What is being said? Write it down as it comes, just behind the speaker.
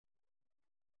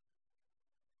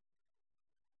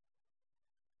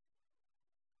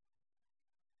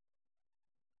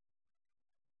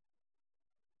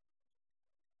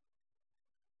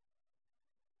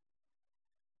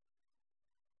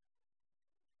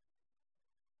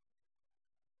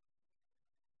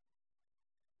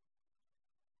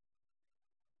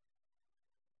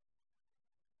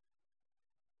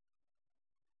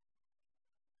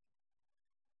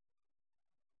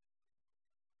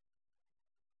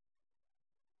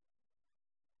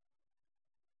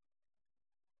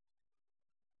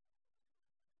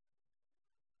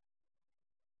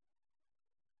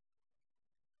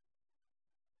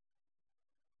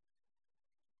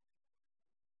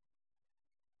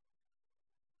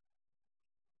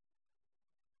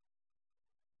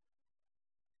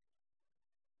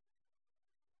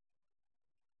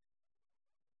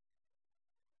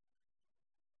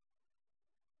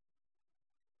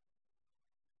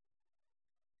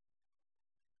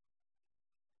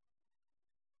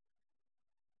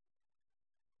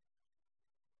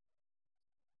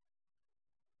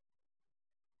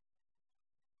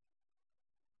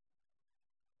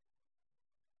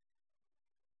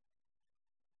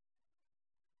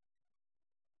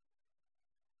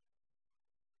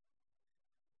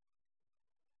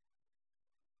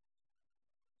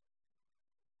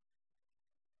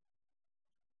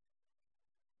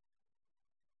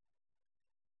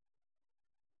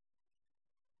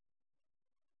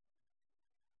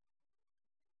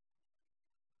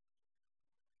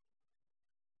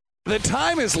The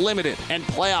time is limited, and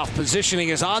playoff positioning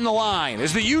is on the line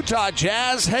as the Utah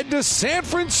Jazz head to San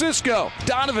Francisco.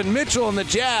 Donovan Mitchell and the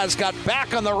Jazz got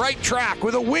back on the right track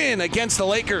with a win against the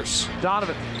Lakers.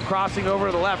 Donovan crossing over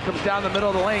to the left, comes down the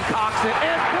middle of the lane, cocks it,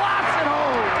 and blasts it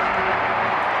home!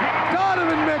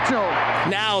 Donovan Mitchell!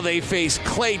 Now they face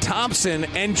Klay Thompson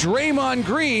and Draymond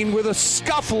Green with a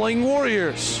scuffling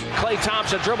Warriors. Klay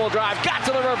Thompson, dribble drive, got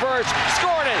to the reverse,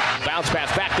 scored it! Bounce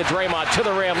pass back to Draymond, to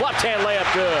the rim, left-hand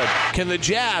layup good. Can the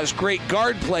Jazz' great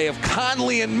guard play of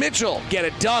Conley and Mitchell get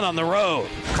it done on the road?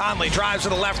 Conley drives to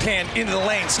the left hand into the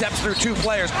lane, steps through two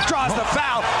players, draws the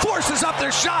foul, forces up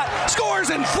their shot, scores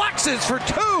and flexes for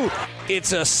two.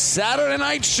 It's a Saturday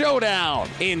night showdown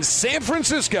in San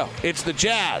Francisco. It's the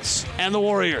Jazz and the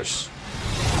Warriors.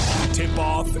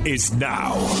 Tip-off is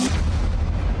now.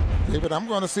 David, I'm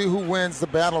going to see who wins the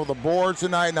battle of the boards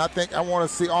tonight, and I think I want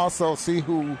to see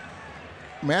who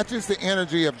matches the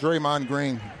energy of Draymond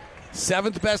Green.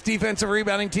 7th best defensive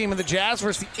rebounding team in the Jazz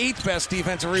versus the 8th best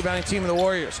defensive rebounding team in the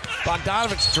Warriors.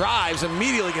 Bogdanovich drives,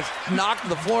 immediately gets knocked to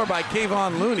the floor by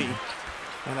Kevon Looney.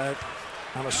 And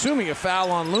I'm assuming a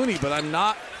foul on Looney, but I'm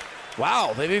not.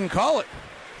 Wow, they didn't call it.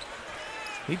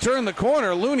 He turned the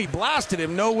corner. Looney blasted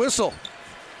him. No whistle.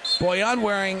 Bojan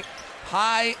wearing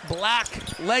high black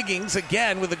leggings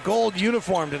again with a gold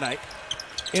uniform tonight.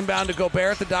 Inbound to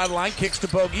Gobert at the dotted line. Kicks to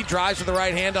Bogey. Drives with the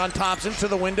right hand on Thompson to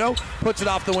the window. Puts it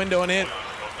off the window and in.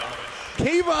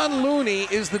 Kevon Looney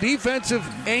is the defensive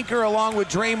anchor along with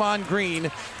Draymond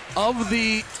Green of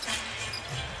the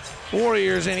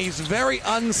Warriors, and he's very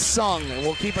unsung, and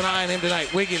we'll keep an eye on him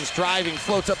tonight. Wiggins driving,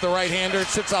 floats up the right-hander,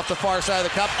 sits off the far side of the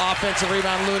cup. Offensive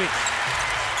rebound, Looney.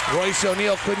 Royce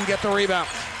O'Neal couldn't get the rebound.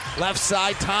 Left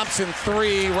side, Thompson,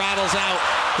 three, rattles out.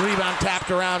 Rebound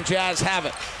tapped around, Jazz have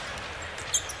it.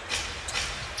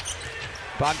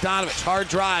 Bogdanovich, hard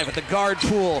drive at the guard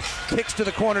pool. Kicks to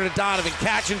the corner to Donovan.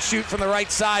 Catch and shoot from the right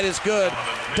side is good.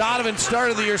 Donovan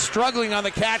started the year struggling on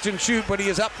the catch and shoot, but he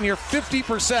is up near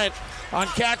 50% on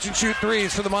catch and shoot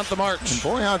threes for the month of March. And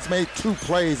Bojan's made 2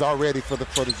 plays already for the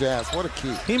Jazz. What a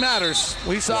key. He matters.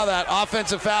 We saw that.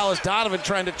 Offensive foul as Donovan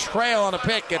trying to trail on a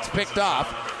pick gets picked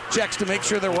off. Checks to make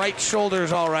sure the right shoulder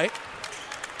is all right.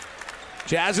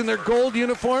 Jazz in their gold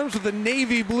uniforms with the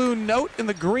navy blue note and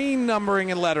the green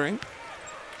numbering and lettering.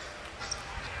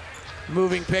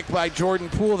 Moving pick by Jordan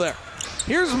Poole there.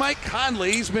 Here's Mike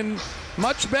Conley. He's been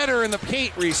much better in the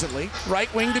paint recently.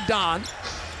 Right wing to Don.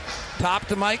 Top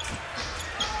to Mike.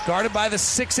 Guarded by the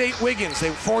 6'8 Wiggins. They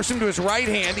force him to his right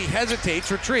hand. He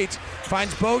hesitates, retreats,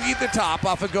 finds Bogey at the top.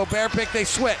 Off a Gobert pick, they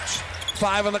switch.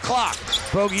 5 on the clock.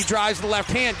 Bogey drives the left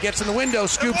hand, gets in the window,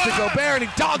 scoops to Gobert, and he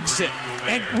dogs it.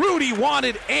 And Rudy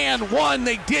wanted and won.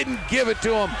 They didn't give it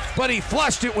to him, but he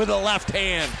flushed it with a left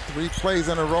hand. 3 plays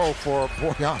in a row for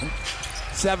Bojan.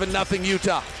 7-0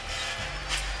 Utah.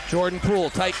 Jordan Poole,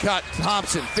 tight cut.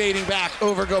 Thompson fading back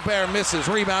over Gobert, misses.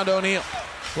 Rebound O'Neal.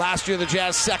 Last year, the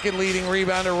Jazz second leading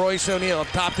rebounder, Royce O'Neal, up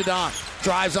top to Don.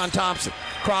 Drives on Thompson.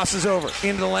 Crosses over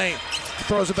into the lane.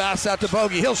 Throws a pass out to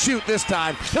Bogey. He'll shoot this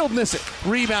time. He'll miss it.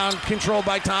 Rebound controlled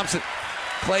by Thompson.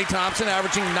 Klay Thompson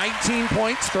averaging 19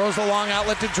 points. Throws the long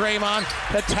outlet to Draymond.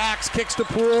 Attacks, kicks to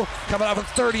Poole. Coming off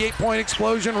a 38-point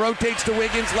explosion. Rotates to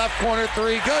Wiggins. Left corner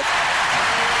three. Good.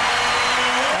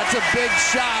 That's a big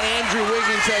shot. Andrew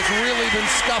Wiggins has really been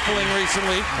scuffling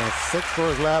recently. 6 for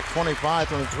his last 25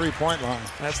 from the three-point line.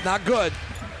 That's not good.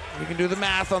 You can do the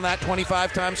math on that.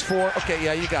 25 times 4. Okay,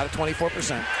 yeah, you got it.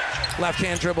 24%.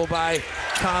 Left-hand dribble by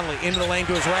Conley. Into the lane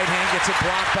to his right hand. Gets it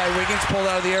blocked by Wiggins. Pulled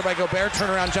out of the air by Gobert.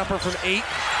 Turnaround jumper from 8.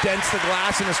 Dents the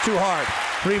glass and is too hard.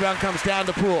 Rebound comes down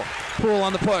to Poole. Poole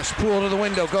on the push. Poole to the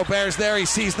window. Gobert's there. He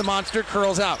sees the monster.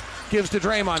 Curls out. Gives to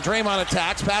Draymond. Draymond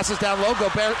attacks. Passes down low.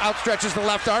 Gobert outstretches the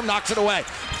left arm. Knocks it away.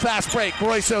 Fast break.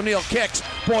 Royce O'Neal kicks.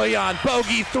 Bojan.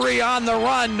 Bogey 3 on the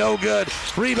run. No good.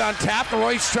 Rebound tapped.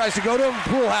 Royce tries to go to him.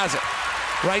 Poole has it.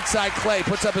 Right side Klay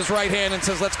puts up his right hand and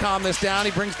says, let's calm this down.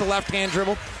 He brings the left hand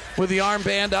dribble with the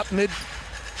armband up mid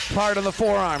part of the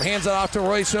forearm. Hands it off to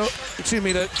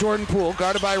to Jordan Poole,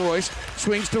 guarded by Royce.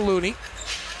 Swings to Looney.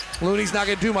 Looney's not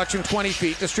going to do much from 20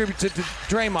 feet. Distributed to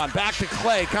Draymond. Back to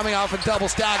Klay, coming off a double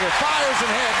stagger. Fires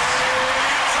and hits.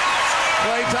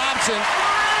 Klay Thompson,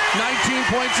 19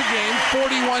 points a game,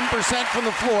 41% from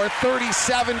the floor,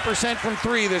 37% from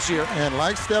 3 this year. And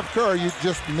like Steph Curry, you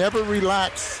just never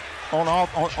relax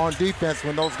on defense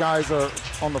when those guys are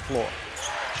on the floor.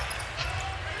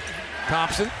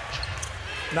 Thompson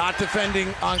not defending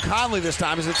on Conley this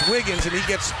time as it's Wiggins, and he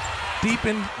gets deep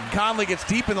in. Conley gets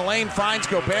deep in the lane, finds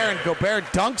Gobert, and Gobert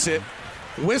dunks it.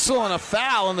 Whistle and a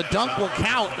foul, and the dunk will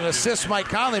count and assist Mike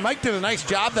Conley. Mike did a nice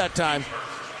job that time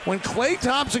When Klay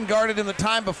Thompson guarded him the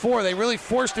time before, they really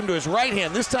forced him to his right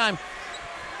hand. This time,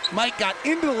 Mike got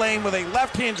into the lane with a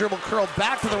left-hand dribble, curled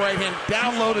back to the right hand,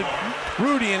 downloaded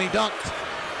Rudy, and he dunked.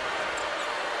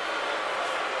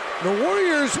 The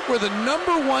Warriors were the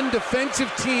number 1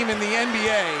 defensive team in the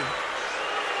NBA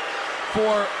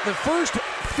for the first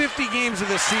 50 games of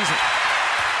this season.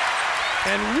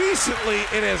 And recently,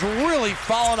 it has really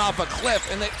fallen off a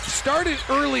cliff, and it started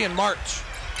early in March.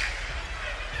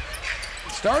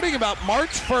 Starting about March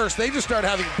 1st, they just started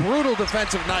having brutal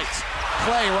defensive nights.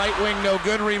 Klay, right wing, no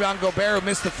good. Rebound, Gobert, who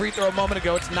missed the free throw a moment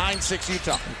ago. It's 9-6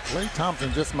 Utah. Klay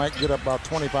Thompson just might get about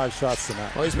 25 shots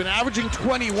tonight. Well, he's been averaging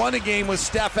 21 a game with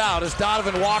Steph out as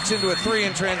Donovan walks into a 3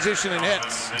 in transition and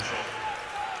hits.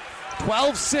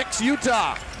 12-6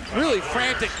 Utah. Really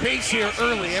frantic pace here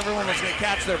early. Everyone was going to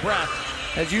catch their breath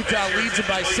as Utah leads it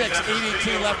by 6.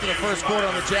 8:18 left in the first quarter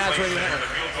on the Jazz Radio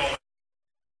Network.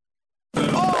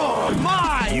 Oh,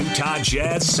 my! Utah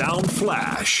Jazz Sound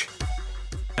Flash.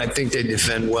 I think they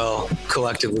defend well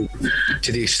collectively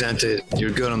to the extent that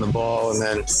you're good on the ball and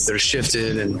then they're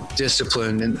shifted and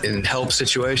disciplined in help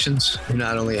situations. You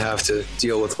not only have to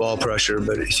deal with ball pressure,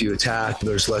 but if you attack,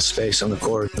 there's less space on the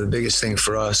court. The biggest thing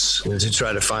for us is to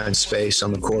try to find space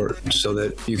on the court so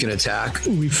that you can attack.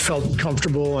 We felt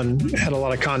comfortable and had a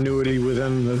lot of continuity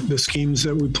within the schemes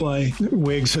that we play.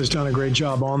 Wiggs has done a great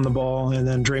job on the ball, and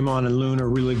then Draymond and Loon are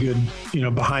really good,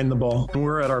 behind the ball. When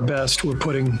we're at our best, we're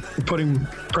putting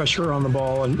pressure on the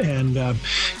ball and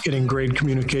getting great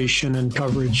communication and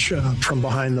coverage from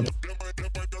behind the ball.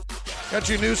 Got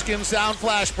your Nu Skin Sound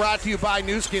Flash brought to you by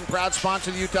Nu Skin, proud sponsor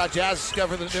of the Utah Jazz.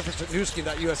 Discover the difference at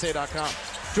nuskin.usa.com.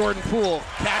 Jordan Poole,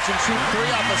 catch and shoot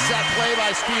 3 off a set play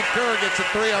by Steve Kerr, gets a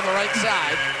 3 on the right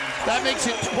side. That makes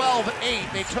it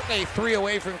 12-8. They took a 3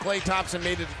 away from Klay Thompson,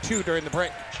 made it a 2 during the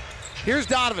break. Here's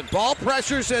Donovan. Ball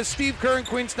pressure, says Steve Kerr and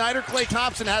Quinn Snyder. Klay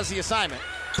Thompson has the assignment.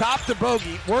 Top to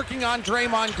Bogey, working on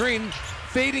Draymond Green,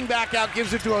 fading back out,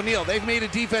 gives it to O'Neal. They've made a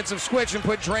defensive switch and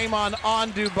put Draymond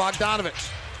on to Bogdanovich.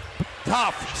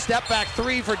 Tough step back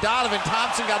 3 for Donovan.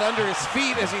 Thompson got under his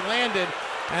feet as he landed,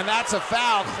 and that's a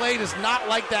foul. Klay does not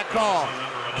like that call.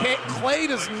 Klay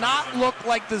does not look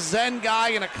like the Zen guy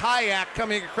in a kayak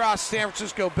coming across San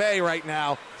Francisco Bay right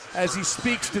now as he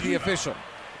speaks to the official.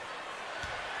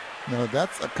 No,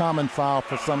 that's a common foul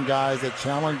for some guys that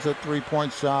challenge a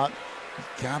three-point shot.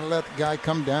 You gotta let the guy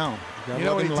come down. You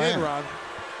know what he did, Ron?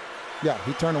 Yeah,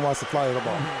 he turned and watched the fly of the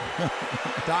ball.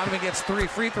 Donovan gets 3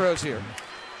 free throws here.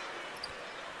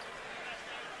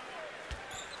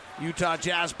 Utah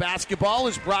Jazz basketball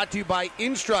is brought to you by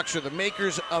Instructure, the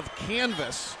makers of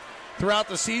Canvas. Throughout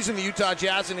the season, the Utah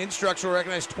Jazz and Instructure will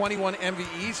recognize 21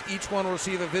 MVEs. Each one will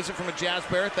receive a visit from a Jazz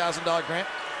Bear, $1,000 grant,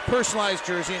 personalized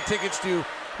jersey, and tickets to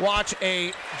watch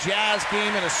a Jazz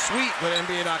game in a suite. Go to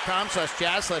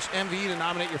NBA.com/Jazz/MVE to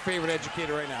nominate your favorite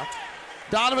educator right now.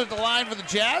 Donovan at the line for the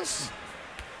Jazz.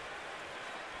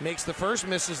 Makes the first,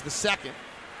 misses the second.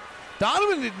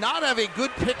 Donovan did not have a good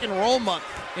pick and roll month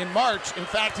in March. In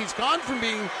fact, he's gone from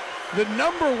being the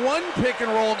number 1 pick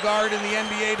and roll guard in the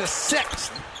NBA to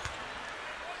 6th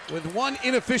with 1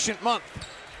 inefficient month.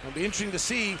 It'll be interesting to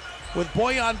see with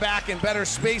Bojan back and better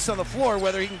space on the floor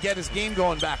whether he can get his game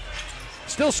going back.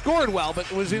 Still scored well, but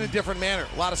it was in a different manner.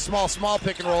 A lot of small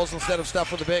pick and rolls instead of stuff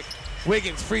with the big.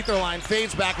 Wiggins, free throw line,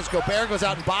 fades back as Gobert goes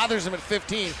out and bothers him at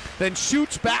 15, then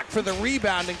shoots back for the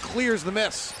rebound and clears the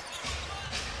miss.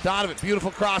 Donovan,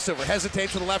 beautiful crossover,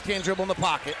 hesitates with a left-hand dribble in the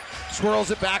pocket, swirls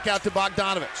it back out to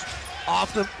Bogdanovich.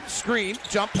 Off the screen,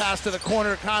 jump pass to the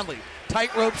corner to Conley.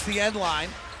 Tight ropes the end line,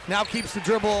 now keeps the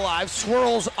dribble alive,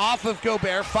 swirls off of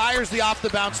Gobert, fires the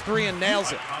off-the-bounce 3 and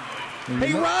nails it.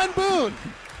 Hey, Ron Boone,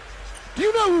 do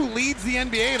you know who leads the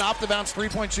NBA in off-the-bounce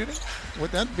three-point shooting?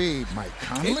 Would that be Mike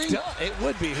Conley? It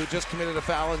would be, who just committed a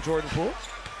foul on Jordan Poole.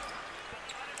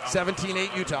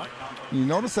 17-8 Utah. You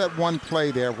notice that one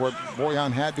play there where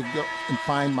Bojan had to go and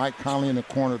find Mike Conley in the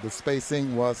corner. The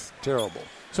spacing was terrible.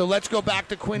 So let's go back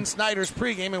to Quinn Snyder's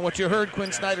pregame and what you heard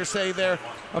Quinn Snyder say there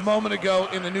a moment ago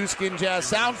in the Nu Skin Jazz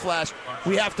Sound Flash.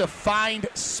 We have to find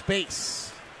space.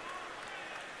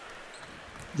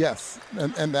 Yes,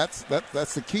 and that's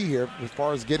the key here as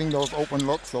far as getting those open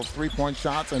looks, those three-point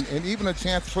shots, and even a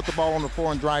chance to put the ball on the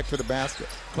floor and drive to the basket.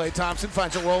 Klay Thompson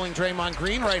finds a rolling Draymond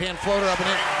Green, right-hand floater up and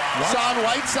in. Hassan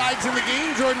Whiteside's in the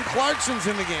game. Jordan Clarkson's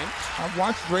in the game. I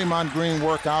watched Draymond Green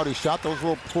work out. He shot those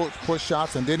little push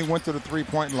shots, and then he went to the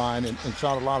three-point line and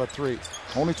shot a lot of threes.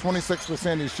 Only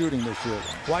 26% he's shooting this year.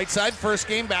 Whiteside, first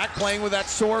game back, playing with that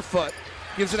sore foot.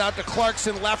 Gives it out to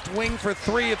Clarkson, left wing for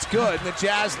 3. It's good. And the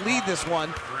Jazz lead this one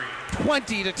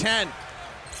 20-10.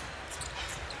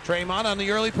 Draymond on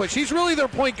the early push. He's really their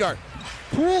point guard.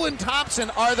 Poole and Thompson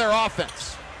are their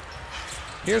offense.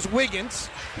 Here's Wiggins.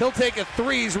 He'll take a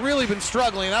three. He's really been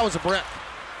struggling. That was a brick.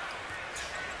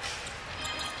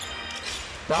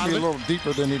 Probably a little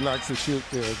deeper than he likes to shoot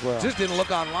there as well. Just didn't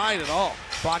look online at all.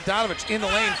 Bogdanovich in the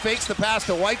lane, fakes the pass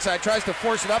to Whiteside, tries to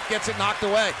force it up, gets it knocked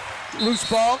away. Loose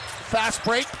ball, fast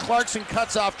break. Clarkson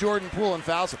cuts off Jordan Poole and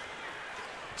fouls him.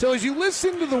 So as you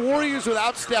listen to the Warriors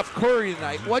without Steph Curry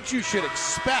tonight, what you should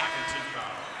expect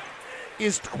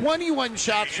is 21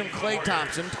 shots from Klay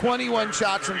Thompson, 21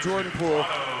 shots from Jordan Poole,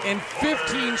 and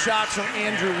 15 shots from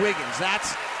Andrew Wiggins.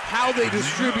 That's how they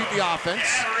distribute the offense.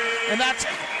 And that's,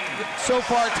 so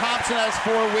far, Thompson has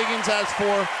 4, Wiggins has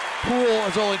 4, Poole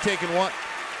has only taken 1.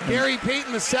 Gary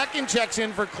Payton II checks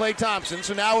in for Klay Thompson,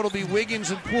 so now it'll be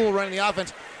Wiggins and Poole running the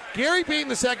offense. Gary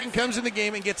Payton II comes in the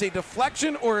game and gets a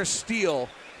deflection or a steal,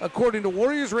 according to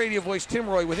Warriors radio voice Tim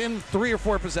Roy, within 3 or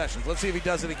 4 possessions. Let's see if he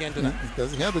does it again tonight.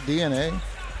 Does he have the DNA?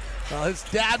 Well, his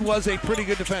dad was a pretty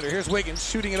good defender. Here's Wiggins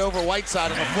shooting it over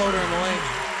Whiteside on a floater in the lane.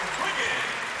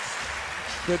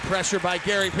 Good pressure by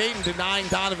Gary Payton, denying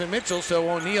Donovan Mitchell, so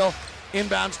O'Neal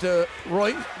inbounds to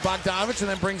Roy Bogdanovich and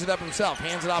then brings it up himself.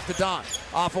 Hands it off to Don.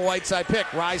 Off a Whiteside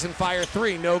pick. Rise and fire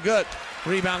 3. No good.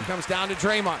 Rebound comes down to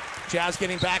Draymond. Jazz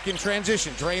getting back in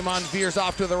transition. Draymond veers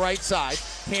off to the right side.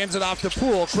 Hands it off to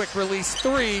Poole. Quick release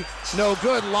 3. No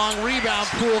good. Long rebound.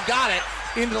 Poole got it.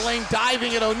 Into the lane,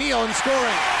 diving at O'Neal and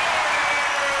scoring.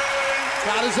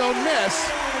 Got his own miss.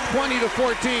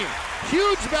 20-14.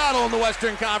 Huge battle in the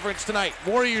Western Conference tonight.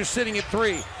 Warriors sitting at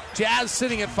 3. Jazz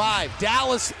sitting at 5.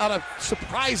 Dallas on a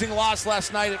surprising loss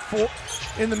last night at 4,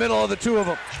 in the middle of the two of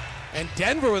them. And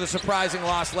Denver with a surprising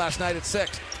loss last night at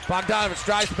 6. Bogdanovich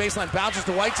drives the baseline, bounces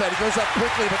to Whiteside. He goes up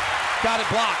quickly, but got it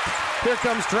blocked. Here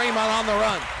comes Draymond on the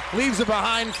run. Leaves it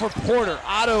behind for Porter.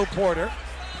 Otto Porter,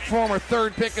 former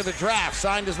 3rd pick of the draft,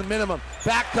 signed as the minimum.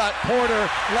 Back cut, Porter,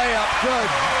 layup, good.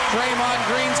 Draymond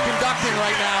Green's conducting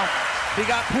right now. He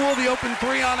got Poole the open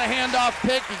 3 on a handoff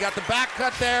pick. He got the back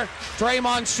cut there.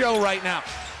 Draymond's show right now.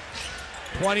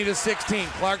 20-16.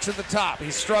 Clark's at the top.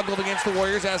 He's struggled against the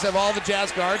Warriors, as have all the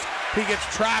Jazz guards. He gets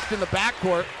trapped in the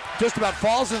backcourt. Just about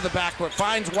falls into the backcourt.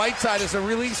 Finds Whiteside as a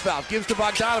release valve. Gives to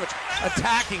Bogdanovich.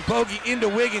 Attacking. Bogey into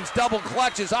Wiggins. Double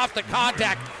clutches off the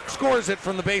contact. Scores it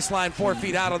from the baseline 4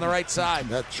 feet out on the right side.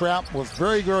 That trap was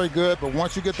very, very good, but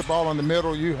once you get the ball in the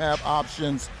middle, you have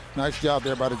options. Nice job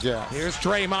there by the Jazz. Here's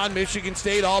Draymond, Michigan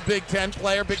State, all Big Ten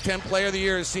player of the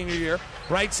year his senior year.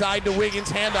 Right side to Wiggins,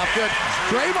 handoff, good.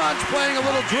 Draymond's playing a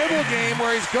little dribble game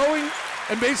where he's going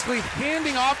and basically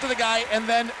handing off to the guy and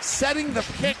then setting the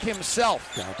pick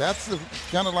himself. Yeah, that's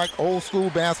kind of like old school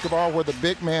basketball where the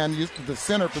big man, the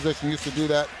center position, used to do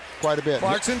that quite a bit.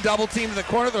 Clarkson double team in the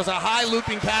corner. There's a high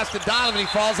looping pass to Donovan. He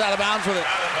falls out of bounds with it.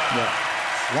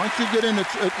 Yeah. Once you get in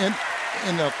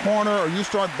the corner or you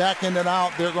start backing it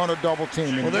out, they're going to double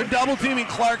team. Well, they're double teaming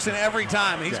Clarkson every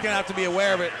time. He's going to have to be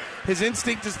aware of it. His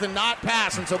instinct is to not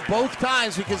pass, and so both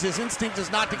times, because his instinct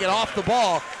is not to get off the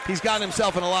ball, he's gotten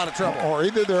himself in a lot of trouble. Or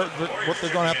either what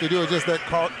they're going to have to do is just let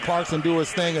Clarkson do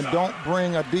his thing and don't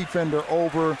bring a defender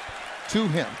over to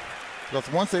him.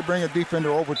 Because once they bring a defender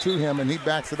over to him and he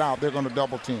backs it out, they're going to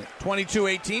double team.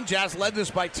 22-18. Jazz led this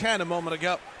by 10 a moment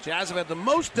ago. Jazz have had the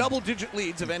most double-digit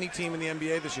leads of any team in the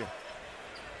NBA this year.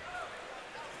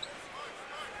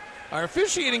 Our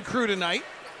officiating crew tonight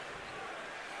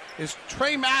is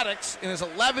Trey Maddox in his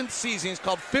 11th season. He's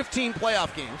called 15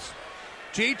 playoff games.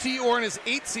 JT Orr in his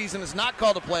 8th season has not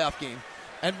called a playoff game.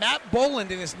 And Matt Boland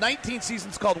in his 19th season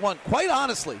has called 1. Quite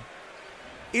honestly,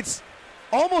 it's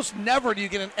almost never do you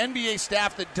get an NBA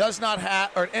staff that does not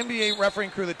have, or an NBA refereeing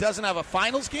crew that doesn't have a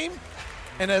finals game.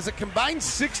 And as a combined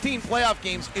 16 playoff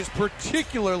games is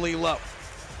particularly low.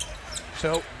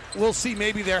 So we'll see,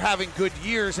 maybe they're having good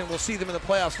years and we'll see them in the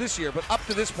playoffs this year. But up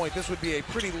to this point, this would be a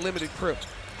pretty limited crew.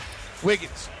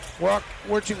 Wiggins,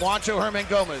 watching Juancho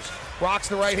Hernan-Gomez, rocks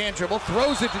the right-hand dribble,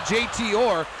 throws it to JT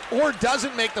Orr. Orr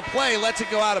doesn't make the play, lets it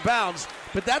go out of bounds.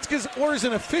 But that's because Orr is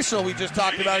an official we just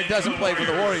talked about. He doesn't play for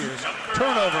the Warriors.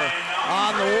 Turnover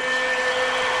on the...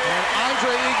 And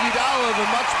Andre Iguodala, the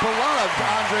much-beloved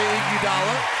Andre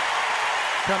Iguodala,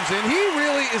 comes in. He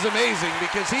really is amazing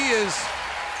because he is...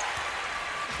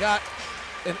 got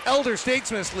an elder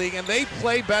statesman league, and they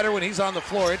play better when he's on the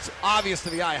floor. It's obvious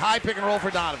to the eye. High pick and roll for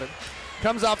Donovan.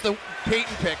 Comes off the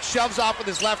Payton pick, shoves off with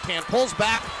his left hand, pulls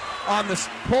back on the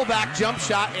pullback jump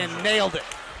shot, and nailed it.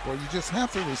 Well, you just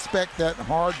have to respect that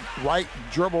hard right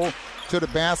dribble to the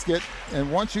basket,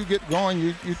 and once you get going,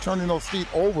 you're turning those feet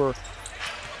over.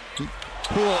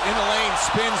 Poole in the lane,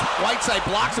 spins. Whiteside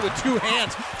blocks it with 2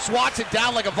 hands, swats it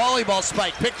down like a volleyball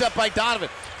spike. Picked up by Donovan.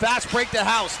 Fast break to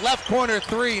House. Left corner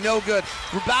three. No good.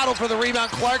 Battle for the rebound.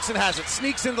 Clarkson has it.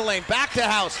 Sneaks into the lane. Back to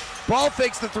House. Ball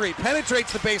fakes the three.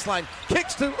 Penetrates the baseline.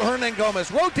 Kicks to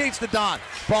Hernangomez. Rotates to Don.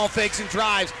 Ball fakes and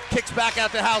drives. Kicks back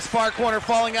out to House. Far corner.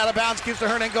 Falling out of bounds. Gives to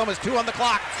Hernangomez. 2 on the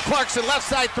clock. Clarkson left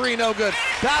side three. No good.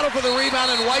 Battle for the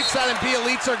rebound. And Whiteside and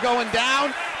Bielitsa are going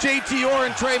down. JT Orr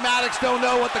and Trey Maddox don't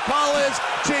know what the call is.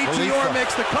 JT Orr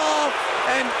makes the call.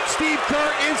 And Steve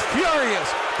Kerr is furious.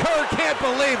 Kerr can't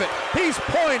believe it. He's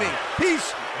pointing.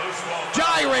 He's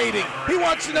gyrating. He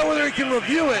wants to know whether he can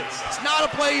review it. It's not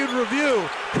a play you'd review.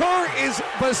 Kerr is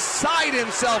beside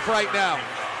himself right now.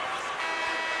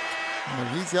 Well,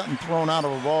 he's gotten thrown out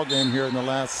of a ball game here in the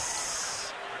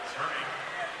last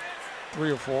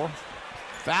 3 or 4.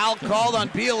 Foul called on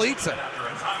Bielitsa.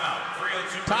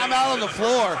 Timeout on the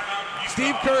floor.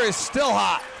 Steve Kerr is still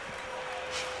hot.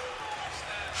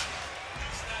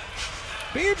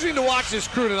 Be interesting to watch this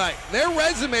crew tonight. Their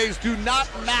resumes do not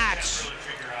match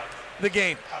the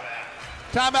game.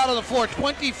 Timeout on the floor.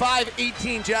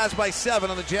 25-18, Jazz by 7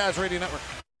 on the Jazz Radio Network.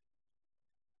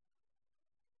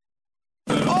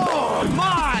 Oh,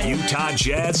 my! Utah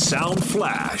Jazz Sound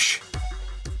Flash.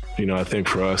 You know, I think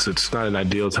for us, it's not an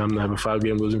ideal time to have a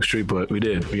 5-game losing streak, but we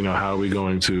did. You know, how are we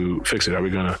going to fix it? Are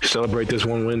we going to celebrate this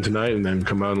one win tonight and then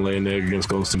come out and lay an egg against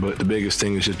Golston? But the biggest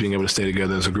thing is just being able to stay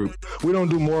together as a group. We don't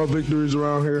do moral victories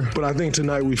around here, but I think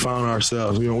tonight we found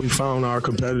ourselves. You know, we found our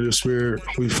competitive spirit.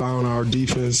 We found our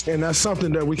defense, and that's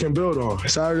something that we can build on.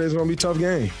 Saturday's going to be a tough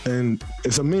game, and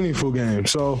it's a meaningful game.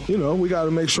 So, you know, we got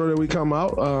to make sure that we come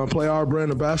out, play our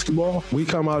brand of basketball. We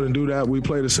come out and do that. We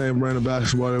play the same brand of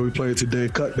basketball that we played today,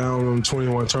 cut down on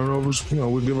 21 turnovers. You know,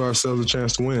 we give ourselves a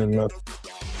chance to win.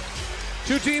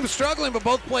 Two teams struggling, but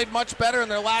both played much better in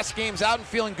their last games out and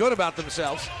feeling good about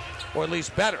themselves, or at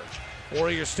least better.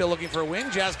 Warriors still looking for a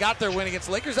win. Jazz got their win against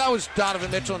the Lakers. That was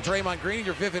Donovan Mitchell and Draymond Green,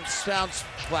 your Vivint Sound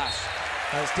Flash.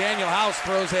 As Daniel House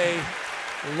throws a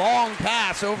long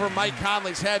pass over Mike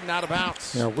Conley's head and out of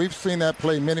bounds. Yeah, we've seen that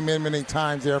play many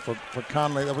times there for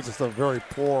Conley. That was just a very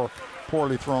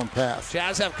poorly thrown pass.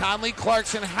 Jazz have Conley,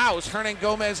 Clarkson, House,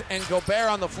 Hernangomez, and Gobert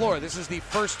on the floor. This is the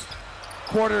first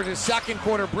quarter to second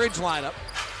quarter bridge lineup.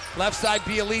 Left side,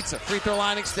 Bielitsa. Free throw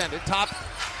line extended. Top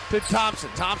to Thompson.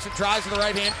 Thompson drives with the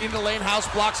right hand into the lane. House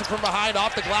blocks it from behind.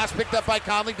 Off the glass. Picked up by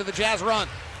Conley to the Jazz run.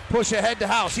 Push ahead to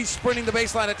House. He's sprinting the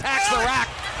baseline. Attacks the rack.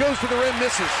 Goes to the rim.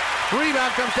 Misses.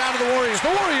 Rebound comes down to the Warriors.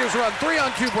 The Warriors run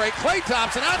 3-on-2 break. Klay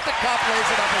Thompson at the cup. Lays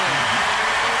it up and in.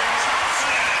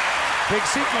 Big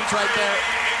sequence right there.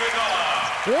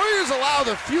 Warriors allow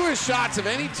the fewest shots of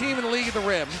any team in the league at the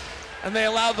rim, and they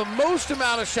allow the most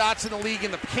amount of shots in the league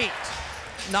in the paint,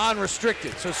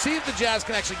 non-restricted. So see if the Jazz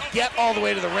can actually get all the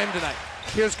way to the rim tonight.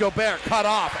 Here's Gobert, cut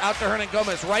off, out to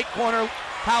Hernangomez, right corner,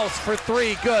 House for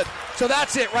three, good. So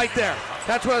that's it right there.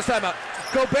 That's what I was talking about.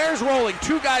 Gobert's rolling,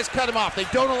 2 guys cut him off. They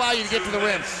don't allow you to get to the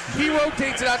rim. He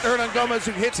rotates it out to Hernangomez,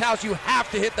 who hits House. You have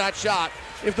to hit that shot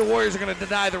if the Warriors are going to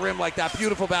deny the rim like that.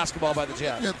 Beautiful basketball by the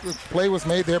Jazz. Yeah, the play was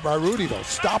made there by Rudy, though,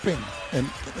 stopping and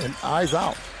eyes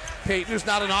out. Payton, who's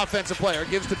not an offensive player,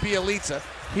 gives to Bielitsa.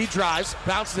 He drives,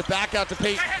 bounces it back out to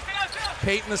Payton.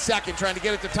 Payton the second, trying to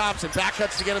get it to Thompson. Back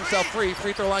cuts to get himself free.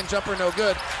 Free throw line jumper, no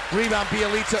good. Rebound,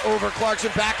 Bielitsa over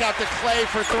Clarkson. Back out to Klay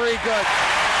for three, good.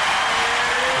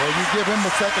 Well, you give him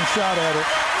the second shot at it,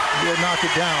 you'll knock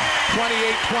it down.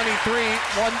 28-23,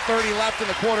 1:30 left in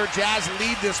the quarter. Jazz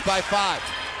lead this by 5.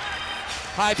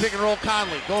 High pick and roll,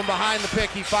 Conley going behind the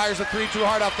pick. He fires a three too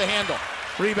hard off the handle.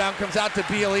 Rebound comes out to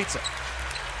Bielitsa.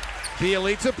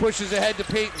 Bielitsa pushes ahead to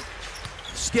Payton.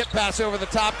 Skip pass over the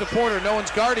top to Porter. No one's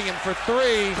guarding him for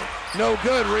three. No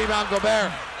good. Rebound,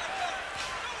 Gobert.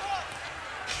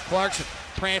 Clarkson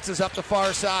prances up the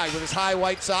far side with his high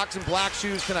white socks and black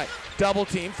shoes tonight. Double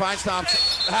team, finds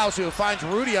Thompson. House, who finds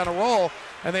Rudy on a roll,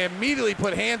 and they immediately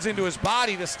put hands into his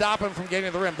body to stop him from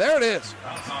getting to the rim. There it is.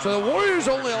 So the Warriors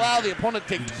only allow the opponent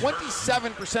to take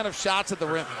 27% of shots at the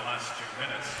rim.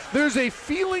 There's a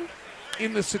feeling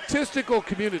in the statistical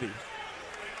community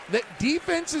that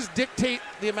defenses dictate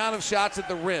the amount of shots at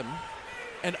the rim,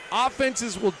 and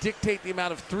offenses will dictate the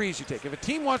amount of threes you take. If a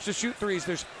team wants to shoot threes,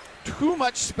 there's too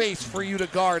much space for you to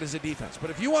guard as a defense. But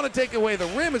if you want to take away the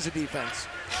rim as a defense,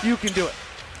 you can do it.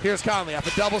 Here's Conley off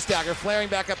a double stagger, flaring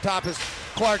back up top is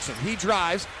Clarkson. He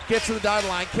drives, gets to the dotted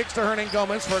line, kicks to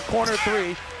Hernangomez for a corner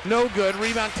three. No good.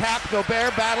 Rebound tap.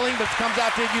 Gobert battling, but comes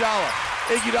out to Iguodala.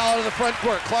 Iguodala to the front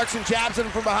court. Clarkson jabs at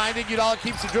him from behind. Iguodala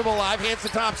keeps the dribble alive, hands to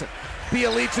Thompson.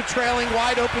 Bielitsa trailing,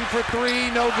 wide open for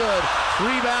three, no good.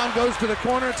 Rebound goes to the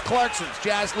corner. It's Clarkson's.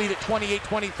 Jazz lead at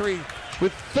 28-23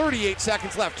 with 38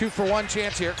 seconds left. 2-for-1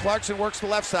 chance here. Clarkson works the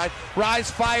left side.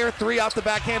 Rise, fire, three off the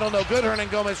back handle, no good.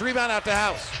 Hernangomez rebound out to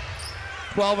House.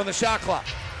 12 on the shot clock.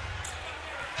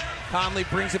 Conley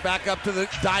brings it back up to the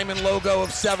diamond logo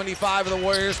of 75 of the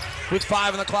Warriors. With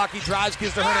 5 on the clock, he drives,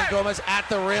 gives to Hernangomez at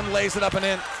the rim, lays it up and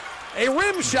in. A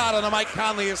rim shot on a Mike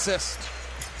Conley assist.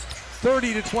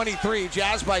 30-23,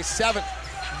 Jazz by 7.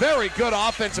 Very good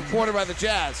offensive quarter by the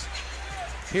Jazz.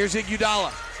 Here's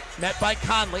Iguodala, met by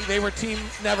Conley. They were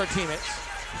never teammates.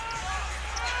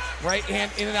 Right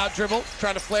hand in and out dribble,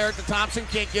 trying to flare it to Thompson,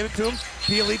 can't get it to him.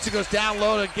 Bjelica goes down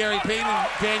low to Gary Payton, and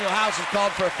Daniel House is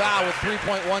called for a foul with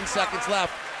 3.1 seconds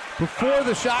left before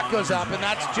the shot goes up, and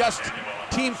that's just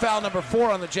team foul number 4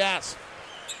 on the Jazz.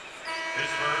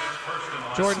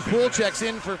 Jordan Poole checks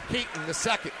in for Payton, the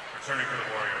second.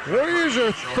 Warriors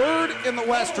are 3rd in the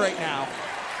West right now.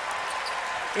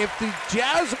 If the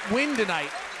Jazz win tonight,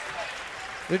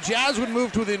 the Jazz would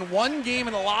move to within 1 game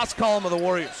in the loss column of the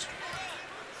Warriors.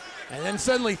 And then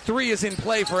suddenly 3 is in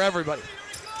play for everybody.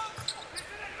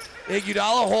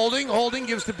 Iguodala holding,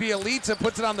 gives to Bjelica,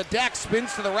 puts it on the deck,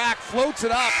 spins to the rack, floats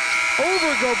it up,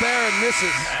 over Gobert and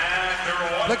misses.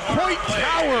 The point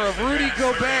tower of Rudy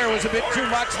Gobert was a bit too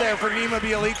much there for Nima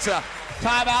Bjelica.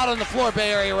 Time out on the floor,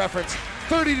 Bay Area reference.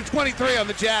 30-23 on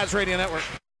the Jazz Radio Network.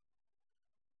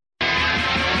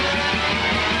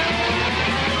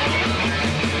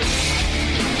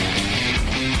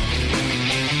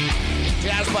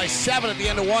 By 7 at the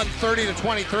end of 1,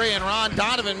 30-23, and Ron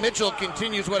Donovan Mitchell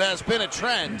continues what has been a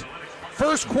trend.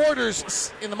 First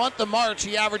quarters in the month of March,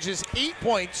 he averages 8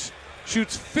 points,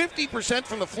 shoots 50%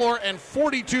 from the floor and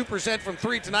 42% from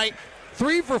 3 tonight.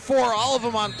 3 for 4, all of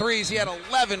them on threes. He had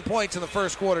 11 points in the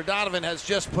first quarter. Donovan has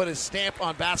just put his stamp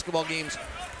on basketball games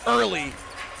early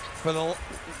for the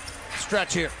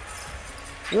stretch here.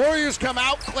 Warriors come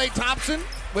out, Klay Thompson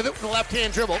with it with the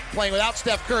left-hand dribble, playing without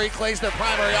Steph Curry. Clay's their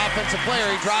primary offensive player.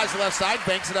 He drives the left side,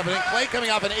 banks it up, and then Klay coming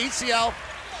off an ACL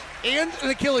and an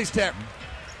Achilles tear.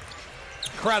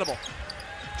 Incredible.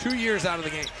 2 years out of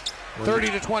the game.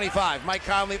 30-25. Mike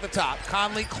Conley at the top.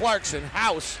 Conley, Clarkson,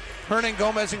 House,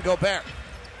 Hernangomez, and Gobert.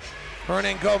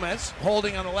 Hernangomez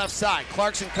holding on the left side.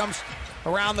 Clarkson comes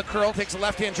around the curl, takes a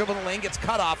left-hand dribble in the lane, gets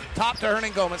cut off. Top to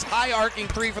Hernangomez. High arcing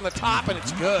 3 from the top, and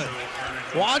it's good.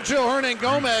 Juancho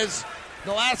Hernangomez,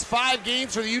 the last 5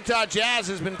 games for the Utah Jazz,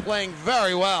 has been playing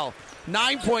very well.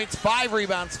 9 points, 5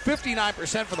 rebounds,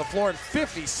 59% from the floor, and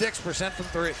 56% from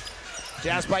 3.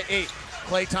 Jazz by 8.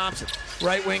 Klay Thompson,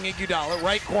 right wing Iguodala,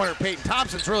 right corner Payton.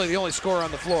 Thompson's really the only scorer on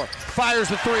the floor. Fires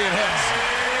the 3 and hits.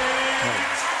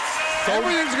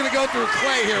 Everything's going to go through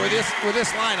Klay here with this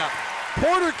lineup.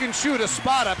 Porter can shoot a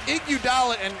spot up.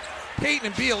 Iguodala and Payton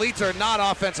and Bjelica are not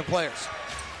offensive players.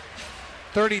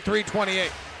 33-28.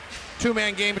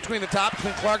 2-man game between the top,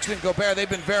 between Clarkson and Gobert. They've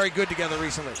been very good together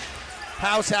recently.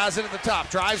 House has it at the top.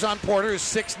 Drives on Porter, who's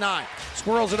 6'9".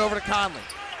 Squirrels it over to Conley.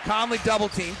 Conley double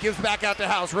team, gives back out to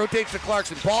House, rotates to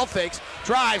Clarkson, ball fakes,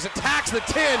 drives, attacks the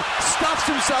 10, stuffs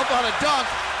himself on a dunk,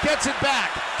 gets it back,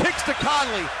 kicks to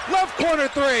Conley, left corner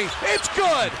 3, it's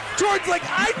good. Jordan's like,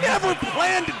 I never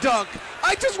planned to dunk.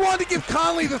 I just wanted to give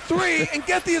Conley the 3 and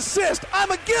get the assist.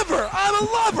 I'm a giver, I'm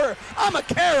a lover, I'm a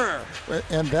carer.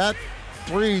 And that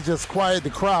 3 just quieted the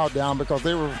crowd down because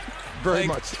they were very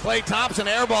much. Klay Thompson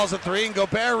airballs a 3 and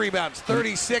Gobert rebounds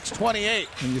 36-28.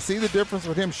 And you see the difference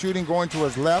with him shooting going to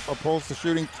his left opposed to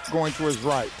shooting going to his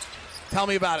right. Tell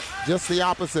me about it. Just the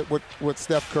opposite with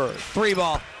Steph Curry. 3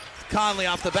 ball. Conley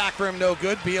off the back rim, no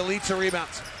good. Bjelica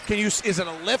rebounds. Is it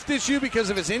a lift issue because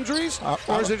of his injuries,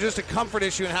 or is it just a comfort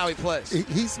issue in how he plays?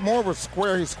 He's more of a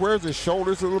square. He squares his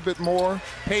shoulders a little bit more.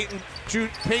 Payton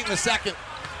the second.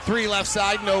 3 left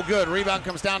side, no good. Rebound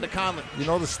comes down to Conley. You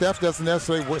know, the Steph doesn't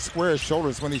necessarily square his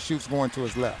shoulders when he shoots going to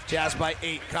his left. Jazz by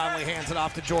 8. Conley hands it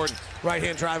off to Jordan.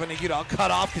 Right-hand driving to Iguodala. Cut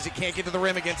off because he can't get to the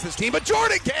rim against this team. But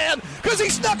Jordan can because he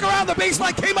snuck around the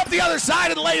baseline, came up the other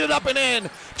side, and laid it up and in.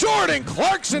 Jordan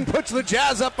Clarkson puts the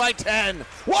Jazz up by 10.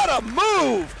 What a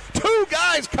move! 2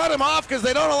 guys cut him off because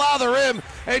they don't allow the rim.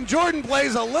 And Jordan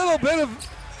plays a little bit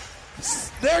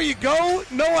of, there you go.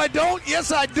 No, I don't.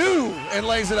 Yes, I do. And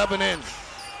lays it up and in.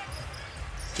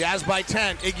 Jazz by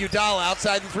 10. Iguodala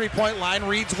outside the 3-point line.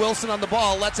 Reads Wilson on the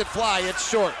ball. Lets it fly. It's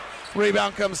short.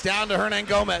 Rebound comes down to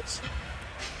Hernangomez.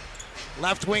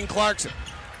 Left wing Clarkson.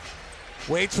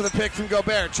 Waits for the pick from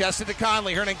Gobert. Chested to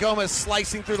Conley. Hernangomez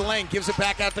slicing through the lane. Gives it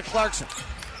back out to Clarkson.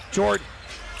 Jordan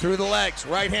through the legs.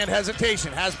 Right hand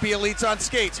hesitation. Has Bjelica on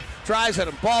skates. Drives at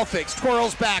him. Ball fakes.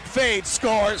 Twirls back. Fades.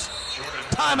 Scores.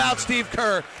 Timeout, Steve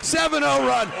Kerr. 7-0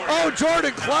 run. Oh,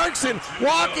 Jordan Clarkson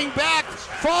walking back,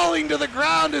 falling to the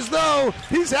ground as though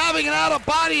he's having an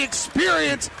out-of-body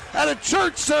experience at a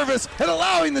church service and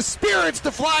allowing the spirits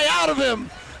to fly out of him.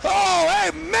 Oh,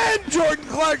 amen, Jordan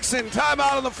Clarkson.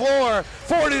 Timeout on the floor.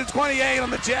 40-28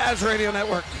 on the Jazz Radio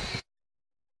Network.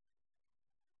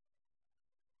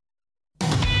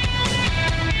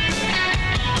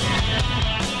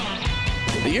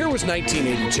 The year was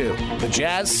 1982. The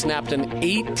Jazz snapped an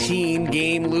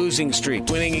 18-game losing streak,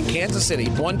 winning in Kansas City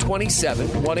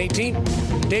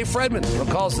 127-118. Dave Fredman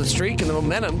recalls the streak and the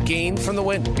momentum gained from the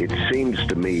win. It seems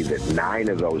to me that 9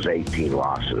 of those 18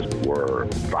 losses were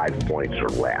 5 points or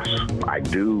less. I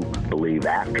do believe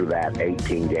after that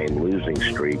 18-game losing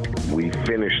streak, we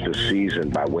finished the season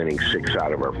by winning 6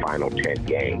 out of our final 10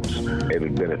 games. It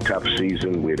had been a tough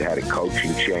season. We'd had a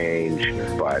coaching change,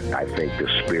 but I think the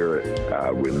spirit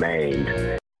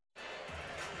remained.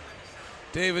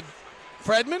 David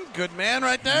Fredman, good man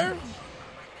right there.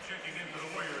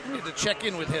 I need to check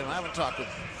in with him. I haven't talked with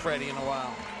Freddie in a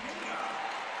while.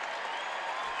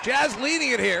 Jazz leading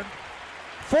it here,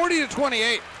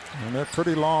 40-28. And they're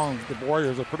pretty long. The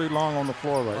Warriors are pretty long on the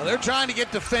floor right now. They're trying to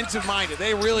get defensive-minded.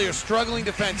 They really are struggling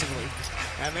defensively,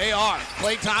 and they are.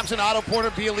 Klay Thompson, Otto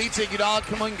Porter, Bjelica, Iguodala,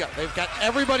 Kuminga. They've got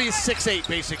everybody 6'8",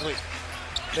 basically.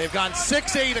 They've gone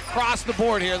 6'8" across the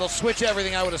board here. They'll switch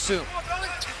everything, I would assume.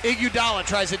 Iguodala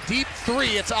tries a deep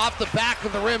three. It's off the back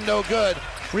of the rim, no good.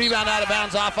 Rebound out of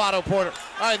bounds off Otto Porter.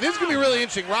 All right, this is going to be really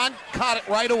interesting. Ron caught it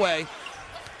right away.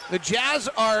 The Jazz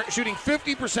are shooting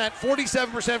 50%,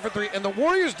 47% for three, and the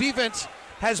Warriors' defense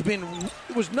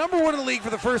was number 1 in the league for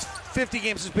the first 50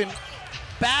 games. It's been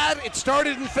bad. It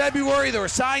started in February. There were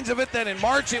signs of it. Then in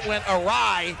March it went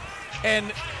awry,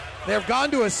 and they've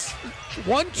gone to a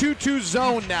 1-2-2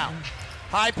 zone now.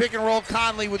 High pick and roll.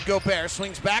 Conley with Gobert.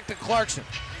 Swings back to Clarkson.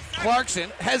 Clarkson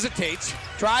hesitates,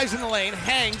 drives in the lane,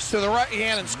 hangs to the right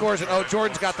hand and scores it. Oh,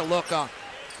 Jordan's got the look on.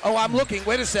 Oh, I'm looking.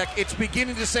 Wait a sec. It's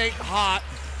beginning to say hot,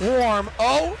 warm.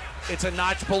 Oh, it's a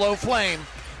notch below flame.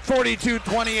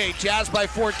 42-28. Jazz by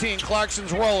 14.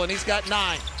 Clarkson's rolling. He's got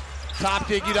 9. Top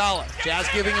to Iguodala. Jazz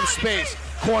giving him space.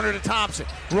 Corner to Thompson.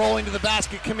 Rolling to the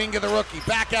basket. Kuminga, the rookie.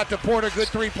 Back out to Porter. Good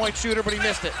three-point shooter, but he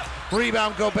missed it.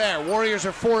 Rebound, Gobert. Warriors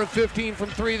are 4 of 15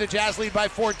 from 3. The Jazz lead by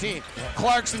 14.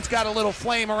 Clarkson's got a little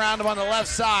flame around him on the left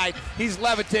side. He's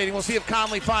levitating. We'll see if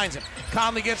Conley finds him.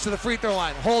 Conley gets to the free throw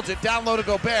line. Holds it. Down low to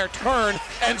Gobert. Turn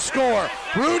and score.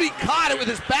 Rudy caught it with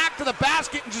his back to the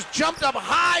basket and just jumped up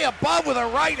high above with a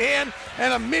right hand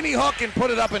and a mini hook and put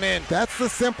it up and in. That's the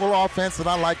simple offense that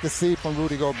I like to see from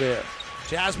Rudy Gobert.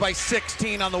 Jazz by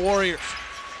 16 on the Warriors.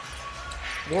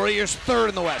 Warriors 3rd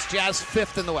in the West. Jazz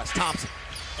 5th in the West. Thompson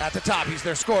at the top. He's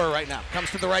their scorer right now.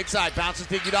 Comes to the right side. Bounces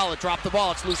to Iguodala. Drop the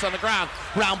ball. It's loose on the ground.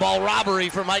 Round ball robbery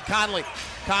for Mike Conley.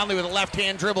 Conley with a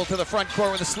left-hand dribble to the front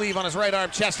court with a sleeve on his right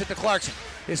arm. Chest it to Clarkson.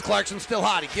 Is Clarkson still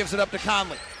hot? He gives it up to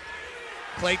Conley.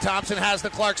 Klay Thompson has the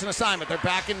Clarkson assignment. They're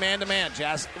back in man-to-man.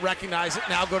 Jazz recognize it.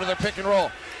 Now go to their pick and roll.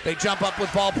 They jump up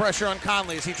with ball pressure on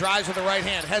Conley as he drives with the right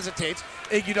hand. Hesitates.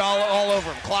 Iguodala all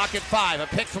over him. Clock at 5. A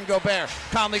pick from Gobert.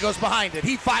 Conley goes behind it.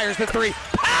 He fires the 3.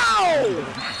 Pow!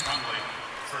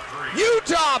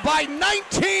 Utah by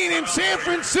 19 in San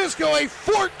Francisco. A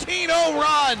 14-0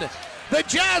 run. The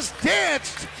Jazz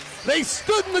danced. They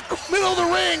stood in the middle of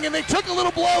the ring and they took a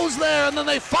little blows there, and then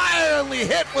they finally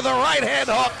hit with a right-hand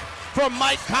hook from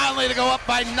Mike Conley to go up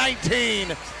by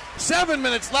 19. 7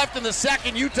 minutes left in the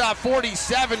second. Utah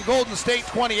 47, Golden State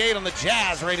 28 on the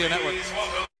Jazz Radio Network.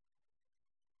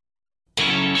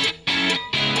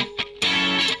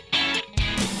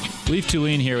 Leaf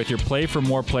Tulane here with your Play for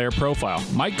More player profile.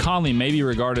 Mike Conley may be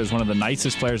regarded as one of the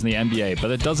nicest players in the NBA, but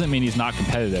that doesn't mean he's not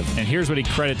competitive. And here's what he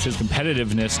credits his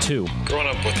competitiveness to. Growing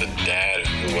up with a dad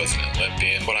who was an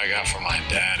Olympian, what I got from my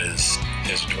dad is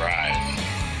his drive,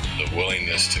 the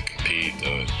willingness to compete,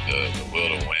 the will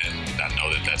to win. I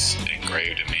know that that's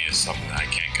engraved in me. It's something that I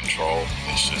can't control.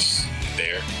 It's just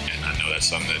there, and I know that's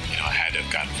something that I had to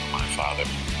have gotten from my father.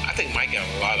 I think Mike got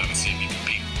a lot out of seeing me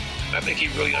compete. I think he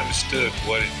really understood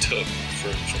what it took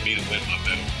for me to win my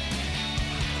medal.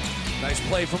 Nice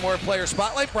Play for More player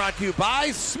spotlight brought to you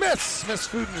by Smith's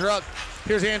Food and Drug.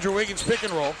 Here's Andrew Wiggins pick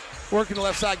and roll. Working the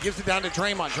left side, gives it down to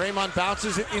Draymond. Draymond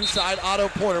bounces it inside Otto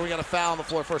Porter. We got a foul on the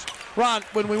floor first. Ron,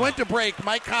 when we went to break,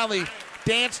 Mike Conley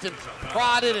danced and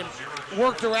prodded and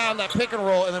worked around that pick and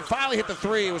roll and then finally hit the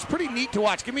 3. It was pretty neat to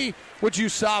watch. Give me what you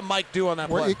saw Mike do on that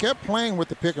play. Well, he kept playing with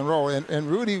the pick and roll, and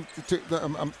Rudy, to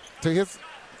his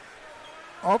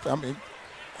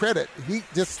credit, he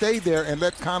just stayed there and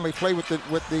let Conley play with the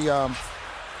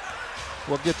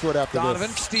we'll get to it after Donovan,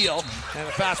 this. steal, and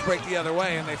a fast break the other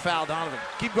way, and they foul Donovan.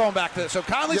 Keep going back to this. So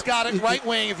Conley's got it, right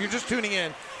wing, if you're just tuning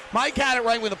in. Mike had it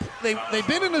right wing. They've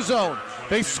been in a zone.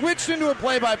 They switched into a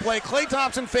play-by-play. Klay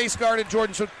Thompson face guarded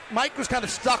Jordan, so Mike was kind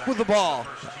of stuck with the ball.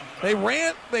 They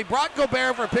brought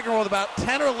Gobert for a pick and roll with about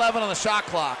 10 or 11 on the shot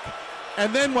clock.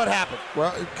 And then what happened?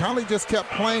 Well, Conley just kept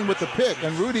playing with the pick,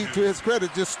 and Rudy, to his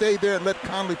credit, just stayed there and let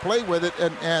Conley play with it.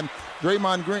 And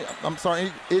Draymond Green,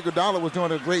 Iguodala was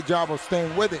doing a great job of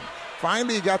staying with him.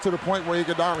 Finally, he got to the point where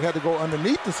Iguodala had to go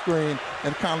underneath the screen,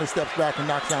 and Conley steps back and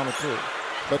knocks down a three.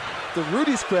 But to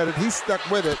Rudy's credit, he stuck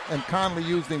with it, and Conley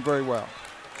used him very well.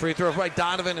 Free throw by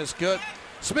Donovan is good.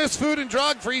 Smith's Food and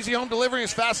Drug for easy home delivery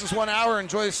as fast as 1 hour.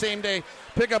 Enjoy the same-day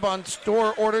pickup on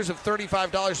store orders of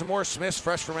 $35 or more. Smith's,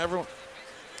 fresh from everyone.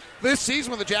 This season,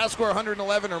 when the Jazz score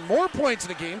 111 or more points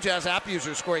in a game, Jazz app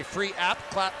users score a free app,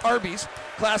 Arby's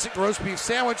Classic Roast Beef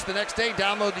Sandwich. The next day,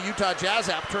 download the Utah Jazz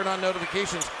app, turn on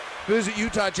notifications. Visit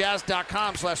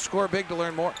utahjazz.com/scorebig to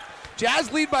learn more.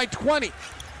 Jazz lead by 20,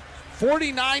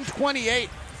 49-28.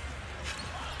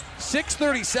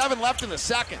 6:37 left in the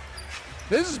second.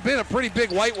 This has been a pretty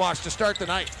big whitewash to start the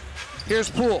night.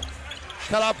 Here's Poole.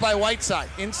 Cut off by Whiteside.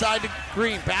 Inside to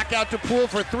Green. Back out to Poole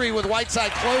for three with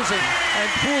Whiteside closing. And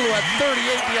Poole, who had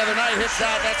 38 the other night, hits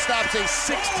that. That stops a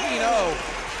 16-0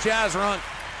 Jazz run.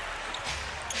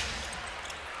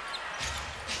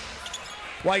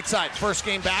 Whiteside, first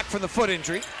game back from the foot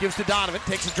injury. Gives to Donovan.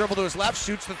 Takes a dribble to his left.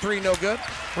 Shoots the three, no good.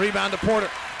 Rebound to Porter.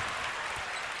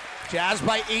 Jazz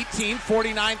by 18,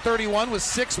 49-31 with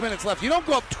 6 minutes left. You don't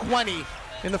go up 20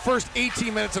 in the first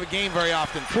 18 minutes of a game very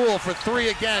often. Poole for three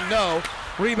again, no.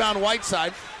 Rebound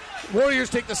Whiteside. Warriors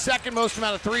take the second most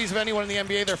amount of threes of anyone in the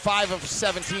NBA. They're 5 of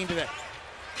 17 today.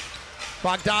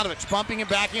 Bogdanovich bumping and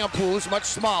backing on Poole, who's much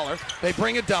smaller. They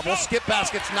bring a double. Skip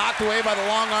basket's knocked away by the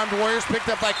long-armed Warriors, picked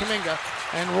up by Kuminga,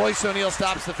 and Royce O'Neal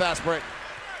stops the fast break.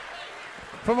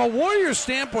 From a Warriors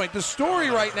standpoint, the story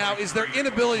right now is their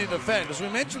inability to defend. As we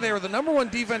mentioned, they were the number one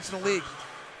defense in the league.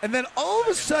 And then all of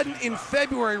a sudden in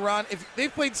February, Ron, if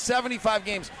they've played 75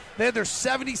 games, they had their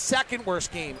 72nd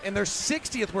worst game and their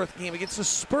 60th worst game against the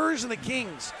Spurs and the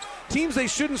Kings, teams they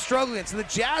shouldn't struggle against. And the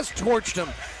Jazz torched them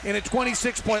in a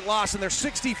 26-point loss in their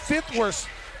 65th worst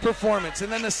performance.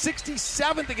 And then the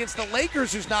 67th against the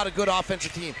Lakers, who's not a good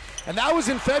offensive team. And that was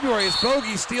in February as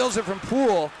Bogey steals it from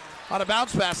Poole on a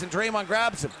bounce pass and Draymond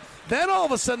grabs him. Then all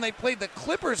of a sudden they played the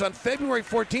Clippers on February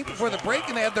 14th before the break,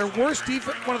 and they had their worst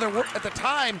defense, at the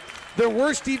time, their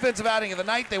worst defensive outing of the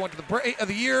night. They went to the break of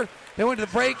the year. They went to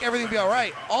the break. Everything would be all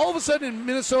right. All of a sudden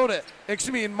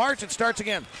in March it starts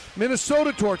again.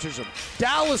 Minnesota torches them.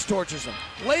 Dallas torches them.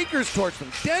 Lakers torch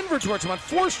them. Denver torches them on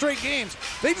 4 straight games.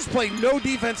 They just play no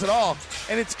defense at all,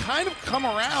 and it's kind of come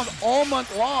around all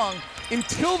month long.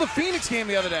 Until the Phoenix game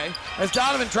the other day, as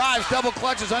Donovan drives, double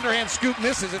clutches, underhand scoop,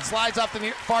 misses. It slides off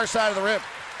the far side of the rim.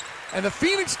 And the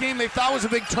Phoenix game they thought was a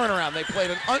big turnaround. They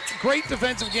played a great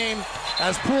defensive game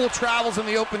as Poole travels in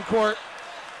the open court.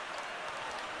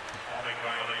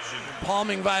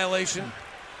 Palming violation.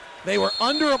 They were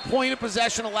under a point of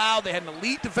possession allowed. They had an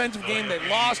elite defensive game. They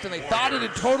lost, and they thought it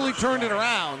had totally turned it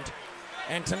around.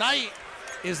 And tonight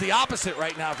is the opposite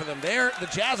right now for them. The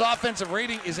Jazz offensive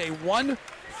rating is a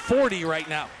 140 right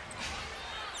now.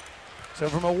 So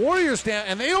from a Warriors stand,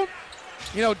 and they don't,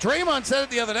 Draymond said it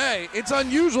the other day, it's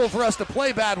unusual for us to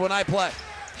play bad when I play.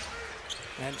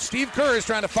 And Steve Kerr is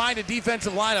trying to find a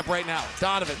defensive lineup right now.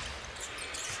 Donovan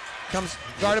comes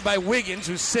guarded by Wiggins,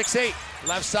 who's 6'8".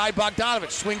 Left side,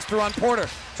 Bogdanovich swings through on Porter.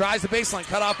 Tries the baseline,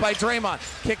 cut off by Draymond.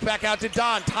 Kick back out to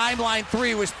Don. Timeline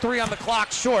 3 was 3 on the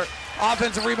clock short.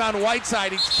 Offensive rebound,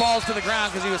 Whiteside. He falls to the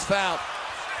ground because he was fouled.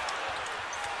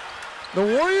 The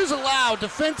Warriors allow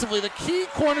defensively, the key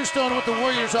cornerstone of what the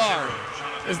Warriors are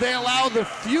is they allow the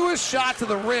fewest shots to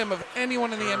the rim of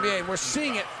anyone in the NBA. And we're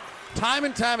seeing it time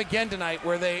and time again tonight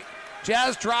where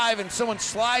Jazz drive and someone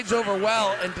slides over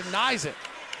well and denies it.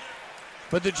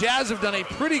 But the Jazz have done a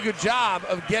pretty good job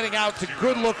of getting out to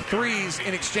good look threes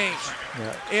in exchange.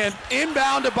 Yeah. And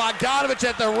inbound to Bogdanovich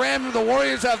at the rim. The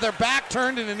Warriors have their back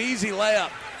turned in an easy layup.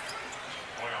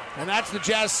 And that's the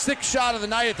Jazz 6th shot of the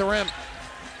night at the rim.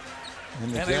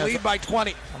 And they lead by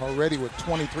 20. Already with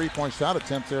 23-point shot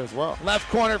attempts there as well. Left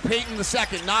corner, Payton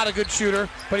II, not a good shooter,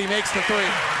 but he makes the three.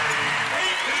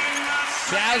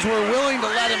 Jazz were willing to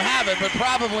let him have it, but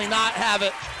probably not have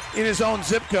it in his own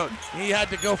zip code. He had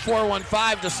to go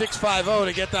 415 to 650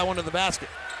 to get that one to the basket.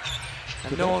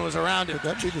 And no one was around him. Could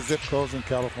that be the zip codes in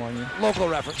California? Local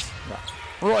reference.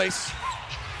 No. Royce,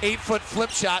 8-foot flip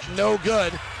shot, no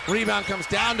good. Rebound comes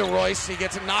down to Royce. He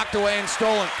gets it knocked away and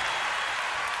stolen.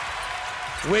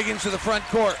 Wiggins to the front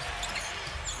court.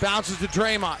 Bounces to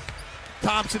Draymond.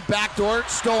 Thompson backdoor,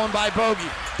 stolen by Bogey.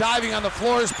 Diving on the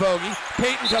floor is Bogey.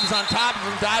 Payton comes on top of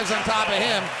him, dives on top of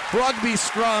him. Rugby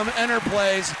scrum, enter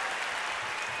plays.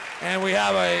 And we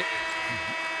have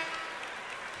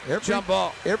Jump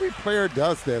ball. Every player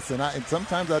does this, and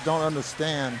sometimes I don't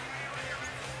understand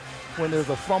when there's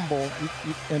a fumble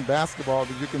in basketball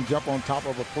that you can jump on top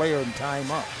of a player and tie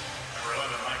him up.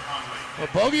 Well,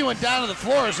 Bogey went down to the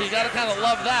floor, so you got to kind of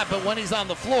love that. But when he's on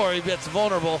the floor, he gets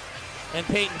vulnerable, and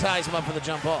Payton ties him up for the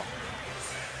jump ball.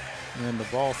 And the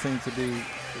ball seems to be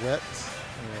wet.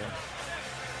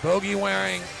 Bogey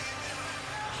wearing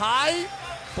high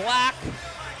black,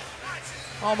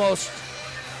 almost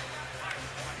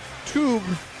tube,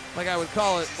 like I would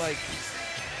call it, like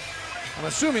I'm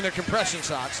assuming they're compression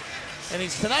socks. And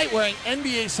he's tonight wearing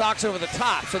NBA socks over the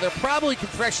top, so they're probably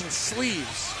compression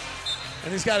sleeves.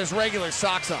 And he's got his regular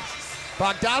socks on.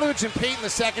 Bogdanovich and Payton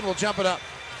II will jump it up.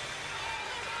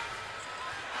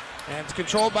 And it's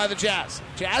controlled by the Jazz.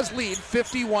 Jazz lead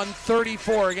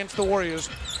 51-34 against the Warriors.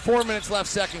 4 minutes left,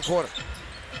 second quarter.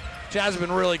 Jazz have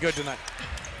been really good tonight.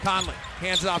 Conley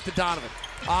hands it off to Donovan.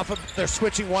 They're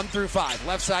switching 1 through 5.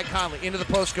 Left side Conley into the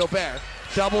post. Gobert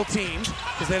double teamed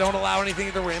because they don't allow anything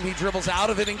at the rim. He dribbles out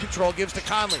of it in control, gives to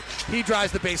Conley. He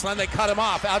drives the baseline. They cut him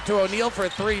off. Out to O'Neal for a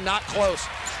 3, not close.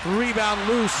 Rebound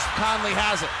loose. Conley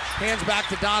has it. Hands back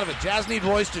to Donovan. Jazz need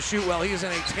Royce to shoot well. He is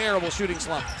in a terrible shooting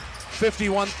slump.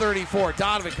 51-34.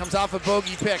 Donovan comes off a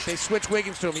bogey pick. They switch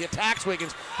Wiggins to him. He attacks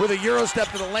Wiggins with a Euro step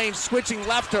to the lane, switching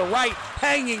left to right,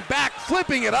 hanging back,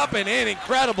 flipping it up and in.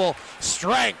 Incredible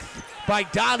strength by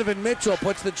Donovan Mitchell.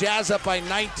 Puts the Jazz up by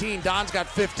 19. Don's got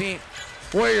 15.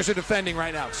 Warriors are defending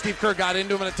right now. Steve Kerr got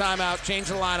into him in a timeout,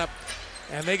 changed the lineup,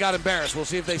 and they got embarrassed. We'll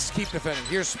see if they keep defending.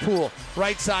 Here's Poole.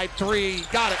 Right side 3.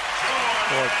 Got it.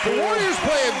 The Warriors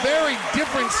play a very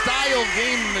different style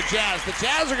game than the Jazz. The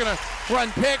Jazz are going to run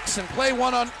picks and play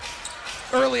one on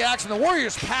early action. The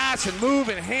Warriors pass and move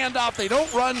and hand off. They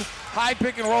don't run high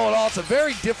pick and roll at all. It's a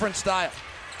very different style.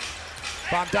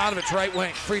 Bogdanovich, right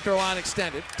wing. Free throw line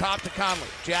extended. Top to Conley.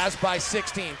 Jazz by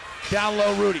 16. Down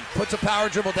low, Rudy. Puts a power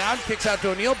dribble down. Kicks out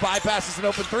to O'Neal. Bypasses an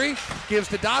open 3. Gives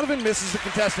to Donovan. Misses the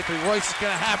contested 3. Royce is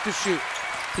going to have to shoot.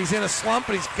 He's in a slump,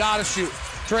 but he's got to shoot.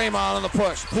 Draymond on the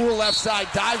push. Poole left side.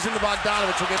 Dives into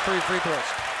Bogdanovich. Will get 3 free throws.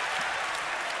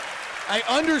 I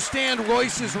understand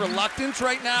Royce's reluctance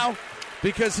right now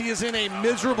because he is in a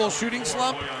miserable shooting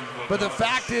slump. But the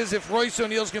fact is, if Royce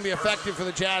O'Neal's going to be effective for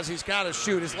the Jazz, he's got to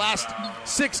shoot. His last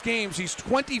 6 games, he's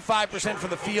 25% from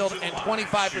the field and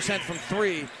 25% from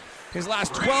 3. His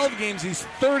last 12 games, he's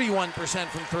 31%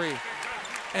 from 3.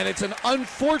 And it's an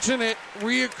unfortunate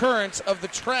reoccurrence of the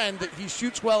trend that he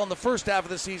shoots well in the first half of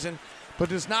the season, but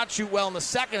does not shoot well in the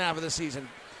second half of the season.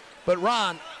 But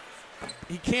Ron,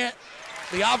 he can't.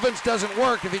 The offense doesn't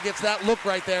work if he gets that look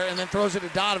right there and then throws it to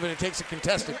Donovan and takes a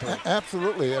contested three.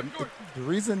 Absolutely. And the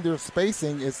reason they're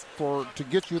spacing is to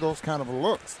get you those kind of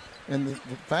looks. And the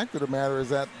fact of the matter is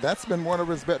that that's been one of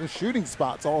his better shooting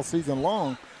spots all season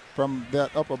long from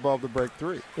that up above the break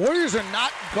 3. Warriors are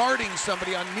not guarding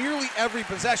somebody on nearly every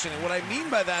possession. And what I mean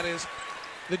by that is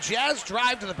the Jazz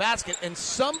drive to the basket and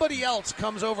somebody else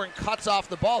comes over and cuts off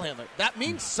the ball handler. That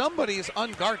means somebody is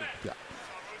unguarded. Yeah.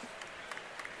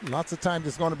 Lots of times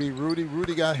it's going to be Rudy.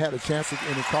 Rudy had a chance,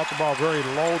 and he caught the ball very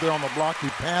low there on the block. He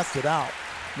passed it out.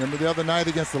 Remember the other night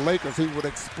against the Lakers, he would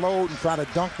explode and try to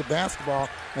dunk the basketball,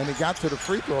 and he got to the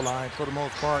free throw line for the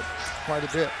most part quite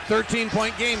a bit.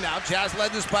 13-point game now. Jazz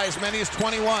led this by as many as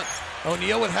 21.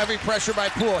 O'Neal with heavy pressure by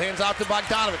Poole. Hands off to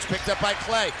Bogdanovich. Picked up by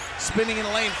Clay. Spinning in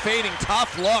the lane, fading.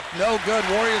 Tough look. No good.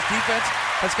 Warriors defense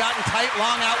has gotten tight.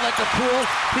 Long outlet to Poole.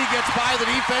 He gets by the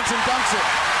defense and dunks it.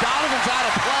 Donovan's out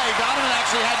of play. Donovan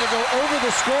actually had to go over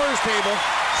the scorer's table,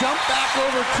 jump back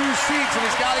over 2 seats, and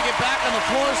he's got to get back on the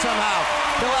floor somehow.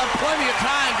 He'll have plenty of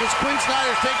time because Quinn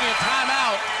Snyder's taking a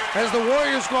timeout as the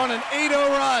Warriors go on an 8-0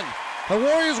 run. The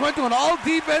Warriors went to an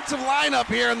all-defensive lineup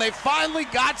here, and they finally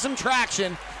got some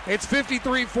traction. It's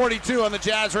 53-42 on the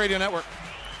Jazz Radio Network.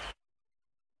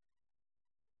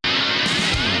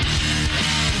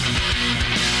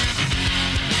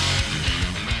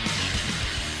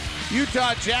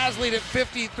 Utah Jazz lead at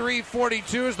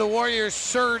 53-42 as the Warriors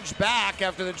surge back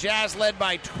after the Jazz led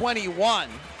by 21.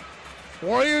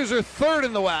 Warriors are 3rd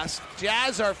in the West.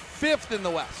 Jazz are 5th in the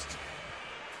West.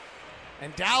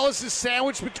 And Dallas is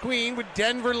sandwiched between, with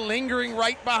Denver lingering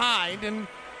right behind, and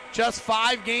just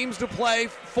 5 games to play,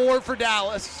 4 for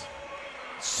Dallas.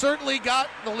 Certainly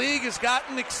the league has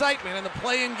gotten excitement, and the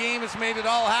play-in game has made it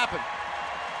all happen.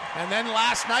 And then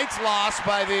last night's loss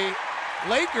by the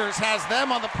Lakers has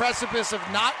them on the precipice of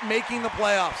not making the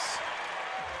playoffs.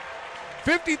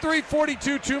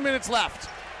 53-42, 2 minutes left.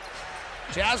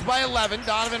 Jazz by 11.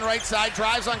 Donovan right side,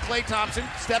 drives on Klay Thompson,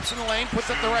 steps in the lane, puts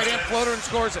up the right-hand floater and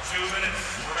scores it.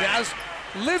 Jazz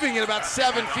living at about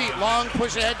 7 feet. Long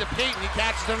push ahead to Payton. He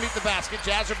catches underneath the basket.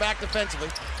 Jazz are back defensively.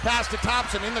 Pass to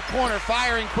Thompson in the corner,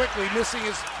 firing quickly, missing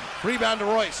his rebound to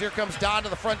Royce. Here comes Don to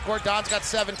the front court. Don's got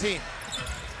 17.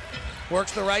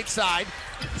 Works the right side.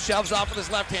 Shoves off with his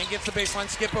left hand. Gets the baseline.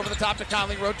 Skip over the top to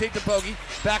Conley. Rotate to Bogey.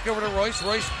 Back over to Royce.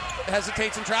 Royce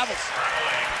hesitates and travels.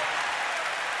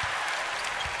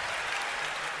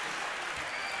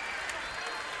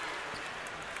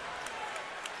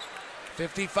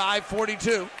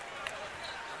 (55-42).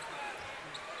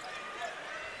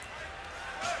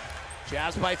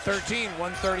 Jazz by 13,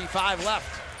 1:35 left.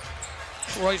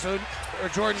 Royce or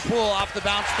Jordan Poole off the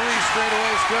bounce three, straight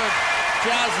away is good.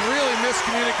 Jazz really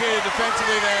miscommunicated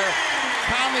defensively there.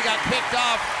 Conley got picked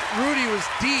off. Rudy was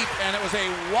deep, and it was a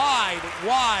wide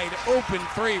open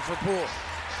three for Poole.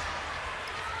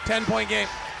 10-point game.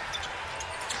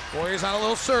 Warriors on a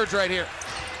little surge right here.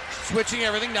 Switching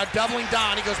everything, now doubling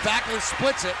Don. He goes back and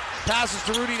splits it. Passes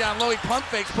to Rudy down low. He pump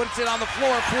fakes, puts it on the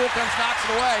floor. Poole comes, knocks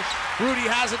it away. Rudy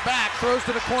has it back, throws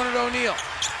to the corner to O'Neal.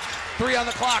 3 on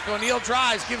the clock. O'Neal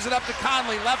drives, gives it up to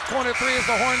Conley. Left corner three as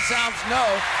the horn sounds no.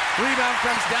 Rebound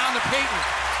comes down to Payton.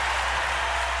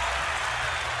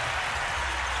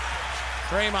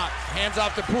 Draymond hands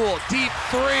off to Poole. Deep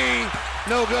three.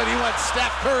 No good. He went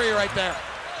Steph Curry right there.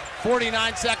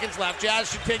 49 seconds left.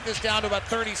 Jazz should take this down to about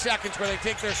 30 seconds where they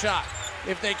take their shot,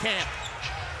 if they can.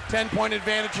 10-point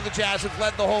advantage for the Jazz, have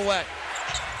led the whole way.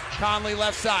 Conley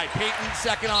left side. Payton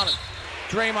second on him.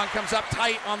 Draymond comes up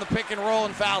tight on the pick and roll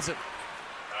and fouls it.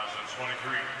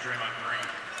 23, Draymond Green.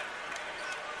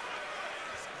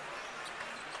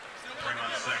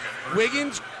 Draymond second.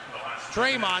 Wiggins,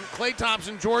 Draymond, Klay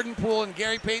Thompson, Jordan Poole, and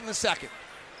Gary Payton the second.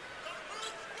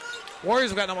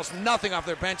 Warriors have gotten almost nothing off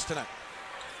their bench tonight.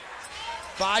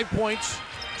 5 points,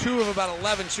 2 of about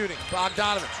 11 shooting.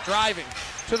 Bogdanovich driving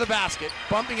to the basket,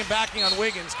 bumping and backing on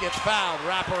Wiggins, gets fouled.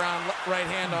 Wrap around right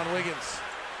hand on Wiggins.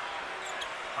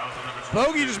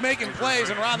 Bogey just making plays,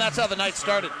 and Ron, that's how the night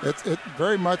started. It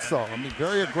very much so. I mean,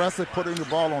 very aggressive, putting the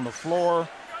ball on the floor,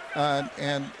 and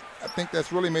I think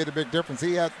that's really made a big difference.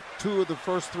 He had 2 of the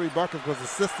first 3 buckets was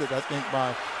assisted, I think,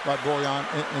 by Bojan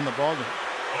in the ballgame.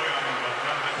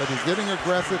 But he's getting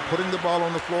aggressive, putting the ball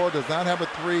on the floor. Does not have a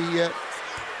 3 yet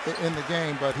in the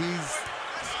game, but he's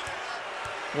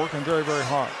working very, very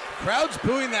hard. Crowd's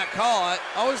booing that call. I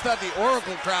always thought the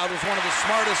Oracle crowd was one of the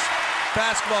smartest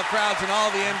basketball crowds in all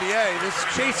the NBA. This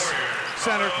Chase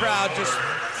Center crowd just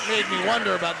made me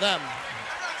wonder about them.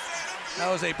 That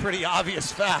was a pretty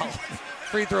obvious foul.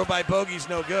 Free throw by Bogey's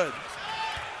no good.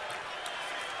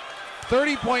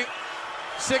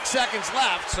 30.6 seconds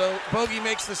left, so Bogey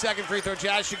makes the second free throw.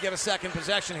 Jazz should get a second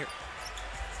possession here.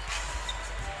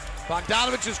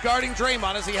 Bogdanovich is guarding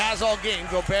Draymond as he has all game.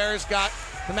 Gobert's got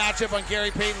the matchup on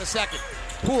Gary Payton the second.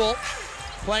 Poole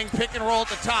playing pick and roll at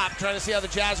the top, trying to see how the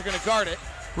Jazz are going to guard it.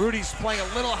 Rudy's playing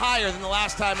a little higher than the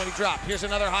last time when he dropped. Here's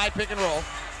another high pick and roll.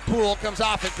 Poole comes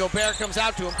off it. Gobert comes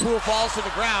out to him. Poole falls to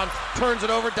the ground, turns it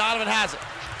over. Donovan has it.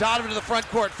 Donovan to the front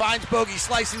court, finds Bogey,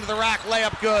 slicing to the rack,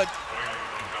 layup good.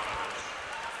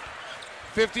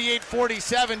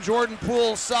 58-47, Jordan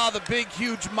Poole saw the big,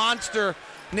 huge monster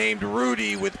named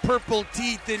Rudy with purple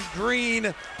teeth and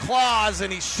green claws,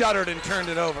 and he shuddered and turned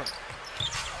it over.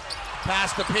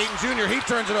 Pass to Payton Jr. He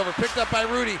turns it over. Picked up by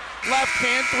Rudy. Left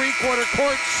hand, three-quarter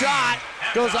court shot.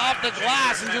 Goes off the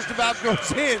glass and just about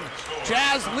goes in.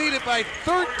 Jazz lead it by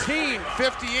 13,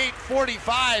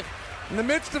 58-45. In the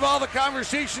midst of all the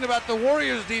conversation about the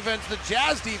Warriors defense, the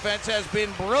Jazz defense has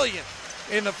been brilliant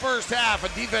in the first half. A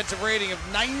defensive rating of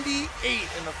 98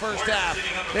 in the first half.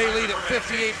 They lead at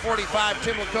 58-45.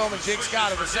 Tim Lacombe and Jake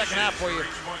Scott in the second half for you.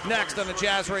 Next on the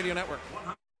Jazz Radio Network.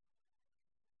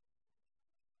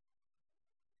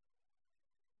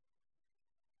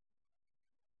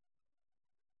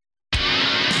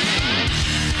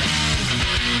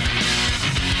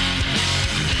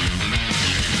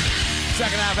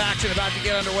 Second half action about to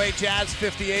get underway. Jazz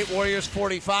 58, Warriors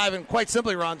 45. And quite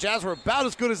simply, Ron, Jazz were about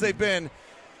as good as they've been,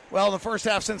 well, in the first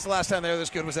half since the last time they were this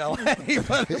good was LA.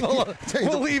 But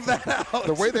we'll leave that out.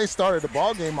 The way they started the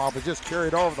ball game off, it just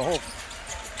carried over the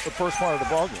first part of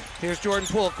the ball game. Here's Jordan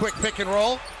Poole, quick pick and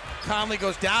roll. Conley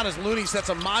goes down as Looney sets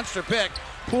a monster pick.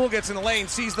 Poole gets in the lane,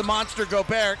 sees the monster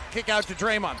Gobert, kick out to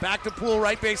Draymond. Back to Poole,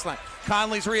 right baseline.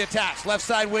 Conley's reattached, left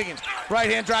side Wiggins. Right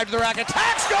hand drive to the rack,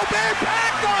 attacks Gobert,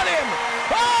 back on him!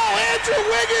 Oh, Andrew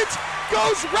Wiggins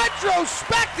goes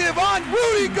retrospective on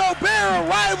Rudy Gobert, a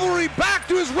rivalry back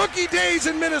to his rookie days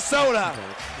in Minnesota.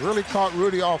 Really caught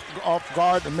Rudy off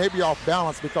guard and maybe off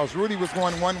balance because Rudy was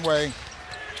going one way.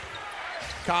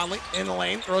 Conley in the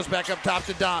lane, throws back up top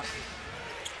to Don.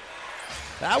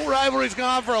 That rivalry's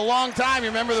gone on for a long time. You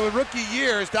remember the rookie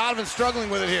years. Donovan's struggling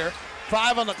with it here.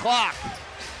 5 on the clock.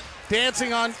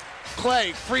 Dancing on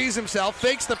Clay. Frees himself.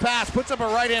 Fakes the pass. Puts up a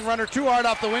right-hand runner. Too hard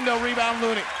off the window. Rebound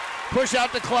Looney. Push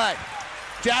out to Clay.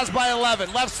 Jazz by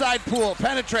 11. Left side Poole.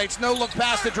 Penetrates. No look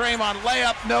pass to Draymond.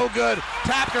 Layup. No good.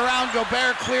 Tapped around.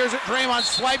 Gobert clears it. Draymond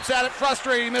swipes at it.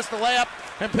 Frustrated. He missed the layup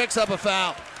and picks up a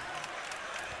foul.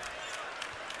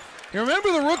 You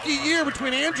remember the rookie year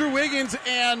between Andrew Wiggins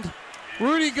and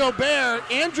Rudy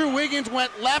Gobert. Andrew Wiggins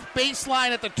went left baseline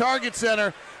at the target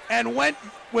center and went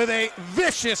with a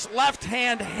vicious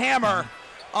left-hand hammer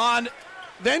on,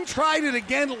 then tried it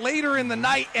again later in the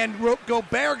night, and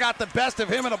Gobert got the best of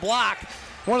him in a block.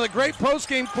 One of the great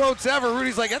post-game quotes ever.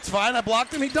 Rudy's like, that's fine, I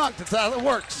blocked him, he dunked. That's how it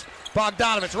works.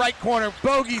 Bogdanovich, right corner,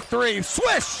 bogey three,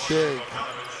 swish!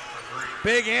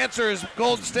 Big answer as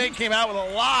Golden State came out with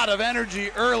a lot of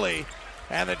energy early.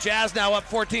 And the Jazz now up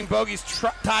 14 bogeys,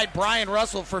 tied Brian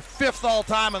Russell for 5th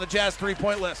all-time on the Jazz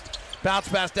three-point list. Bounce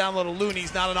pass down low to Looney.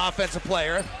 He's not an offensive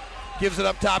player. Gives it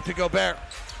up top to Gobert.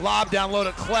 Lob down low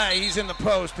to Clay. He's in the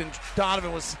post, and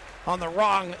Donovan was on the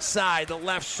wrong side, the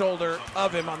left shoulder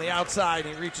of him on the outside.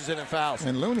 He reaches in and fouls.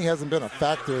 And Looney hasn't been a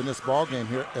factor in this ballgame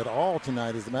here at all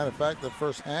tonight. As a matter of fact, the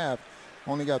first half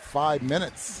only got 5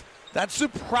 minutes. That's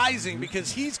surprising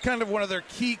because he's kind of one of their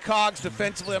key cogs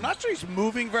defensively. I'm not sure he's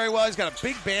moving very well. He's got a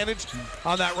big bandage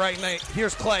on that right knee.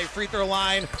 Here's Clay, free throw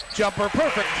line, jumper,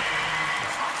 perfect.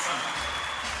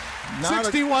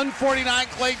 61-49,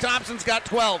 Klay Thompson's got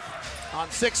 12 on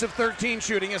 6 of 13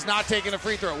 shooting, is not taking a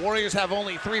free throw. Warriors have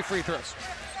only 3 free throws.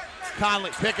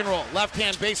 Conley, pick and roll,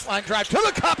 left-hand baseline drive to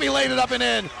the cup, he laid it up and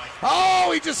in.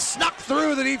 Oh, he just snuck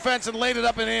through the defense and laid it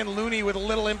up and in. Looney with a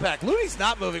little impact. Looney's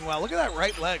not moving well. Look at that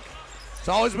right leg. It's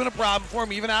always been a problem for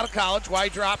him, even out of college, why he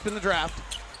dropped in the draft.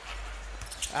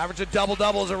 Average a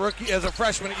double-double as a rookie, as a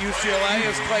freshman at UCLA,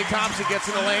 as Klay Thompson gets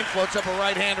in the lane, floats up a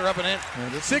right-hander up and in.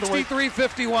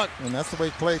 63-51. And that's the way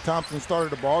Klay Thompson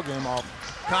started the ball game off.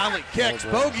 Conley kicks,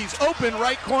 bogeys, open,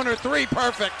 right corner three,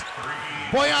 perfect.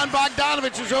 Bojan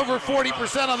Bogdanovich is over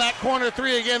 40% on that corner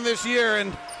three again this year,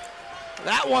 and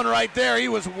that one right there, he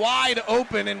was wide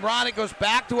open. And Ron, it goes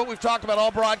back to what we've talked about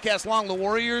all broadcast long. The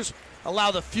Warriors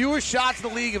allow the fewest shots in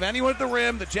the league of anyone at the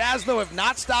rim. The Jazz, though, have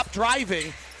not stopped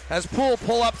driving. As Poole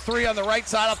pull up three on the right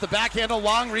side off the backhand, a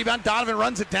long rebound. Donovan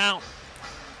runs it down.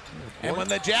 And when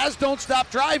the Jazz don't stop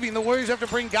driving, the Warriors have to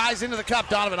bring guys into the cup.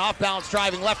 Donovan off balance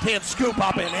driving, left hand scoop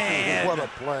up and in. What a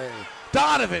play.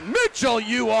 Donovan Mitchell,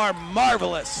 you are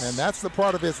marvelous. And that's the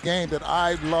part of his game that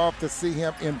I'd love to see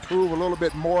him improve a little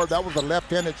bit more. That was a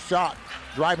left-handed shot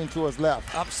driving to his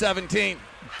left. Up 17.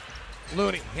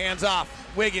 Looney, hands off.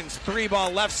 Wiggins, three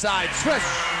ball left side. Swish.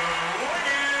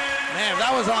 Man, if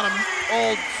that was on an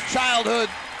old childhood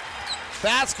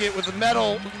basket with the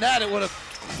metal net, it would have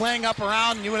playing up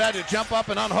around and you would have had to jump up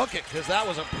and unhook it because that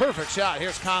was a perfect shot.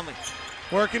 Here's Conley.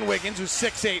 Working Wiggins, who's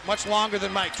 6'8", much longer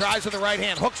than Mike. Drives with the right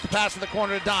hand, hooks the pass to the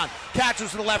corner to Don.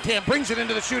 Catches with the left hand, brings it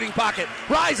into the shooting pocket.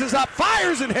 Rises up,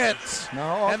 fires and hits.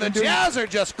 And the Jazz are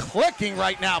just clicking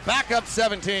right now. Back up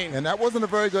 17. And that wasn't a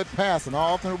very good pass. And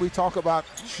often we talk about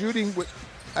shooting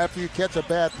after you catch a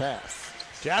bad pass.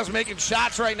 Jazz making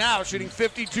shots right now, shooting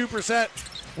 52%.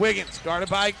 Wiggins, guarded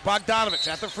by Bogdanovich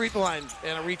at the free throw line.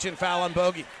 And a reach-in foul on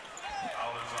Bogey.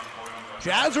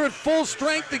 Jazz are at full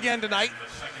strength again tonight.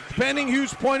 Depending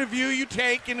whose point of view you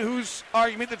take and whose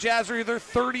argument, the Jazz are either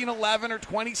 30-11 or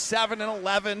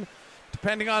 27-11,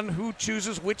 depending on who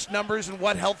chooses which numbers and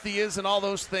what healthy is and all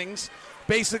those things.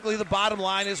 Basically, the bottom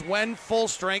line is when full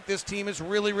strength, this team is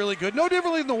really, really good. No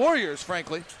differently than the Warriors,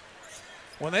 frankly.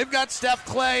 When they've got Steph,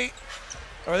 Clay,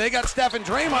 or they got Steph and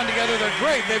Draymond together, they're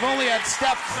great. They've only had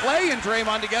Steph, Clay, and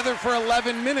Draymond together for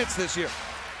 11 minutes this year.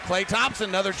 Klay Thompson,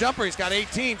 another jumper. He's got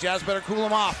 18. Jazz better cool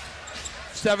him off.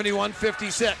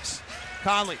 71-56.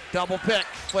 Conley, double pick.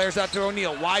 Flares out to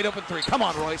O'Neal. Wide open three. Come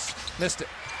on, Royce. Missed it.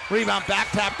 Rebound back,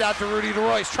 tapped out to Rudy to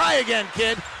Royce. Try again,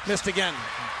 kid. Missed again.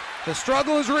 The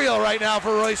struggle is real right now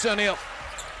for Royce O'Neal.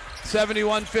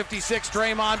 71-56.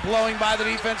 Draymond blowing by the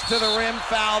defense to the rim.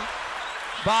 Fouled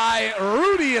by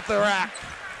Rudy at the rack.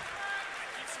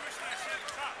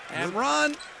 And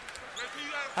Ron,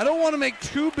 I don't want to make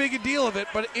too big a deal of it,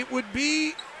 but it would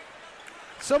be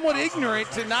somewhat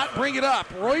ignorant to not bring it up.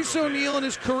 Royce O'Neal in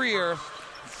his career,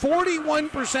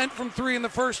 41% from three in the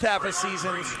first half of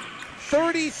seasons,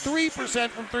 33%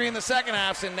 from three in the second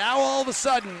half, and now all of a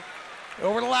sudden,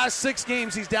 over the last 6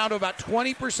 games, he's down to about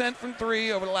 20% from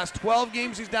three. Over the last 12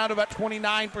 games, he's down to about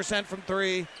 29% from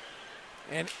three.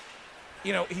 And,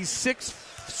 you know, he's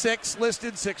 6'6",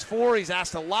 listed, 6'4". He's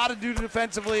asked a lot to do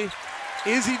defensively.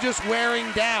 Is he just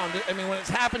wearing down? I mean, when it's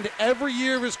happened to every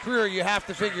year of his career, you have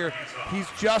to figure he's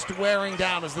just wearing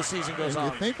down as the season goes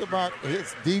on. You think about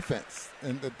his defense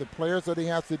and the players that he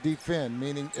has to defend,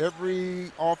 meaning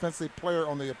every offensive player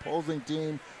on the opposing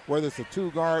team, whether it's a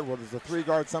 2-guard, whether it's a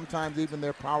 3-guard, sometimes even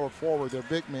their power forward, their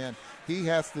big man, he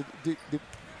has to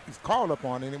he's called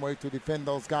upon anyway to defend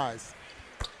those guys.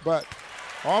 But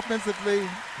offensively,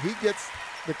 he gets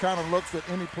the kind of looks that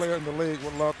any player in the league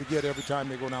would love to get every time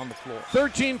they go down the floor.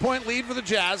 13-point lead for the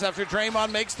Jazz after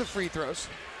Draymond makes the free throws.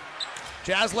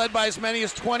 Jazz led by as many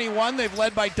as 21. They've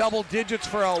led by double digits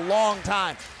for a long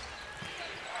time.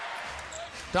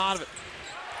 Donovan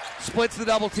splits the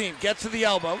double team, gets to the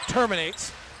elbow,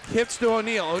 terminates, hits to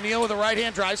O'Neal. O'Neal with a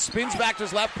right-hand drive, spins back to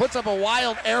his left, puts up a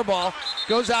wild air ball,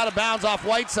 goes out of bounds off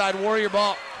Whiteside, Warrior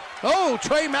ball. Oh,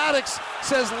 Trey Maddox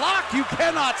says, Locke, you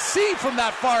cannot see from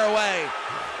that far away,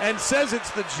 and says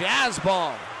it's the Jazz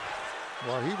ball.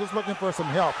 Well, he was looking for some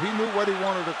help. He knew what he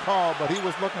wanted to call, but he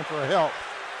was looking for help.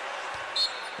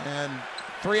 And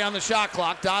 3 on the shot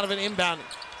clock. Donovan inbounding.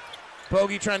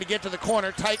 Bogey trying to get to the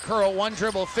corner. Tight curl, 1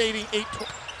 dribble, fading,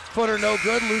 8-footer, no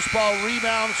good. Loose ball,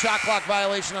 rebound, shot clock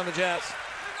violation on the Jazz.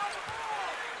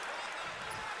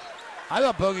 I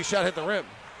thought Bogey's shot hit the rim.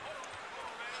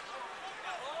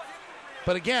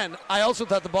 But again, I also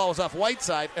thought the ball was off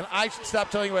Whiteside, and I should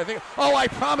stop telling you what I think. Oh, I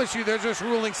promise you they're just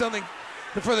ruling something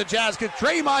for the Jazz, because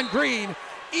Draymond Green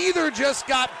either just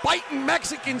got biting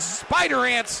Mexican spider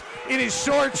ants in his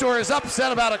shorts or is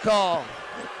upset about a call.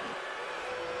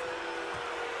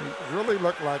 It really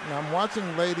looked like, now I'm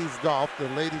watching ladies golf, the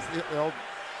ladies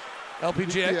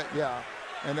LPGA. Yeah,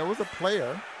 and there was a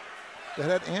player that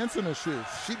had ants in her shoes.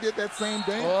 She did that same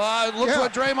dance. Well, look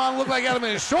what Draymond looked like. Had him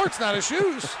in his shorts, not his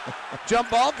shoes. Jump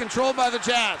ball controlled by the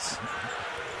Jazz.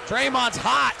 Draymond's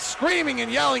hot, screaming and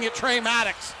yelling at Trey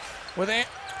Maddox.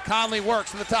 Conley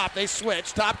works to the top. They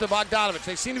switch, top to Bogdanovich.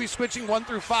 They seem to be switching 1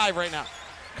 through 5 right now.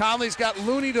 Conley's got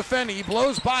Looney defending. He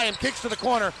blows by him, kicks to the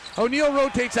corner. O'Neal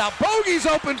rotates out. Bogey's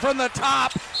open from the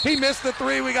top. He missed the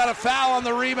 3. We got a foul on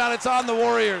the rebound. It's on the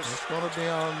Warriors. It's going to be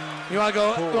on. You want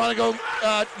to go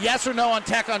yes or no on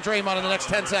tech on Draymond in the next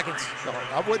 10 seconds? No,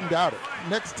 I wouldn't doubt it.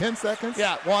 Next 10 seconds?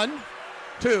 Yeah, 1,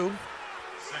 2.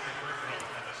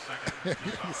 You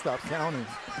stop counting.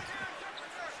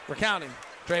 We're counting.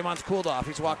 Draymond's cooled off.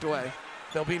 He's walked away.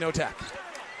 There'll be no tech.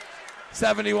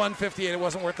 71-58. It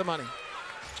wasn't worth the money.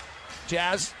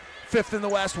 Jazz 5th in the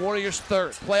West. Warriors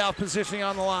 3rd. Playoff positioning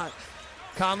on the line.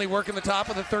 Conley working the top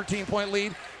with a 13-point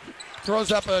lead.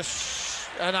 Throws up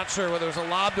I'm not sure whether it was a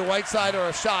lob to Whiteside or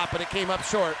a shot, but it came up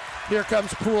short. Here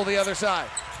comes Poole the other side.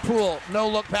 Poole, no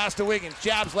look pass to Wiggins.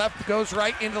 Jabs left, goes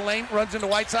right into the lane, runs into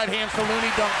Whiteside, hands to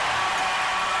Looney, dunk.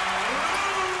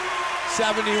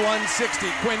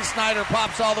 71-60. Quinn Snyder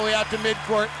pops all the way out to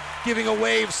midcourt, giving a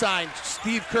wave sign.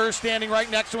 Steve Kerr standing right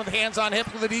next to him with hands on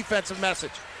hip with a defensive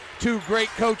message. 2 great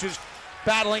coaches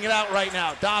battling it out right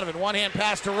now. Donovan, one-hand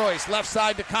pass to Royce. Left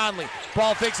side to Conley.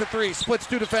 Ball fakes a 3. Splits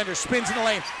 2 defenders. Spins in the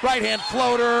lane. Right-hand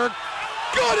floater.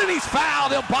 Good, and he's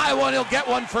fouled. He'll buy one. He'll get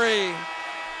one free.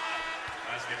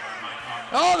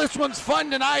 Oh, this one's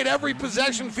fun tonight. Every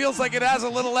possession feels like it has a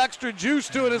little extra juice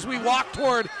to it as we walk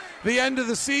toward the end of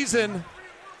the season.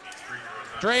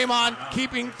 Draymond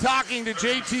talking to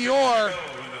JT Orr.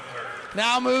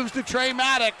 Now moves to Trey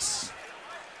Maddox.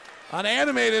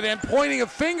 Unanimated and pointing a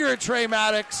finger at Trey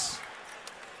Maddox.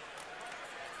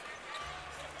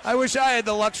 I wish I had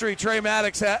the luxury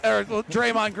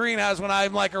Draymond Green has when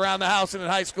I'm like around the house and in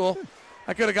high school.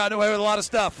 I could have gotten away with a lot of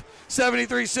stuff.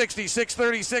 73-60,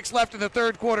 6:36 left in the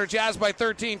third quarter. Jazz by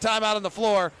 13. Timeout on the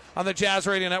floor on the Jazz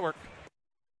Radio Network.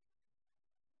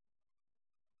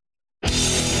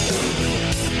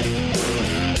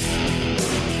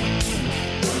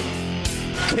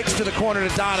 Kicks to the corner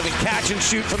to Donovan. Catch and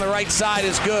shoot from the right side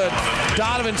is good.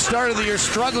 Donovan started the year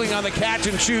struggling on the catch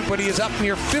and shoot, but he is up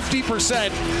near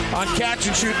 50% on catch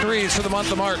and shoot threes for the month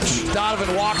of March.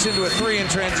 Donovan walks into a 3 in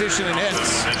transition and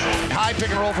hits. High pick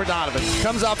and roll for Donovan.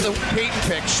 Comes off the Peyton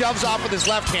pick, shoves off with his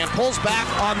left hand, pulls back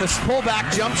on the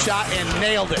pullback jump shot and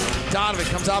nailed it. Donovan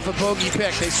comes off a bogey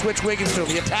pick. They switch Wiggins to him.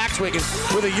 He attacks Wiggins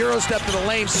with a Euro step to the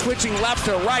lane, switching left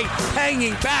to right,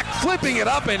 hanging back, flipping it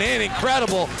up and in.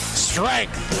 Incredible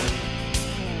strength.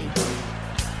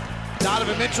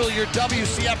 Donovan Mitchell, your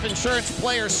WCF Insurance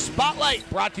Player Spotlight,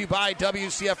 brought to you by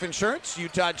WCF Insurance.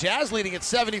 Utah Jazz leading at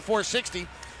 74-60.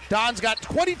 Don's got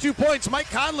 22 points. Mike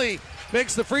Conley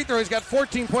makes the free throw. He's got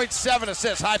 14 points, 7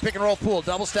 assists. High pick and roll Poole.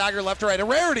 Double stagger left to right. A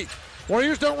rarity.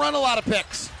 Warriors don't run a lot of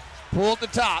picks. Poole at the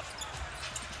top.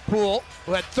 Poole,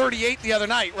 who had 38 the other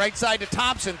night. Right side to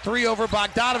Thompson. 3 over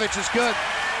Bogdanovich is good.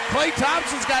 Klay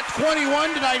Thompson's got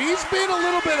 21 tonight. He's been a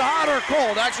little bit hot or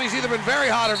cold. Actually, he's either been very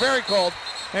hot or very cold.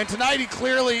 And tonight he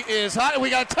clearly is hot. We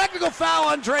got a technical foul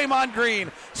on Draymond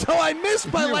Green. So I missed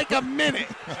by like a minute.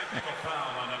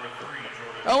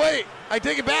 Oh, wait. I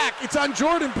take it back. It's on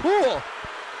Jordan Poole.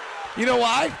 You know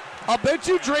why? I'll bet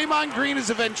you Draymond Green is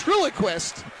a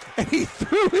ventriloquist, and he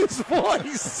threw his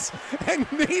voice and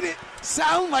made it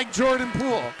sound like Jordan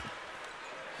Poole.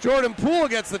 Jordan Poole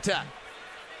gets the tech.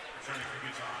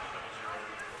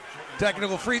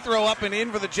 Technical free throw up and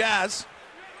in for the Jazz.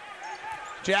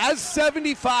 Jazz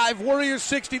 75, Warriors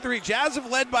 63. Jazz have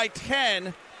led by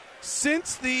 10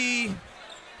 since the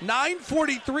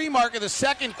 9:43 mark of the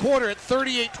second quarter at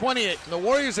 38-28. The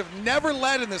Warriors have never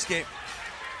led in this game.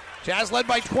 Jazz led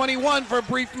by 21 for a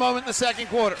brief moment in the second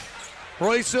quarter.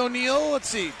 Royce O'Neal, let's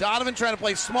see. Donovan trying to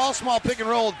play small pick and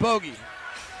roll with Bogey.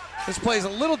 This play is a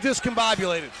little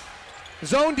discombobulated.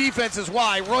 Zone defense is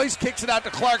why. Royce kicks it out to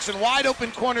Clarkson. Wide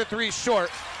open corner three short.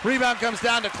 Rebound comes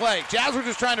down to Klay. Jazz were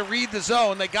just trying to read the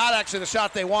zone. They got actually the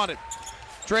shot they wanted.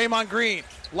 Draymond Green.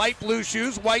 Light blue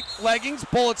shoes, white leggings.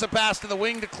 Bullets a pass to the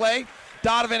wing to Klay.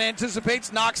 Donovan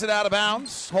anticipates, knocks it out of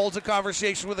bounds. Holds a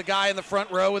conversation with a guy in the front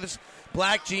row with his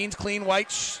black jeans, clean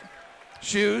white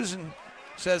shoes, and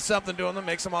says something to him that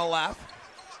makes them all laugh.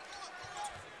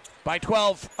 By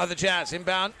 12 of the Jazz.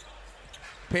 Inbound.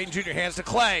 Peyton Jr. hands to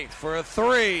Klay for a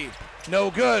three.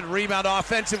 No good. Rebound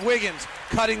offensive Wiggins.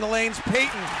 Cutting the lanes. Peyton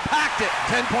packed it.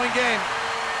 10-point game.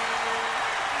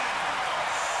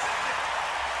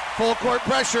 Full court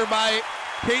pressure by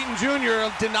Peyton Jr.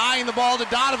 denying the ball to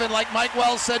Donovan like Mike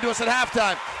Wells said to us at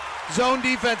halftime. Zone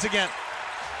defense again.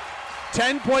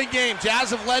 10-point game. Jazz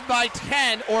have led by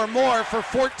 10 or more for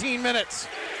 14 minutes.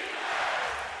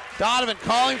 Donovan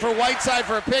calling for Whiteside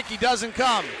for a pick. He doesn't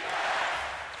come.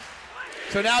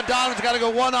 So now Donovan's got to go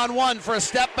one-on-one for a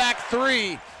step-back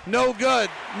three. No good.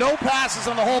 No passes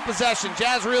on the whole possession.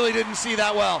 Jazz really didn't see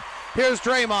that well. Here's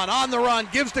Draymond on the run.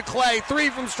 Gives to Klay. Three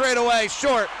from straight away.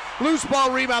 Short. Loose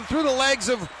ball rebound through the legs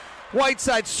of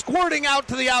Whiteside. Squirting out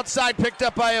to the outside. Picked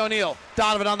up by O'Neal.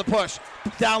 Donovan on the push.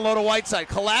 Down low to Whiteside.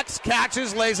 Collects,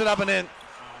 catches, lays it up and in.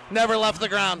 Never left the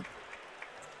ground.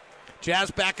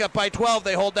 Jazz back up by 12.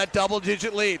 They hold that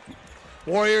double-digit lead.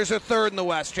 Warriors are third in the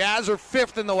West. Jazz are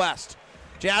fifth in the West.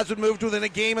 Jazz would move to within a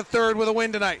game of third with a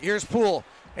win tonight. Here's Poole,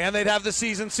 and they'd have the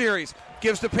season series.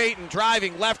 Gives to Peyton,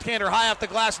 driving, left-hander high off the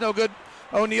glass, no good.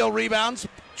 O'Neal rebounds,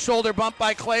 shoulder bump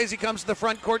by Klay as he comes to the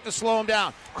front court to slow him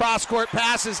down. Cross-court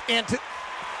passes,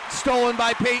 stolen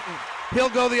by Peyton. He'll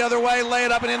go the other way, lay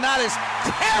it up and in. That is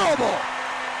terrible.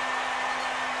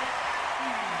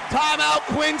 Timeout,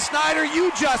 Quinn Snyder.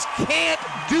 You just can't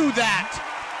do that.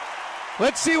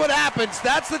 Let's see what happens.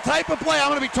 That's the type of play. I'm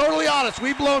going to be totally honest.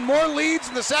 We've blown more leads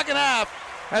in the second half,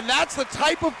 and that's the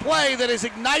type of play that has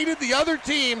ignited the other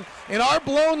team in our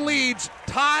blown leads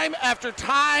time after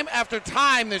time after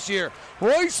time this year.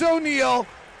 Royce O'Neal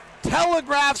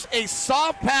telegraphs a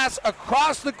soft pass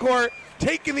across the court,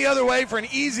 taken the other way for an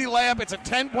easy layup. It's a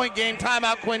 10-point game.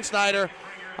 Timeout, Quinn Snyder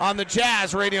on the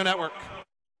Jazz Radio Network.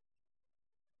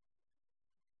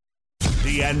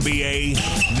 The NBA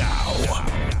now.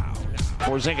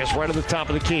 Porzingis right at the top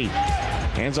of the key.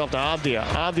 Hands off to Avdia.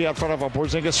 Avdia in front of him.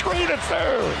 Porzingis screen. It's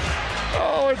there.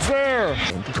 Oh, it's there.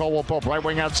 Caldwell Pope right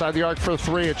wing outside the arc for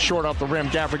three. It's short off the rim.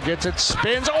 Gafford gets it.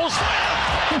 Spins. Oh,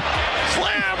 slam.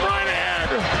 Slam right in.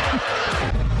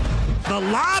 The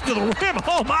lob to the rim.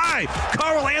 Oh, my.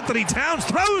 Karl Anthony Towns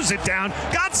throws it down.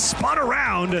 Got spun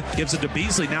around. Gives it to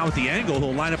Beasley now with the angle.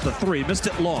 He'll line up the three. Missed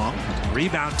it long.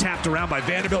 Rebound tapped around by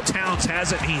Vanderbilt. Towns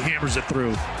has it, and he hammers it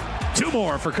through. Two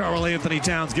more for Karl Anthony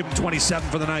Towns. Give him 27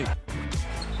 for the night.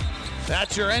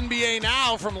 That's your NBA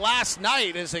now from last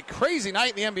night. It's a crazy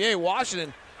night in the NBA.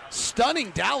 Washington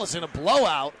stunning Dallas in a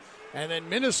blowout. And then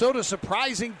Minnesota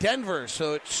surprising Denver.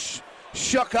 So it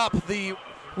shook up the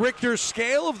Richter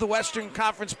scale of the Western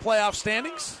Conference playoff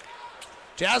standings.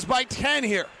 Jazz by 10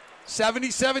 here.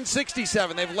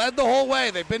 77-67. They've led the whole way.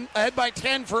 They've been ahead by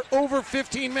 10 for over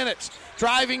 15 minutes.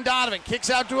 Driving Donovan. Kicks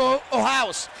out to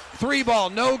O'House. Three ball.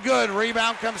 No good.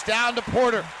 Rebound comes down to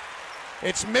Porter.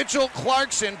 It's Mitchell,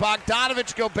 Clarkson,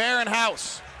 Bogdanovich, Gobert, and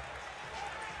House.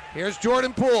 Here's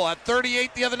Jordan Poole at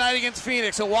 38 the other night against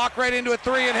Phoenix. He'll walk right into a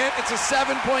three and hit. It's a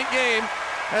 7-point game.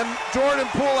 And Jordan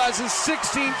Poole has his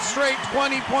 16th straight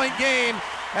 20-point game.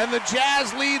 And the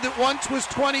Jazz lead that once was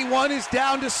 21 is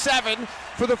down to 7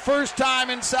 for the first time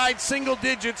inside single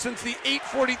digits since the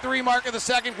 8:43 mark of the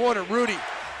second quarter. Rudy,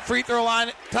 free throw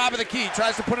line, top of the key,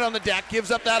 tries to put it on the deck,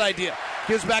 gives up that idea.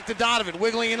 Gives back to Donovan,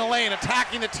 wiggling in the lane,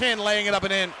 attacking the 10, laying it up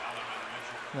and in.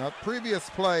 Now, previous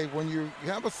play, when you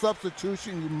have a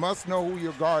substitution, you must know who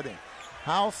you're guarding.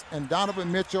 House and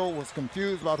Donovan Mitchell was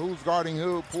confused about who's guarding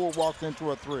who. Poole walked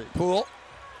into a three. Poole,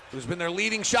 who's been their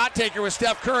leading shot taker with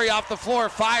Steph Curry off the floor,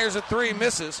 fires a three,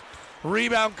 misses.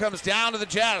 Rebound comes down to the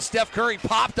Jazz. Steph Curry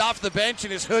popped off the bench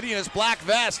in his hoodie and his black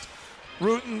vest,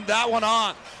 rooting that one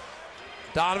on.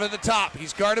 Donovan at the top.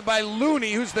 He's guarded by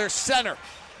Looney, who's their center.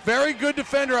 Very good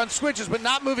defender on switches, but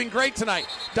not moving great tonight.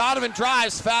 Donovan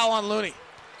drives, foul on Looney.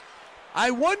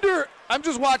 I wonder, I'm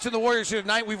just watching the Warriors here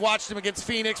tonight. We've watched them against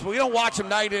Phoenix, but we don't watch them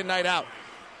night in, night out.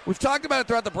 We've talked about it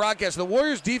throughout the broadcast. The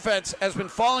Warriors' defense has been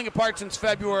falling apart since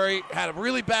February, had a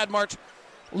really bad March.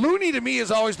 Looney, to me, is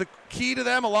always the key to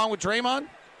them, along with Draymond,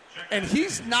 and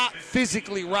he's not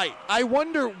physically right. I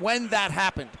wonder when that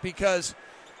happened, because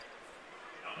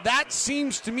that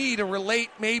seems to me to relate,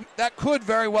 maybe that could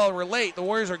very well relate. The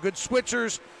Warriors are good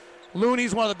switchers.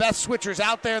 Looney's one of the best switchers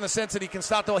out there in the sense that he can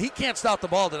stop the ball. He can't stop the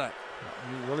ball tonight.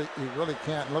 He really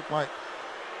can't. Look like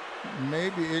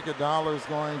maybe Iguodala is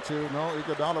going to. No,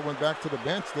 Iguodala went back to the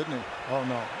bench, didn't he? Oh,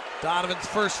 no. Donovan's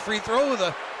first free throw with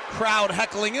a crowd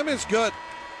heckling him is good.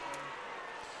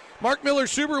 Mark Miller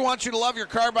Subaru wants you to love your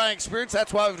car buying experience.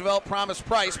 That's why we've developed Promise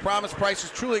Price. Promise Price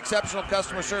is truly exceptional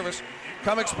customer service.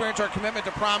 Come experience our commitment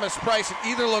to Promise Price at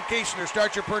either location or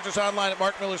start your purchase online at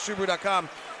markmillersubaru.com.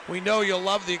 We know you'll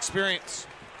love the experience.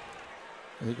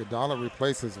 Iguodala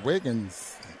replaces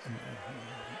Wiggins.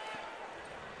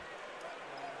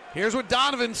 Here's what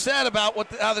Donovan said about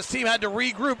how this team had to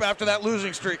regroup after that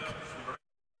losing streak.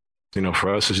 You know,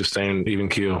 for us, it's just staying even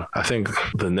keel. I think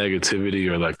the negativity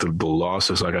or like the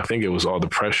losses, like I think it was all the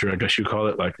pressure, I guess you call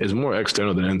it, like it's more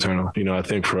external than internal. You know, I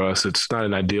think for us, it's not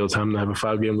an ideal time to have a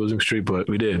 5-game losing streak, but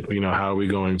we did. You know, how are we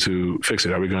going to fix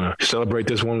it? Are we going to celebrate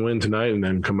this one win tonight and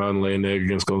then come out and lay an egg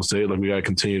against Golden State? Like we got to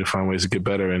continue to find ways to get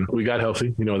better. And we got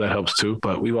healthy. You know, that helps too.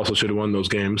 But we also should have won those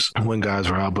games when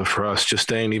guys were out. But for us, just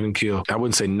staying even keel. I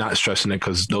wouldn't say not stressing it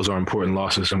because those are important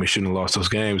losses and we shouldn't have lost those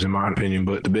games in my opinion.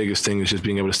 But the biggest thing is just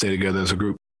being able to stay together as a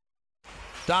group.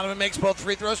 Donovan makes both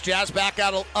free throws. Jazz back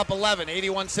out up 11,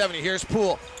 81-70. Here's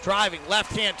Poole driving,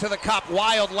 left hand to the cup.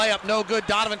 Wild layup, no good.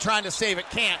 Donovan trying to save it,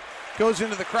 can't. Goes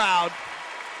into the crowd.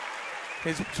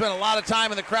 He's spent a lot of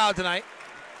time in the crowd tonight.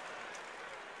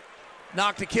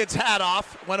 Knocked the kid's hat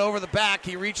off, went over the back.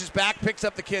 He reaches back, picks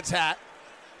up the kid's hat,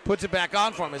 puts it back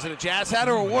on for him. Is it a Jazz hat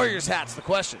or a Warriors hat's the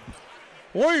question.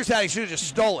 Warriors hat, he should have just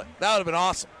stole it. That would have been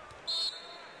awesome.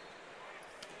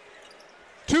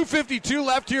 2:52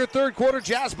 left here, third quarter.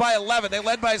 Jazz by 11. They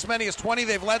led by as many as 20.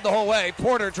 They've led the whole way.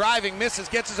 Porter driving, misses,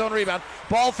 gets his own rebound.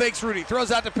 Ball fakes Rudy,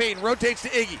 throws out to Payton, rotates to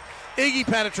Iggy. Iggy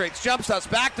penetrates, jump shots,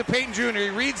 back to Payton Jr. He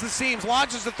reads the seams,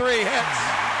 launches the three, hits.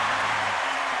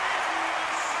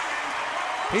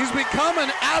 He's become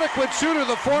an adequate shooter,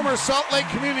 the former Salt Lake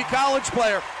Community College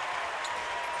player.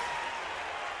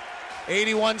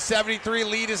 81-73,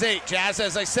 lead is 8. Jazz,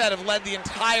 as I said, have led the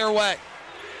entire way.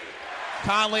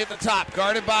 Conley at the top,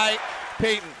 guarded by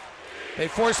Payton. They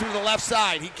force him to the left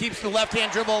side. He keeps the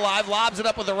left-hand dribble alive, lobs it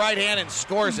up with the right hand, and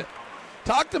scores it.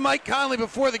 Talked to Mike Conley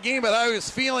before the game about how he was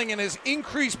feeling and his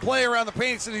increased play around the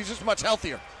paint. He said he's just much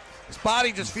healthier. His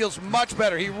body just feels much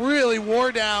better. He really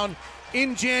wore down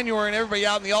in January, and everybody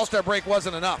out in the All-Star break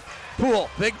wasn't enough. Poole,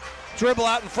 big dribble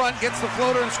out in front, gets the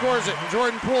floater and scores it. And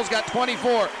Jordan Poole's got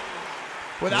 24.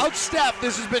 Without Steph,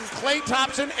 this has been Klay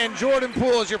Thompson and Jordan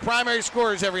Poole as your primary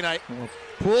scorers every night.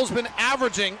 Poole's been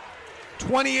averaging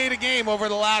 28 a game over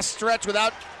the last stretch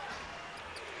without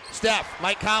Steph.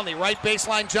 Mike Conley, right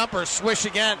baseline jumper, swish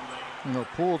again. You know,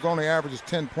 Poole's only averages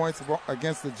 10 points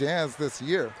against the Jazz this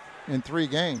year in 3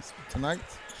 games. Tonight,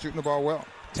 shooting the ball well.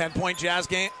 10-point Jazz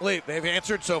game lead. They've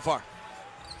answered so far.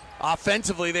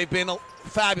 Offensively, they've been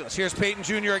fabulous. Here's Payton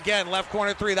Jr. again, left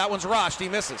corner three. That one's rushed. He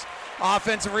misses.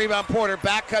 Offensive rebound, Porter.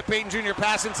 Back cut, Payton Jr.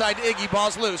 Pass inside to Iggy.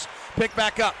 Ball's loose. Pick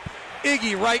back up.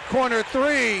 Iggy, right corner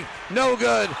three. No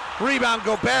good. Rebound,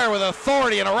 Gobert with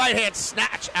authority and a right-hand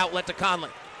snatch. Outlet to Conley.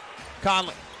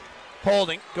 Conley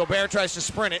holding. Gobert tries to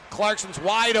sprint it. Clarkson's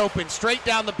wide open. Straight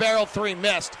down the barrel. Three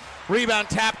missed.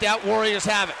 Rebound tapped out. Warriors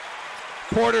have it.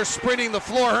 Porter sprinting the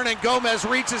floor. Hernangomez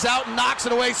reaches out and knocks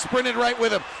it away. Sprinted right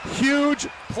with him. Huge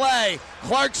play.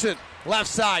 Clarkson, left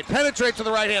side. Penetrates with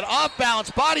the right hand. Off balance.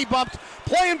 Body bumped.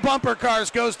 Playing bumper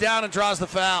cars. Goes down and draws the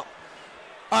foul.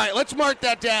 All right, let's mark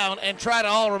that down and try to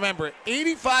all remember it.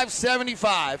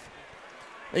 85-75.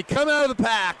 They come out of the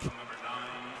pack.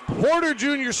 Porter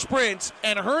Jr. sprints,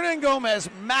 and Hernangomez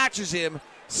matches him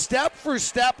step for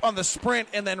step on the sprint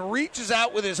and then reaches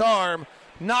out with his arm,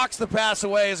 knocks the pass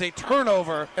away as a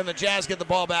turnover, and the Jazz get the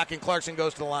ball back, and Clarkson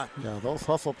goes to the line. Yeah, those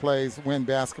hustle plays win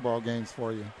basketball games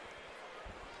for you.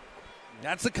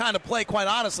 That's the kind of play, quite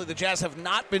honestly, the Jazz have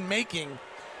not been making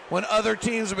when other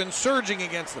teams have been surging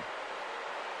against them.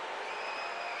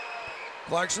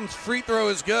 Clarkson's free throw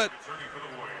is good.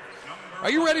 Are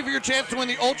you ready for your chance to win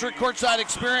the Ultra courtside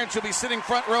experience? You'll be sitting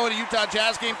front row at a Utah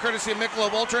Jazz game courtesy of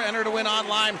Michelob Ultra. Enter to win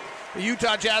online at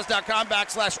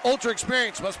utahjazz.com/Ultra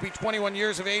experience. Must be 21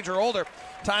 years of age or older.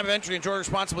 Time of entry. Enjoy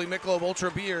responsibly. Michelob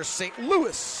Ultra Beer, St.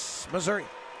 Louis, Missouri.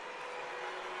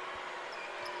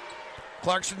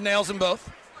 Clarkson nails them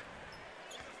both.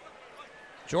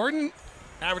 Jordan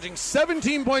averaging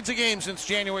 17 points a game since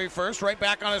January 1st, right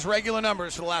back on his regular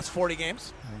numbers for the last 40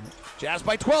 games. Jazz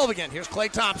by 12 again. Here's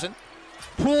Klay Thompson.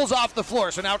 Pulls off the floor,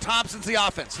 so now Thompson's the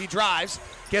offense. He drives,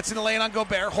 gets in the lane on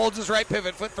Gobert, holds his right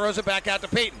pivot foot, throws it back out to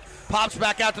Payton. Pops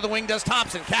back out to the wing, does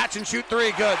Thompson. Catch and shoot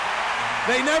three, good.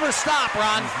 They never stop,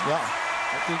 Ron. Yeah.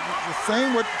 The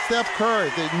same with Steph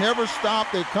Curry. They never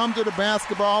stop. They come to the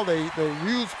basketball. They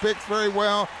use picks very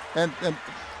well, and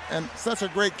such a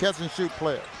great catch-and-shoot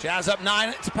player. Jazz up 9.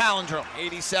 It's a palindrome,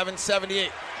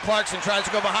 87-78. Clarkson tries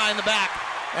to go behind the back,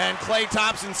 and Klay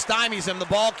Thompson stymies him. The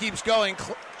ball keeps going.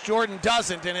 Jordan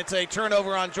doesn't, and it's a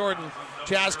turnover on Jordan.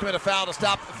 Jazz commit a foul to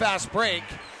stop the fast break.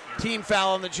 Team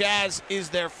foul on the Jazz is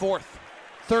their fourth.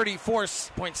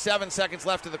 34.7 seconds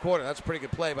left in the quarter. That's a pretty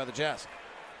good play by the Jazz.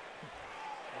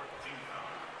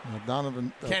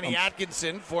 Donovan. Kenny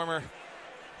Atkinson, former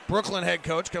Brooklyn head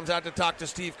coach, comes out to talk to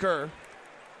Steve Kerr.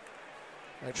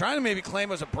 They're trying to maybe claim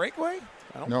it was a breakaway?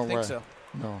 I don't think so.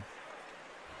 No.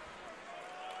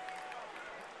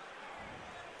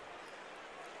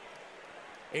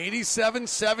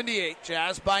 (87-78).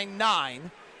 Jazz by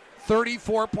 9.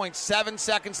 34.7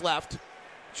 seconds left.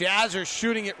 Jazz are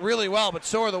shooting it really well, but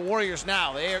so are the Warriors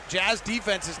now. Jazz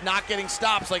defense is not getting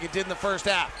stops like it did in the first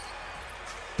half.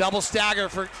 Double stagger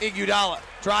for Iguodala.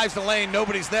 Drives the lane,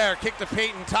 nobody's there. Kick to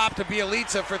Payton, top to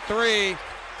Bjelica for three.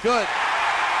 Good.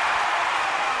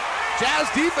 Jazz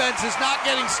defense is not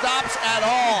getting stops at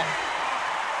all.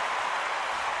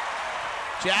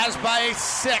 Jazz by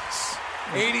 6.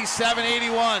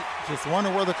 87-81. Just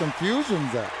wonder where the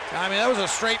confusion's at. I mean, that was a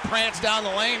straight prance down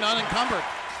the lane, unencumbered.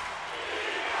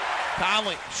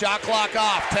 Conley, shot clock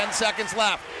off, 10 seconds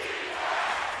left.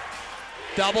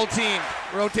 Double team,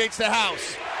 rotates to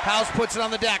House. House puts it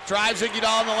on the deck, drives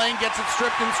Iguodala in the lane, gets it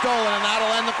stripped and stolen, and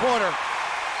that'll end the quarter.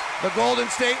 The Golden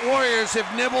State Warriors have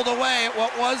nibbled away at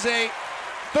what was a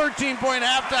 13-point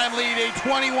halftime lead, a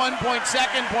 21-point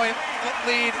second-point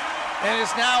lead, and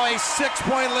is now a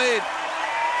 6-point lead.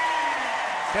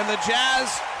 Can the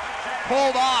Jazz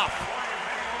hold off?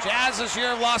 Jazz this year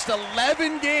have lost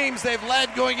 11 games they've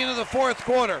led going into the fourth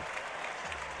quarter.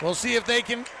 We'll see if they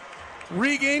can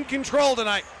regain control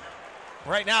tonight.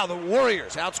 Right now, the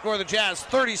Warriors outscore the Jazz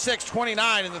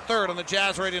 36-29 in the third on the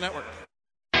Jazz Radio Network.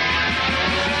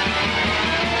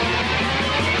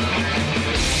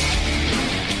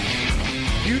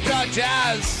 Utah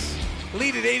Jazz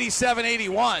lead at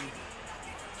 87-81.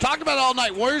 Talked about it all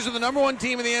night. Warriors are the number one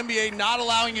team in the NBA, not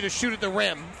allowing you to shoot at the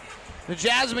rim. The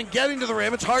Jazz have been getting to the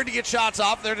rim. It's hard to get shots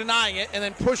off. They're denying it and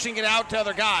then pushing it out to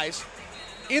other guys.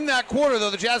 In that quarter,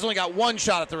 though, the Jazz only got one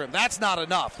shot at the rim. That's not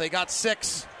enough. They got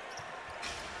 6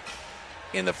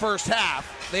 in the first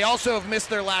half. They also have missed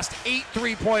their last 8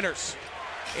 3-pointers.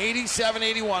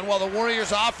 87-81, while the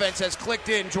Warriors' offense has clicked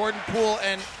in. Jordan Poole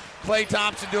and Klay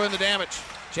Thompson doing the damage.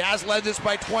 Jazz led this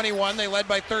by 21. They led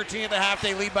by 13 at the half.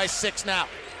 They lead by 6 now.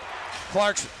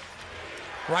 Clarkson,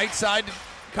 right side to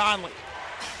Conley.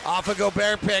 Off a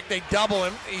Gobert pick. They double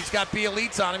him. He's got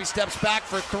Bjelica on him. He steps back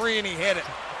for 3, and he hit it.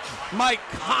 Mike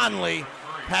Conley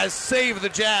has saved the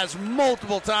Jazz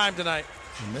multiple times tonight.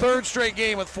 Third straight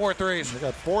game with 4 threes. They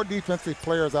got 4 defensive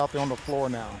players out there on the floor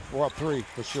now. Well, 3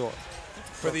 for sure.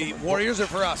 For the Warriors or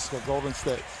for us? For Golden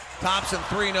State. Thompson,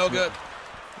 3, no good.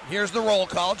 Here's the roll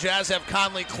call. Jazz have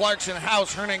Conley, Clarkson,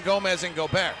 House, Hernangomez, and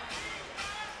Gobert.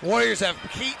 Warriors have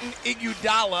Payton,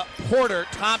 Iguodala, Porter,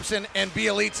 Thompson, and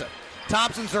Bjelica.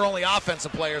 Thompson's their only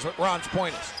offensive players, what Ron's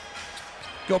point is.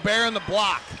 Gobert in the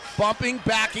block, bumping,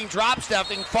 backing,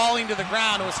 drop-stepping, falling to the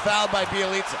ground, and was fouled by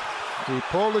Bjelica. He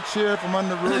pulled a chair from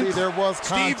under Rudy. There was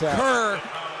contact. Steve Kerr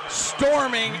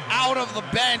storming out of the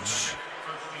bench.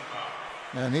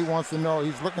 And he wants to know,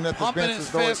 he's looking at the bench. His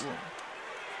fist.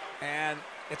 And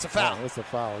it's a foul. Oh, it's a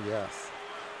foul, yes.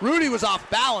 Rudy was off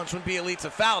balance when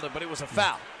Bjelica fouled him, but it was a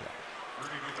foul.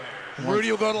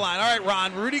 Rudy will go to the line. All right,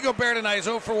 Ron. Rudy Gobert tonight is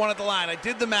 0 for 1 at the line. I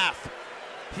did the math.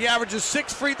 He averages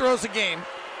 6 free throws a game.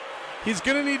 He's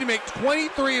going to need to make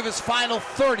 23 of his final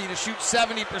 30 to shoot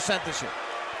 70% this year.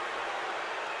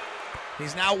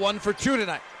 He's now 1 for 2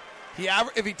 tonight.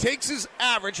 If he takes his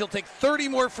average, he'll take 30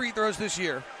 more free throws this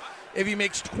year. If he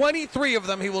makes 23 of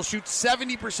them, he will shoot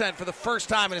 70% for the first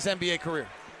time in his NBA career.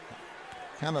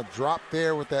 Kind of dropped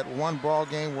there with that one ball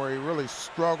game where he really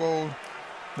struggled.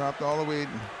 Dropped all the way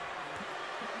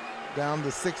down to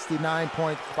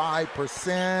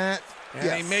 69.5%.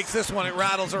 And he makes this one. It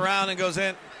rattles around and goes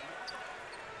in.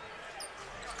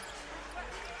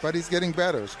 But he's getting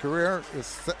better. His career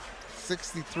is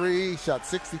 63, shot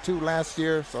 62 last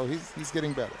year, so he's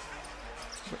getting better.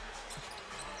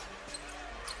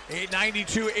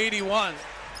 892-81.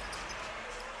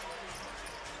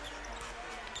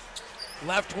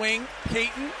 Left wing,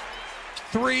 Payton.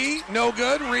 3, no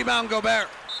good. Rebound, Gobert.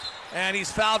 And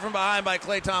he's fouled from behind by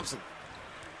Klay Thompson.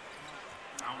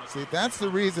 See, that's the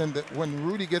reason that when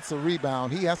Rudy gets a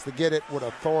rebound, he has to get it with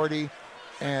authority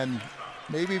and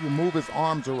maybe even move his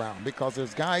arms around, because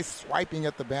there's guys swiping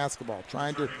at the basketball,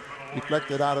 trying to deflect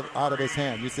it out of his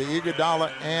hand. You see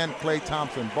Iguodala and Klay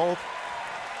Thompson both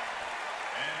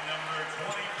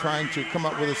trying to come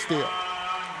up with a steal.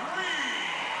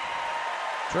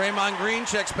 Draymond Green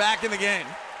checks back in the game.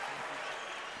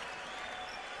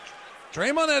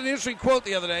 Draymond had an interesting quote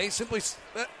the other day. Simply,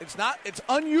 it's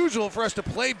unusual for us to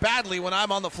play badly when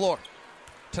I'm on the floor.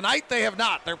 Tonight they have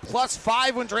not. They're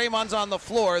 +5 when Draymond's on the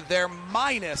floor. They're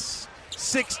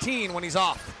 -16 when he's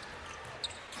off.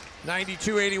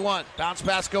 92-81. Bounce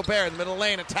pass Gobert in the middle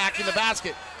lane, attacking the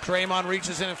basket. Draymond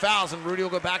reaches in and fouls, and Rudy will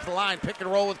go back to the line. Pick and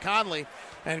roll with Conley.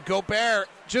 And Gobert,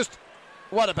 just,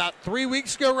 about 3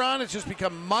 weeks ago, Ron, it's just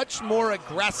become much more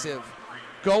aggressive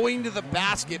going to the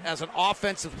basket as an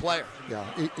offensive player. Yeah,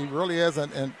 he really is.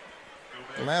 And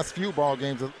the last few ball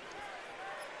games,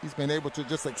 he's been able to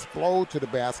just explode to the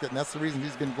basket, and that's the reason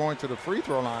he's been going to the free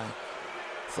throw line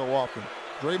so often.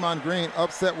 Draymond Green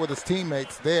upset with his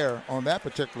teammates there on that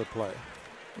particular play,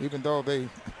 even though they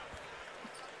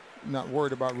not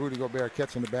worried about Rudy Gobert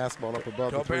catching the basketball up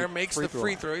above. Gobert makes the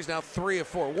free throw. He's now 3 of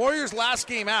 4. Warriors' last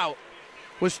game out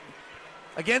was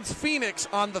against Phoenix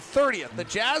on the 30th. The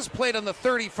Jazz played on the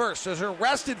 31st. There's a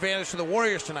rest advantage to the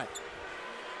Warriors tonight.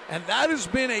 And that has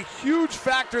been a huge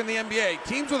factor in the NBA.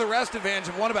 Teams with a rest advantage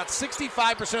have won about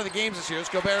 65% of the games this year. As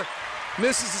Gobert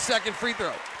misses the second free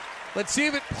throw. Let's see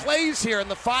if it plays here in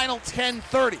the final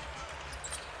 10:30.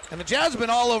 And the Jazz have been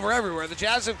all over everywhere. The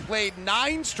Jazz have played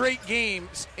 9 straight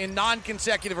games in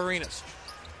non-consecutive arenas.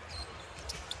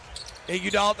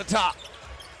 Iguodala at the top.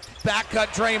 Back cut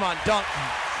Draymond, dunk.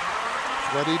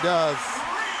 That's what he does.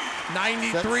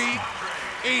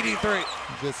 93-83.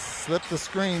 Just slipped the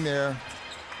screen there.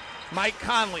 Mike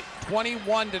Conley,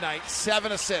 21 tonight,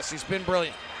 7 assists. He's been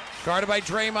brilliant. Guarded by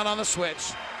Draymond on the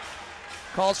switch.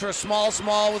 Calls for a small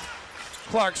with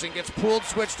Clarkson. Gets pulled,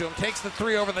 switch to him. Takes the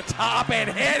 3 over the top and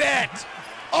hit it.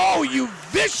 Oh, you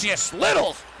vicious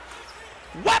little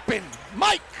weapon.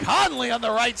 Mike Conley on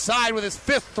the right side with his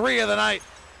 5th 3 of the night.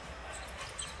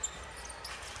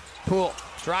 Poole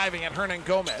driving at Hernan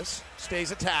Gomez.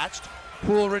 Stays attached.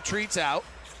 Poole retreats out.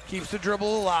 Keeps the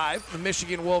dribble alive. The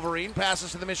Michigan Wolverine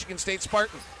passes to the Michigan State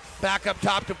Spartan. Back up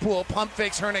top to Poole. Pump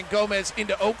fakes Hernan Gomez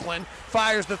into Oakland.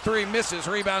 Fires the 3, misses.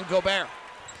 Rebound Gobert.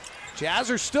 Jazz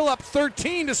are still up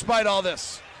 13 despite all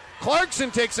this.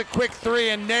 Clarkson takes a quick 3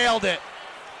 and nailed it.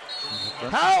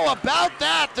 How about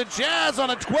that? The Jazz on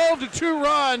a 12-2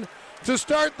 run to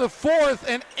start the 4th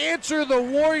and answer the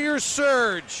Warriors'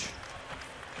 surge.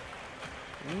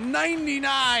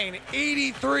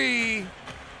 99-83.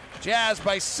 Jazz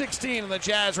by 16 on the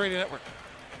Jazz Radio Network.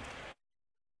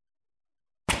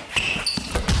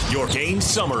 Your game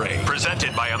summary,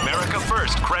 presented by America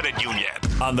First Credit Union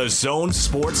on the Zone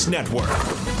Sports Network.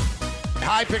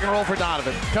 High pick and roll for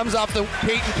Donovan. Comes off the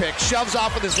Payton pick, shoves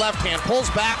off with his left hand, pulls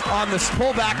back on this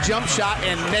pullback jump shot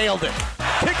and nailed it.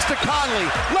 Kicks to Conley,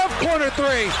 left corner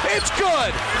 3. It's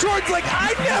good. Jordan's like,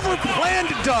 I never planned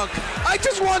to dunk. I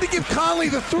just wanted to give Conley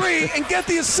the 3 and get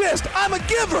the assist. I'm a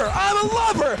giver. I'm a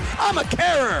lover. I'm a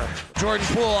carer. Jordan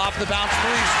Poole off the bounce 3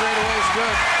 straight away is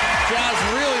good. Jazz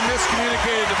really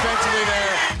miscommunicated defensively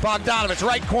there. Bogdanovich,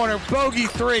 right corner, bogey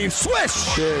 3,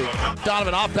 swish!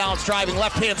 Donovan off balance, driving,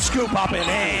 left hand scoop up and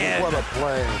in. What a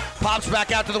play. Pops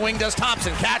back out to the wing, does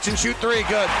Thompson. Catch and shoot 3,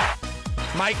 good.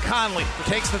 Mike Conley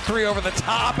takes the 3 over the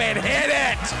top and hit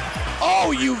it!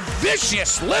 Oh, you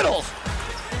vicious little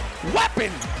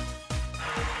weapon!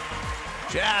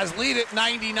 Jazz lead at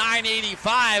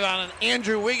 99-85 on an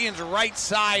Andrew Wiggins right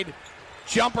side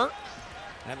jumper.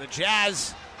 And the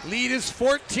Jazz lead is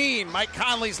 14. Mike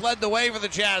Conley's led the way for the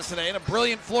Jazz today in a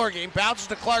brilliant floor game. Bounces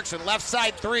to Clarkson. Left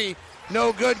side 3.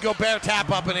 No good. Gobert tap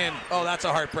up and in. Oh, that's a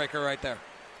heartbreaker right there.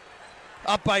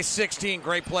 Up by 16.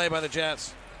 Great play by the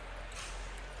Jazz.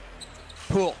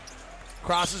 Poole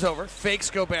crosses over. Fakes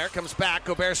Gobert. Comes back.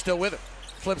 Gobert still with it.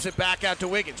 Flips it back out to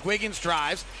Wiggins. Wiggins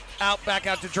drives. Back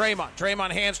out to Draymond.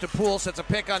 Draymond hands to Poole. Sets a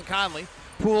pick on Conley.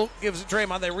 Poole gives it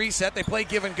Draymond. They reset. They play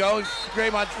give and go.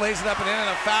 Draymond lays it up and in, and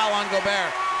a foul on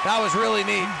Gobert. That was really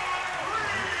neat.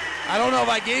 I don't know if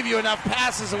I gave you enough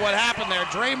passes of what happened there.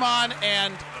 Draymond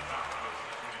and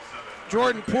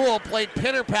Jordan Poole played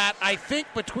pitter-pat, I think,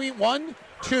 between 1,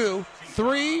 2,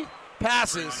 3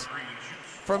 passes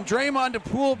from Draymond to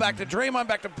Poole, back to Draymond,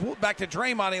 back to Poole, back to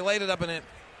Draymond. He laid it up and in.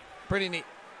 Pretty neat.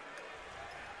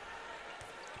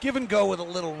 Give and go with a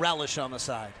little relish on the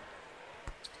side.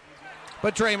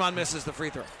 But Draymond misses the free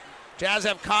throw. Jazz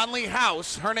have Conley,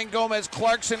 House, Hernangomez,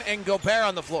 Clarkson, and Gobert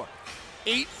on the floor.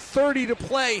 8:30 to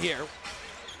play here.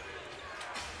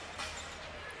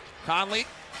 Conley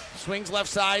swings left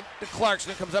side to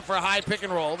Clarkson. Comes up for a high pick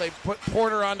and roll. They put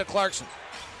Porter on to Clarkson.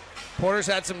 Porter's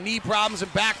had some knee problems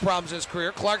and back problems in his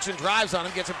career. Clarkson drives on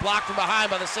him, gets it blocked from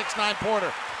behind by the 6'9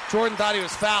 Porter. Jordan thought he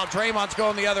was fouled. Draymond's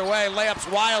going the other way.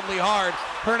 Layups wildly hard.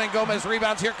 Hernangomez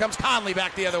rebounds. Here comes Conley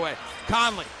back the other way.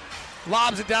 Conley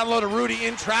lobs it down low to Rudy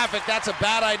in traffic. That's a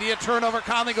bad idea. Turnover.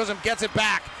 Conley goes and gets it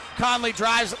back. Conley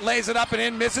drives, lays it up and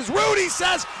in, misses. Rudy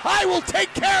says, I will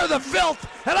take care of the filth,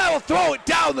 and I will throw it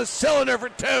down the cylinder for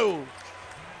 2.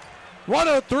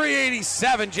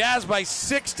 103-87. Jazz by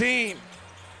 16.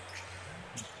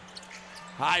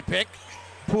 High pick.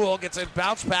 Poole gets a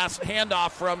bounce pass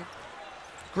handoff from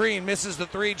Green. Misses the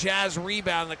 3. Jazz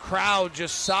rebound. The crowd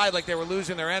just sighed like they were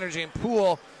losing their energy. And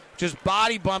Poole just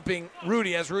body bumping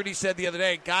Rudy. As Rudy said the other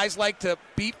day, guys like to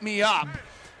beat me up.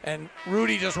 And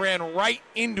Rudy just ran right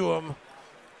into him.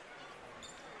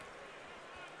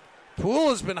 Poole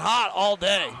has been hot all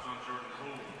day.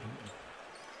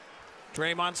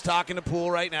 Draymond's talking to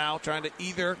Poole right now, trying to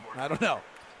either, I don't know,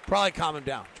 probably calm him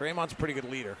down. Draymond's a pretty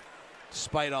good leader,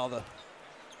 despite all the,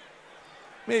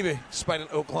 maybe despite an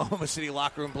Oklahoma City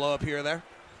locker room blow up here or there.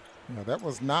 No, that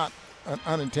was not an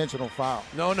unintentional foul.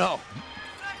 No.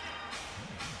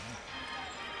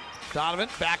 Donovan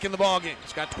back in the ballgame.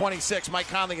 He's got 26. Mike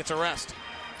Conley gets a rest.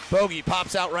 Bogey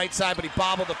pops out right side, but he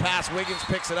bobbled the pass. Wiggins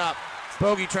picks it up.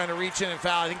 Bogey trying to reach in and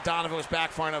foul. I think Donovan was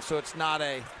back far enough, so it's not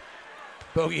a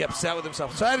Bogey upset with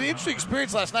himself. So I had an interesting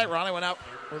experience last night, Ron. I went out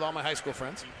with all my high school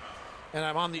friends, and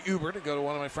I'm on the Uber to go to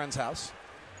one of my friend's house,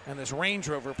 and this Range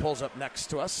Rover pulls up next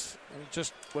to us, and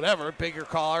just whatever, bigger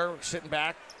car, sitting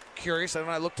back, curious. And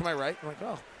then I look to my right, I'm like,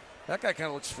 oh, that guy kind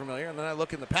of looks familiar. And then I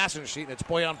look in the passenger seat, and it's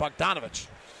Bojan Bogdanovic.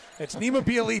 It's Nima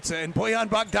Bjelica and Bojan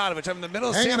Bogdanovic. I'm in the middle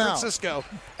of San Francisco,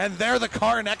 and they're the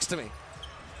car next to me.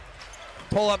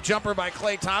 Pull-up jumper by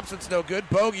Klay Thompson's no good.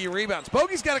 Bogey rebounds.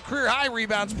 Bogey's got a career-high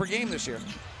rebounds per game this year.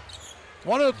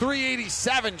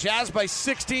 103-87. Jazz by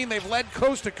 16. They've led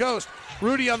coast to coast.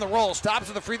 Rudy on the roll. Stops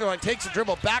at the free throw line. Takes a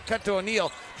dribble. Back cut to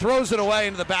O'Neal. Throws it away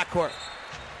into the backcourt.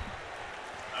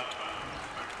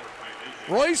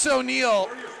 Royce O'Neal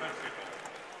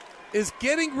is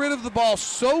getting rid of the ball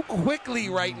so quickly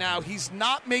right now, he's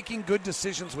not making good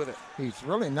decisions with it. He's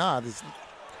really not.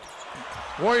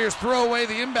 Warriors throw away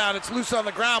the inbound. It's loose on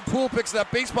the ground. Poole picks it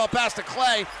up. Baseball pass to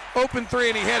Klay. Open 3,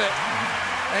 and he hit it.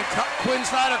 And Quinn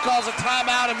Snyder calls a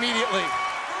timeout immediately.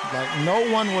 Like no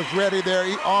one was ready there,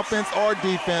 offense or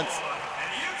defense.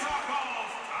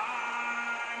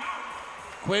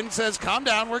 Quinn says, calm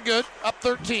down, we're good. Up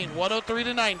 13,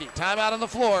 103-90. Timeout on the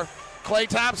floor. Klay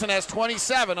Thompson has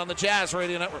 27 on the Jazz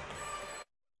Radio Network.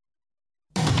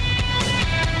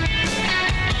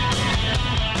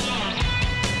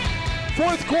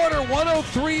 Fourth quarter,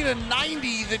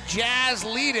 103-90. The Jazz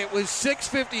lead it with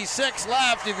 6:56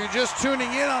 left. If you're just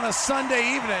tuning in on a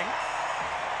Sunday evening,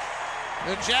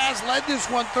 the Jazz led this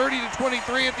one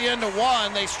 30-23 at the end of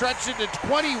one. They stretched it to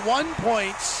 21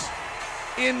 points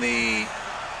in the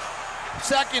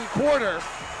second quarter.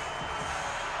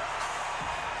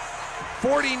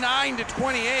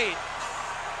 49-28.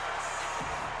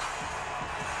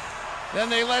 Then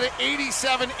they led it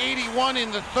 87-81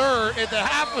 in the third. At the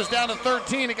half was down to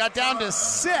 13. It got down to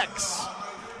 6.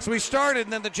 So we started,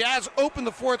 and then the Jazz opened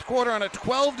the fourth quarter on a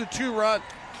 12-2 run.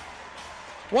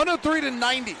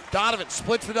 103-90. Donovan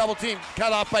splits the double team.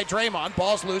 Cut off by Draymond.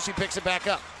 Ball's loose. He picks it back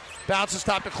up. Bounces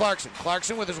top to Clarkson.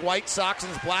 Clarkson with his white socks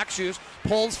and his black shoes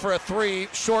pulls for a 3.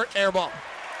 Short air ball.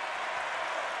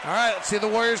 All right, let's see the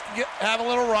Warriors have a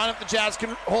little run if the Jazz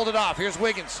can hold it off. Here's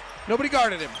Wiggins. Nobody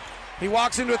guarded him. He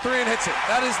walks into a 3 and hits it.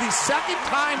 That is the second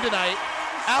time tonight,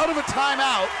 out of a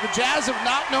timeout, the Jazz have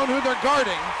not known who they're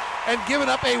guarding and given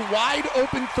up a wide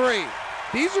open 3.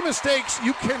 These are mistakes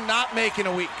you cannot make in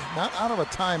a week. Not out of a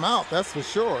timeout, that's for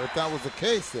sure, if that was the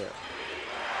case there.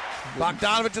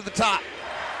 Bogdanovic to the top.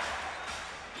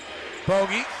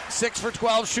 Bogey, 6 for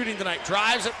 12 shooting tonight.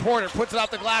 Drives at Porter, puts it off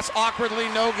the glass awkwardly,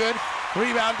 no good.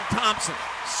 Rebound to Thompson.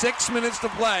 6 minutes to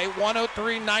play.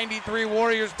 103-93.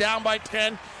 Warriors down by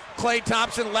 10. Klay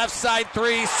Thompson, left side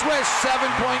 3. Swish,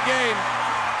 7-point game.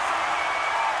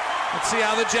 Let's see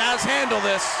how the Jazz handle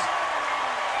this.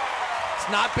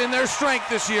 It's not been their strength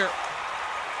this year.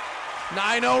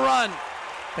 9-0 run.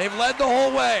 They've led the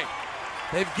whole way.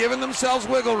 They've given themselves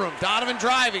wiggle room. Donovan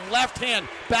driving, left hand,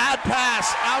 bad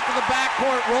pass, out to the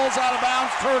backcourt, rolls out of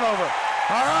bounds, turnover.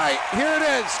 All right, here it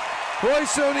is.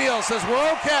 Royce O'Neal says,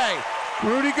 we're okay.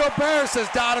 Rudy Gobert says,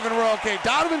 Donovan, we're okay.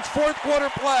 Donovan's fourth quarter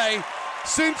play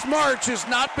since March has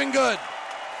not been good.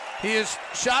 He has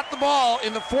shot the ball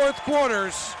in the fourth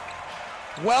quarters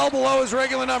well below his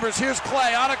regular numbers. Here's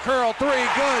Clay on a curl, three,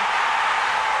 good.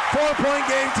 4-point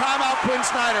game, timeout, Quinn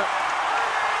Snyder.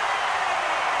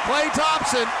 Klay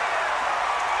Thompson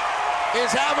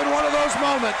is having one of those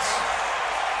moments.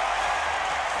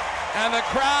 And the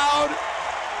crowd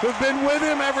who've been with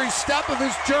him every step of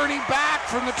his journey back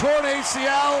from the torn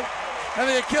ACL and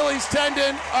the Achilles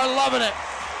tendon are loving it.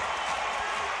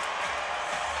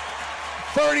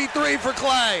 33 for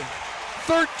Klay.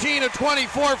 13 of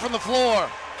 24 from the floor.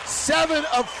 7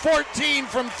 of 14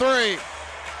 from three.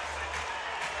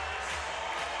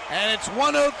 And it's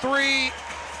 103-99.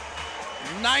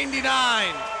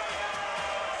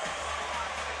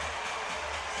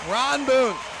 Ron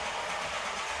Boone.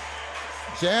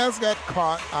 Jazz got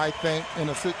caught, I think, in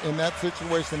that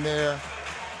situation there,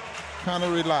 kind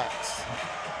of relaxed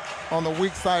on the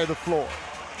weak side of the floor.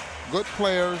 Good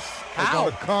players are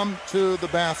going to come to the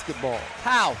basketball.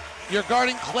 How? You're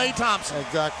guarding Klay Thompson.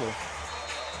 Exactly.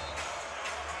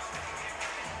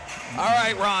 All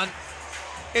right, Ron.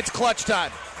 It's clutch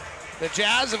time. The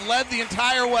Jazz have led the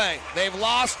entire way. They've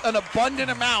lost an abundant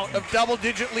amount of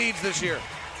double-digit leads this year.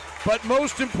 But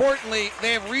most importantly,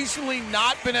 they have recently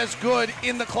not been as good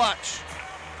in the clutch.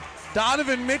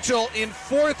 Donovan Mitchell in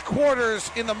fourth quarters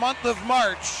in the month of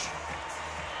March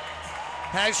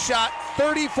has shot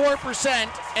 34%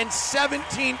 and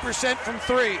 17% from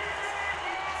three.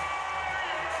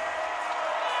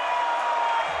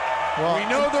 Well, we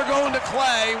know they're going to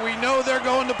Klay. We know they're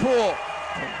going to Poole.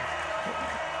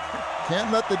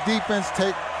 Can't let the defense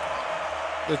take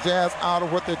the Jazz out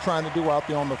of what they're trying to do out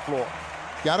there on the floor.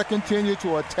 Got to continue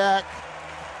to attack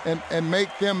and make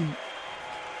them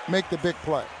make the big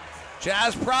play.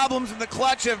 Jazz problems in the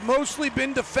clutch have mostly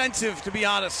been defensive, to be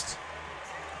honest.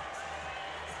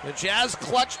 The Jazz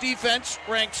clutch defense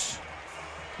ranks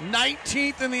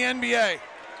 19th in the NBA.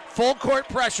 Full court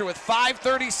pressure with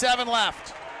 5:37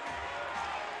 left.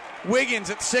 Wiggins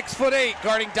at 6'8",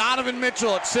 guarding Donovan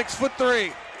Mitchell at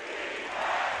 6'3".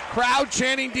 Crowd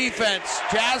chanting defense.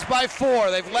 Jazz by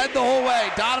 4. They've led the whole way.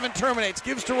 Donovan terminates,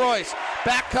 gives to Royce.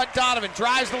 Back cut Donovan,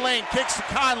 drives the lane, kicks to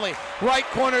Conley. Right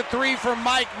corner three for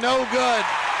Mike, no good.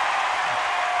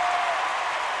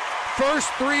 First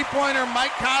three-pointer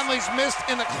Mike Conley's missed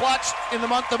in the clutch in the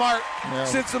month of March,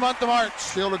 since the month of March.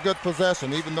 Still a good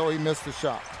possession, even though he missed the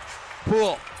shot.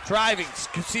 Poole driving,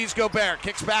 sees Gobert,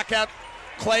 kicks back out.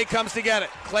 Klay comes to get it.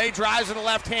 Klay drives with the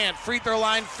left hand. Free throw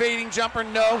line, fading jumper,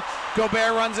 no.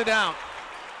 Gobert runs it down.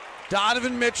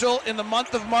 Donovan Mitchell in the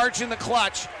month of March in the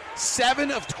clutch.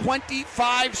 7 of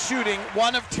 25 shooting,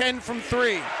 1 of 10 from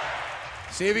three.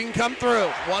 See if he can come through.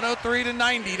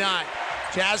 103-99.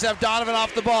 Jazz have Donovan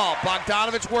off the ball.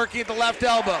 Bogdanovich working at the left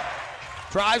elbow.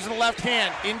 Drives with the left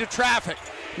hand into traffic.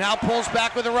 Now pulls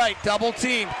back with the right. Double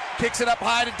team. Kicks it up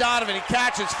high to Donovan. He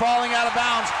catches, falling out of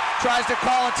bounds. Tries to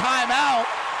call a timeout.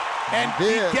 And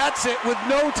he gets it with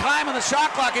no time on the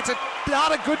shot clock. It's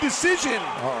not a good decision.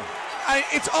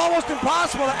 It's almost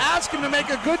impossible to ask him to make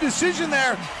a good decision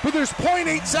there, but there's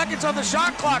 0.8 seconds on the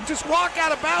shot clock. Just walk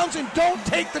out of bounds and don't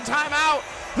take the timeout.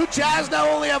 The Jazz now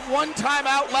only have one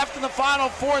timeout left in the final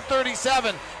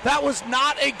 4:37. That was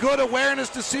not a good awareness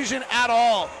decision at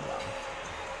all.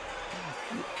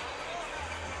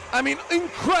 I mean,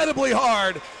 incredibly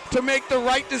hard to make the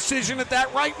right decision at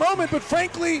that right moment, but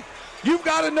frankly, you've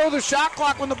got to know the shot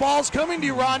clock when the ball's coming to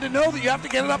you, Ron, to know that you have to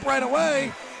get it up right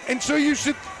away, and so you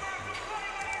should...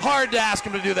 Hard to ask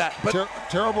him to do that. But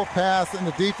terrible pass, and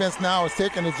the defense now is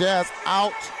taking the Jazz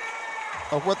out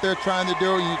of what they're trying to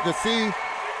do. You can see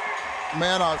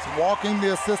Maddox walking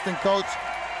the assistant coach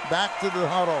back to the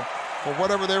huddle for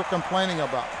whatever they were complaining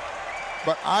about.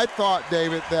 But I thought,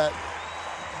 David, that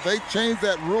they changed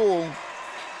that rule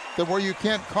to where you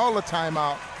can't call a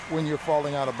timeout when you're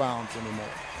falling out of bounds anymore.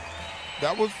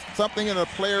 That was something that the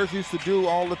players used to do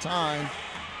all the time,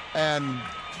 and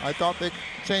I thought they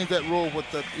changed that rule with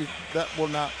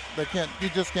you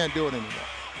just can't do it anymore.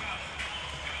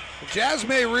 The Jazz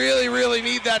may really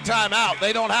need that timeout.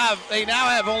 They now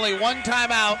have only one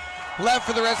timeout left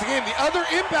for the rest of the game. The other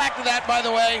impact of that, by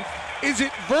the way, is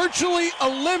it virtually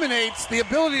eliminates the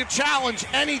ability to challenge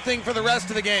anything for the rest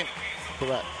of the game.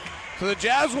 Correct. So the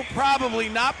Jazz will probably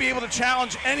not be able to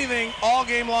challenge anything all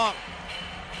game long.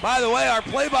 By the way, our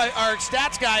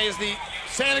stats guy is the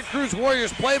Santa Cruz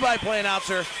Warriors play-by-play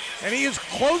announcer, and he is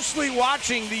closely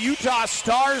watching the Utah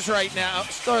Stars right now,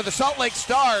 or the Salt Lake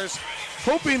Stars,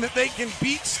 hoping that they can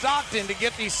beat Stockton to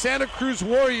get the Santa Cruz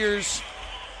Warriors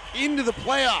into the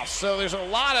playoffs. So there's a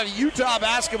lot of Utah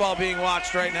basketball being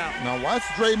watched right now. Now watch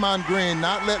Draymond Green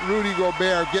not let Rudy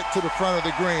Gobert get to the front of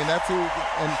the green. That's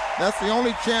the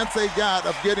only chance they got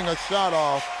of getting a shot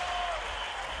off.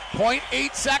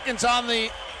 0.8 seconds on the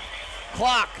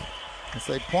clock. I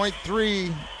say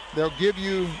 0.3, they'll give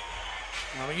you.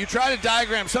 When you try to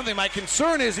diagram something, my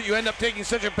concern is that you end up taking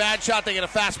such a bad shot they get a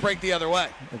fast break the other way.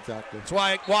 Exactly. That's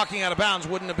why walking out of bounds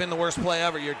wouldn't have been the worst play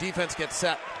ever. Your defense gets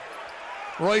set.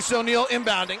 Royce O'Neal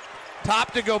inbounding.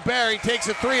 Top to Gobert. He takes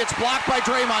a three. It's blocked by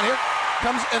Draymond. Here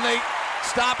comes, and they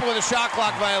stop with a shot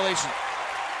clock violation.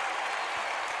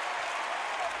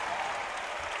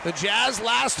 The Jazz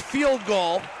last field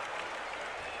goal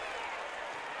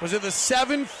was at the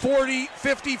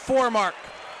 7:40-54 mark.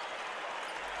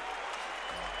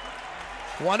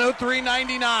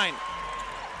 103-99.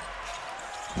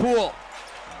 Poole.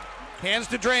 Hands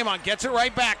to Draymond. Gets it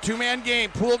right back. Two-man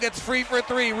game. Poole gets free for a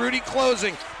three. Rudy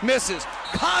closing. Misses.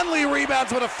 Conley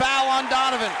rebounds with a foul on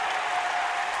Donovan.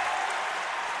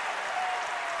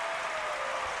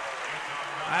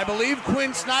 I believe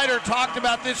Quinn Snyder talked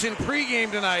about this in pregame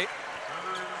tonight,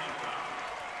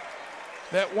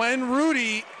 that when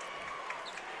Rudy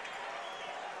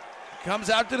comes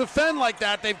out to defend like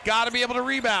that, they've got to be able to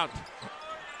rebound.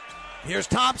 Here's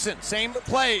Thompson. Same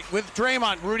play with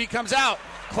Draymond. Rudy comes out.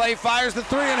 Clay fires the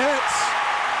three and hits.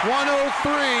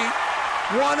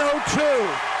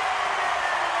 103-102.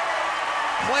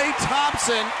 Klay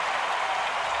Thompson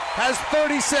has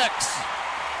 36.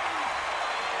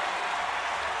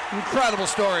 Incredible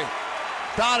story.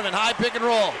 Donovan, high pick and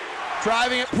roll.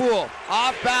 Driving at Poole.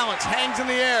 Off balance. Hangs in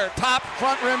the air. Top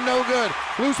front rim, no good.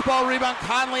 Loose ball rebound.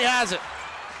 Conley has it.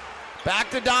 Back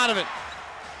to Donovan.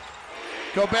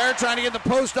 Gobert trying to get the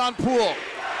post on Poole.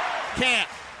 Can't.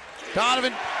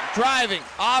 Donovan driving.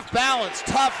 Off balance.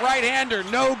 Tough right-hander.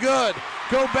 No good.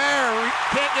 Gobert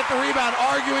can't get the rebound.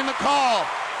 Arguing the call.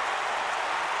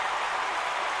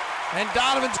 And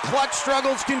Donovan's clutch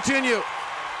struggles continue.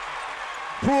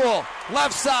 Poole,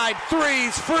 left side,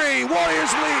 threes, free,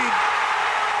 Warriors lead.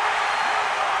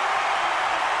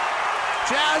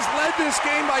 Jazz led this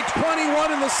game by 21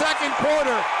 in the second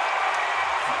quarter.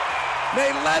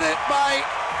 They led it by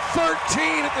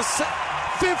 15 at the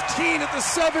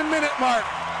 7-minute mark.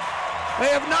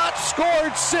 They have not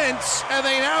scored since, and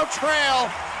they now trail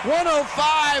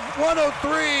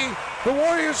 105-103. The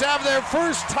Warriors have their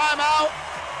first timeout,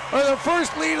 or their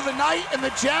first lead of the night, and the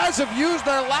Jazz have used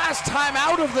their last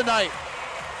timeout of the night.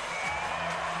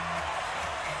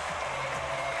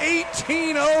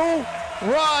 18-0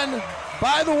 run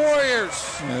by the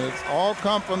Warriors. And it's all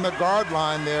come from the guard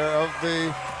line there of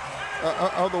the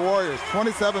Warriors.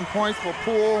 27 points for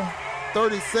Poole,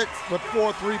 36 with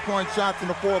 4 3-point shots in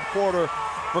the fourth quarter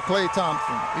for Klay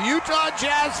Thompson. The Utah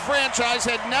Jazz franchise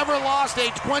had never lost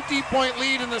a 20-point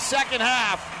lead in the second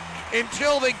half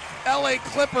until the LA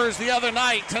Clippers the other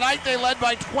night. Tonight they led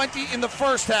by 20 in the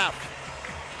first half.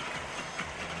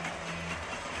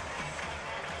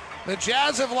 The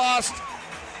Jazz have lost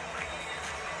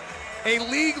a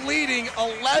league-leading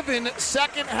 11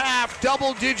 second-half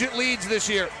double-digit leads this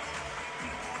year.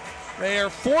 They are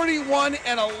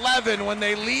 41-11 when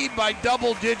they lead by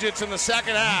double digits in the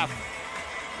second half.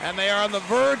 And they are on the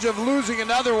verge of losing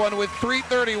another one with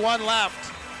 3:31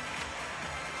 left.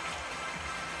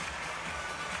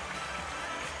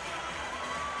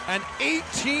 An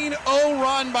 18-0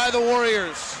 run by the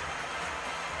Warriors.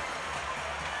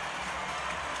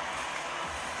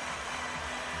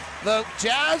 The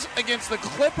Jazz against the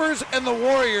Clippers and the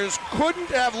Warriors couldn't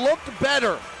have looked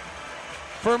better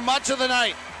for much of the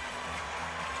night.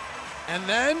 And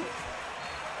then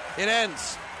it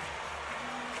ends.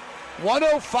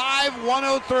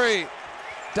 105-103.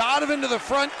 Donovan to the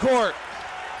front court.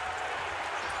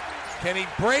 Can he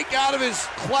break out of his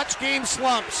clutch game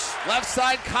slumps? Left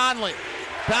side, Conley.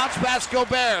 Bounce pass,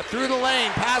 Gobert. Through the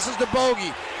lane. Passes to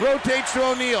Bogey. Rotates to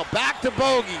O'Neal. Back to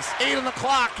Bogey. 8 on the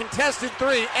clock. Contested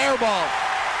three. Air ball.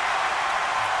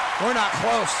 We're not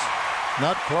close.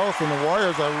 Not close, and the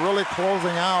Warriors are really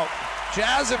closing out.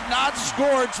 Jazz have not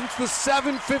scored since the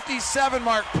 7:57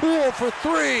 mark. Poole for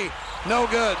three. No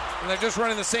good. And they're just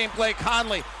running the same play.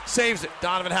 Conley saves it.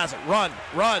 Donovan has it. Run.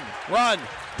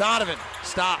 Donovan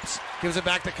stops. Gives it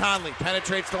back to Conley.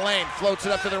 Penetrates the lane. Floats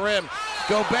it up to the rim.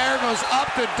 Gobert goes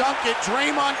up to dunk it.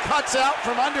 Draymond cuts out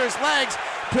from under his legs.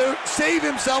 to save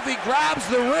himself. He grabs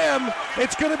the rim.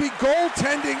 It's going to be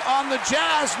goaltending on the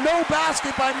Jazz. No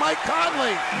basket by Mike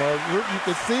Conley. Well, you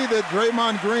can see that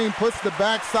Draymond Green puts the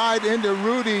backside into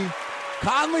Rudy.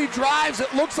 Conley drives.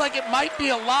 It looks like it might be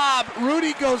a lob.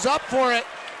 Rudy goes up for it.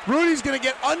 Rudy's going to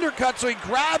get undercut, so he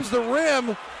grabs the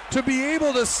rim to be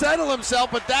able to settle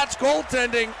himself, but that's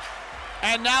goaltending.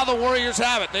 And now the Warriors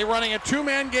have it. They're running a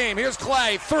two-man game. Here's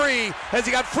Clay, three, as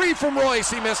he got free from Royce.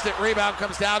 He missed it. Rebound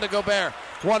comes down to Gobert.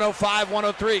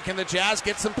 105-103. Can the Jazz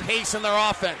get some pace in their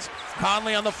offense?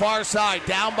 Conley on the far side,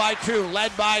 down by two,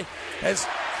 led by, as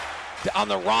on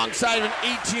the wrong side of an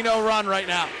 18-0 run right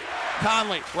now.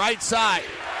 Conley, right side,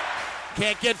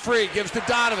 can't get free, gives to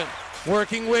Donovan.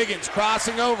 Working Wiggins,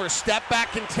 crossing over, step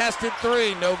back contested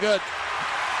three, no good.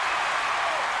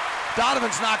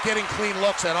 Donovan's not getting clean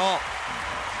looks at all.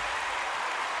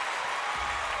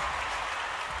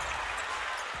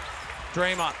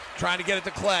 Draymond trying to get it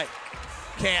to Clay.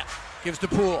 Can't. Gives to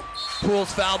Poole.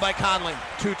 Poole's fouled by Conley.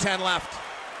 2:10 left.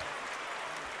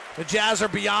 The Jazz are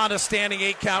beyond a standing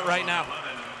 8 count right now.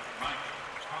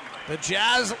 The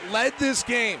Jazz led this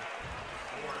game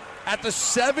at the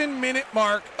 7-minute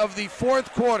mark of the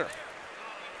fourth quarter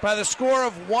by the score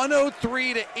of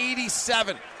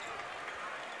 103-87.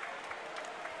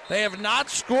 They have not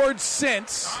scored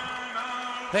since.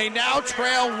 They now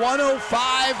trail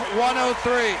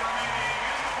 105-103.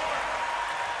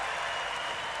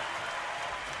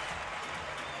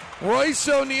 Royce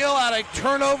O'Neal had a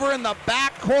turnover in the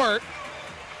backcourt.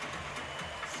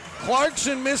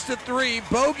 Clarkson missed a three.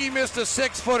 Bogey missed a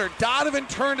 6-footer. Donovan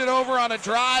turned it over on a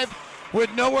drive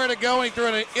with nowhere to go. He threw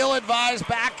an ill-advised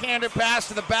backhanded pass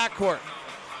to the backcourt.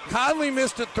 Conley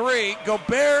missed a three.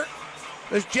 Gobert,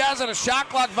 the Jazz had a shot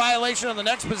clock violation on the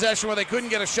next possession where they couldn't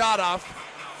get a shot off.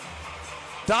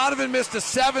 Donovan missed a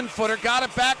 7-footer. Got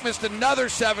it back, missed another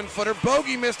 7-footer.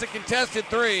 Bogey missed a contested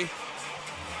three.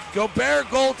 Gobert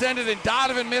goaltended and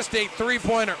Donovan missed a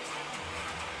three-pointer.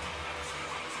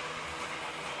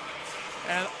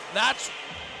 And that's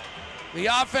the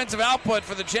offensive output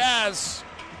for the Jazz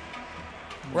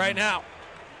right now.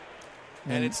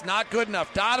 And it's not good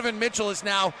enough. Donovan Mitchell is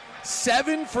now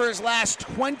 7 for his last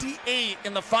 28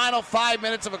 in the final 5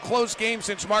 minutes of a close game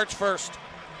since March 1st.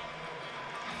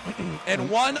 And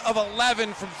 1 of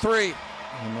 11 from three.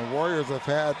 And the Warriors have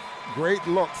had great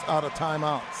looks out of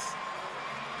timeouts.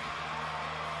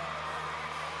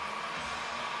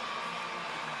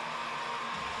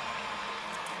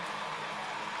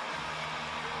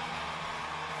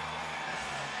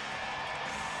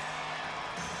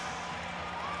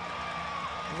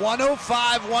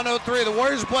 (105-103). The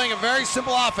Warriors are playing a very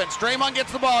simple offense. Draymond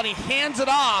gets the ball and he hands it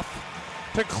off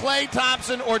to Klay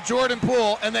Thompson or Jordan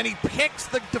Poole, and then he picks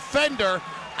the defender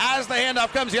as the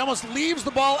handoff comes. He almost leaves the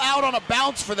ball out on a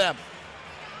bounce for them.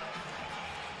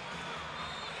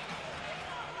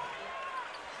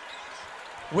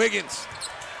 Wiggins.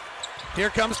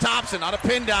 Here comes Thompson on a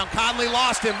pin down. Conley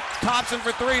lost him. Thompson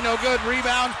for three, no good.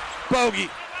 Rebound, Bogey.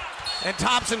 And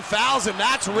Thompson fouls him.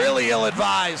 That's really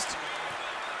ill-advised.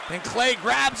 And Clay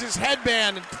grabs his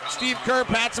headband, and Steve Kerr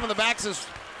pats him on the back, says,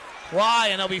 why?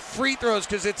 And there'll be free throws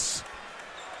because it's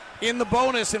in the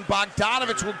bonus, and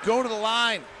Bogdanovich will go to the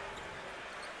line.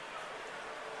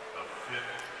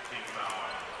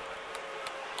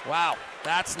 Wow,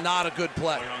 that's not a good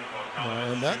play.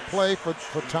 And that play for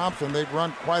Thompson, they've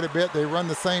run quite a bit. They run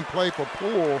the same play for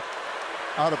Poole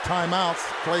out of timeouts.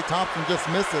 Klay Thompson just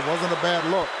missed it. Wasn't a bad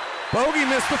look. Bogey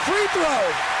missed the free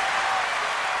throw.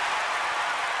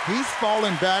 He's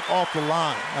falling back off the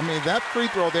line. I mean, that free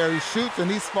throw there, he shoots and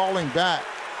he's falling back.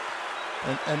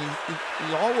 And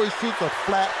he always shoots a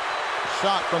flat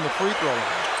shot from the free throw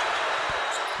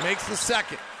line. Makes the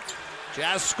second.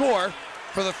 Jazz score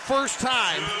for the first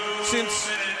time since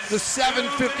the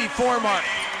 7:54 mark.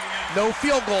 No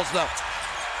field goals, though.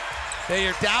 They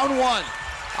are down 1.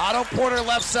 Otto Porter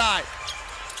left side.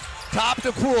 Top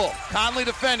to Poole. Conley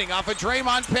defending off a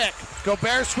Draymond pick.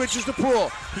 Gobert switches to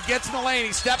Poole. He gets in the lane.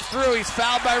 He steps through. He's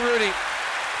fouled by Rudy.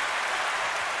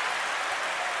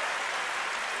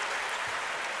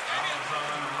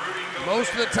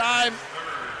 Most of the time,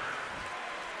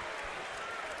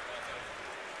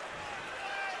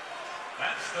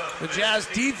 the Jazz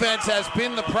defense has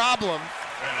been the problem.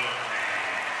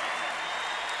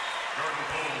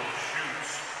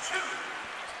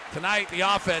 Tonight, the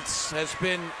offense has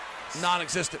been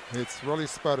non-existent. It's really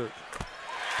sputtered.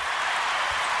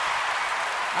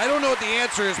 I don't know what the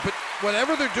answer is, but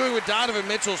whatever they're doing with Donovan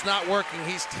Mitchell's not working.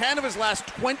 He's 10 of his last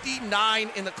 29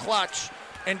 in the clutch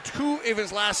and 2 of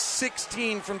his last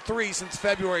 16 from 3 since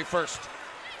February 1st.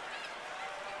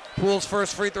 Poole's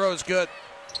first free throw is good.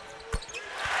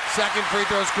 Second free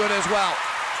throw is good as well.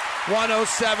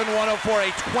 107-104,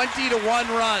 a 20-1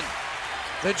 run.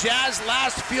 The Jazz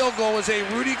last field goal was a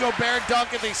Rudy Gobert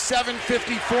dunk at the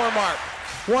 7:54 mark.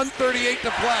 1:38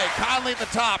 to play. Conley at the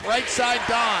top, right side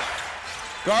Don.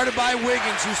 Guarded by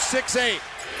Wiggins, who's 6'8".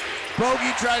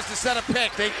 Bogey tries to set a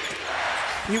pick.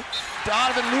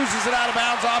 Donovan loses it out of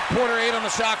bounds off quarter 8 on the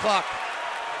shot clock.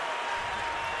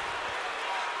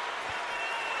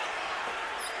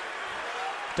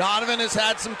 Donovan has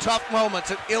had some tough moments.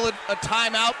 A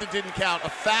timeout that didn't count. A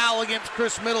foul against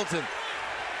Chris Middleton.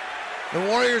 The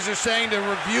Warriors are saying to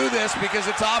review this because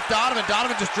it's off Donovan.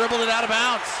 Donovan just dribbled it out of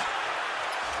bounds.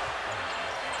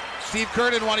 Steve Kerr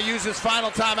didn't want to use his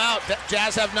final timeout.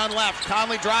 Jazz have none left.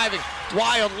 Conley driving.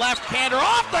 Wild left-hander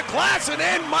off the glass and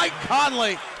in. Mike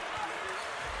Conley.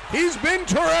 He's been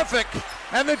terrific.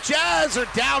 And the Jazz are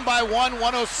down by 1,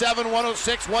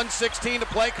 107-106, 116 to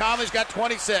play. Conley's got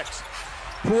 26.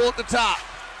 Poole at the top.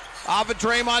 Off a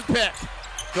Draymond pick.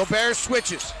 Gobert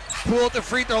switches. Poole at the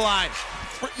free throw line.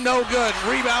 No good.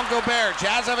 Rebound Gobert.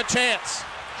 Jazz have a chance.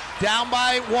 Down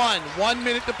by 1. 1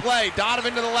 minute to play.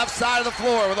 Donovan to the left side of the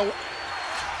floor.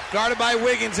 Guarded by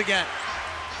Wiggins again.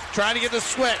 Trying to get the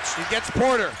switch. He gets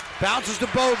Porter. Bounces to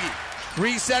Bogey.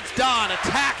 Resets Don.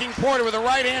 Attacking Porter with a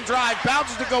right-hand drive.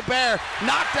 Bounces to Gobert.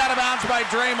 Knocked out of bounds by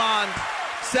Draymond.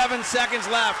 7 seconds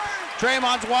left.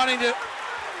 Draymond's wanting to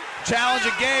challenge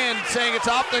again, saying it's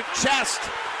off the chest.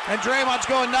 And Draymond's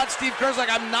going nuts. Steve Kerr's like,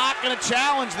 I'm not going to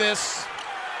challenge this.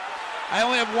 I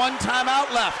only have 1 timeout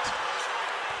left.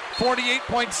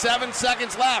 48.7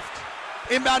 seconds left.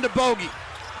 Inbound to Bogey.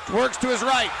 Works to his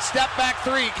right. Step back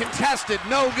 3. Contested.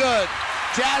 No good.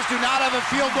 Jazz do not have a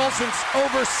field goal since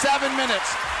over 7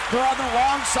 minutes. They're on the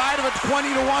wrong side of a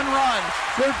 20-1 run.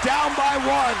 They're down by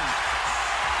 1.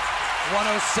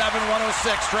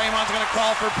 107-106. Draymond's going to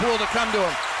call for Poole to come to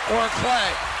him. Or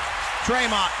Clay.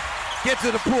 Draymond gets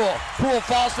to the Poole. Poole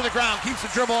falls to the ground. Keeps the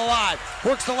dribble alive.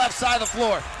 Works the left side of the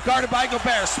floor. Guarded by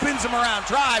Gobert. Spins him around.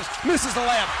 Drives. Misses the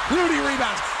layup. Rudy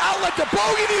rebounds. Outlet to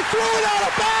Bogut. He threw it out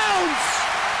of bounds.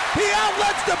 He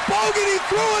outlets to Bogut. He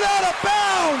threw it out of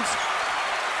bounds.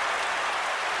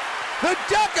 The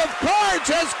deck of cards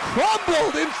has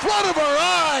crumbled in front of our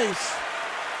eyes.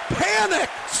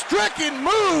 Panic-stricken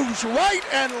moves right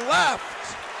and left.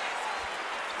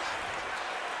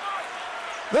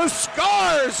 The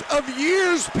scars of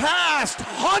years past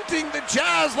haunting the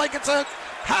Jazz like it's a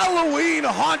Halloween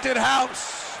haunted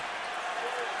house.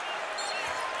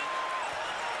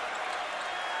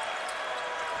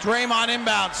 Draymond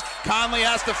inbounds. Conley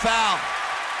has to foul.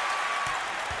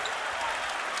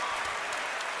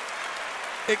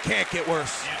 It can't get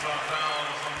worse.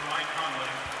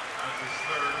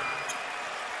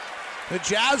 The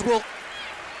Jazz will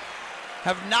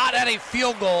have not had a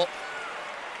field goal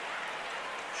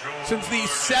since the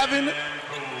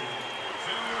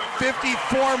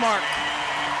 7:54 mark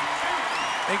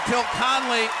until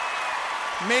Conley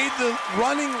made the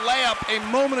running layup a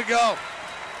moment ago.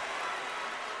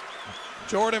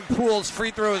 Jordan Poole's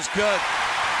free throw is good.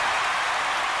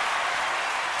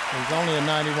 He's only a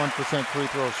 91% free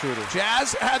throw shooter.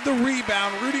 Jazz had the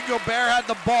rebound. Rudy Gobert had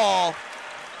the ball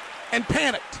and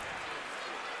panicked.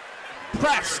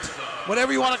 Pressed,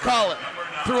 whatever you want to call it,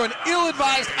 through an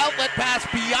ill-advised outlet pass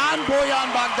beyond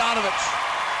Bojan Bogdanovic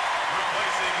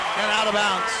and out of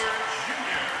bounds.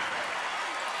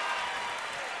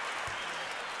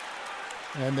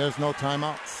 And there's no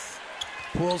timeouts.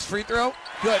 Poole's free throw,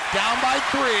 good. Down by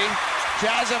 3.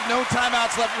 Jazz have no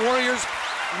timeouts left. Warriors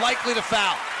likely to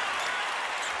foul.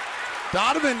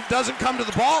 Donovan doesn't come to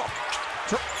the ball.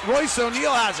 Royce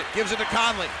O'Neal has it, gives it to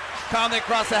Conley. Conley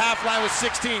across the half line with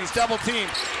 16. He's double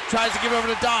teamed. Tries to give over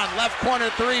to Don. Left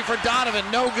corner 3 for Donovan.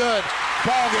 No good.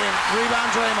 Ball game. Rebound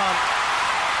Draymond.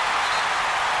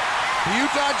 The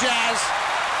Utah Jazz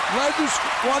led this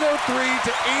 103-87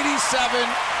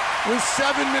 with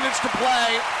 7 minutes to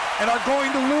play and are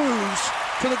going to lose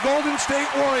to the Golden State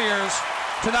Warriors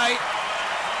tonight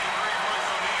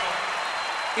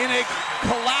in a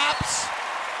collapse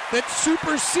that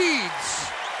supersedes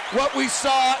what we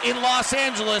saw in Los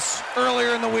Angeles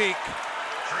earlier in the week,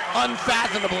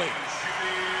 unfathomably.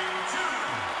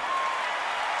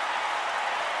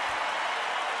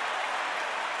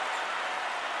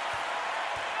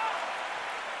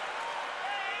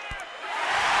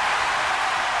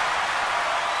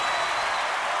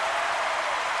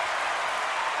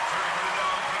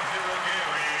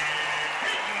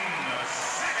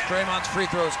 Draymond's free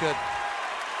throw is good.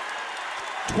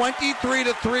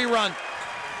 23-3 run.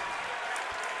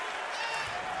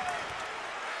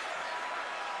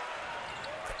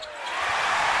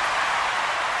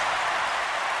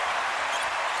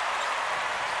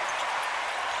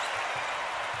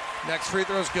 Next free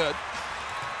throw is good.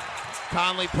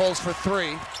 Conley pulls for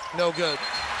 3. No good.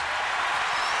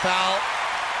 Foul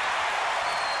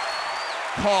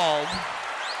called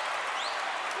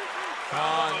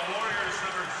on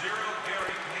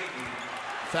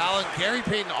fouling Gary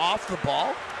Payton off the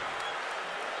ball.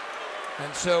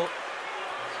 And so,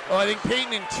 I think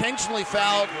Payton intentionally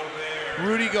fouled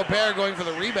Rudy Gobert going for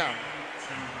the rebound.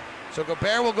 So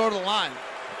Gobert will go to the line.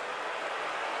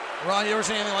 Ron, you ever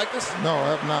seen anything like this? No,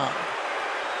 I have not.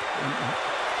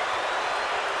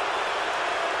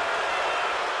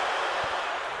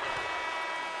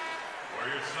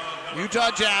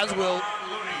 Utah Jazz will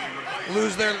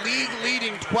lose their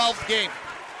league-leading 12th game.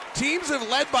 Teams have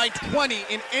led by 20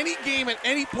 in any game at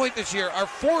any point this year are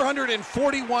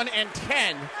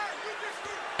 441-10,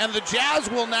 and the Jazz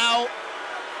will now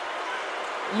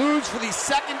lose for the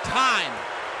second time.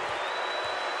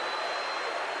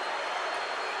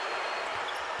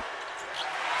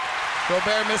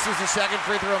 Gobert misses the second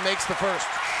free throw, makes the first.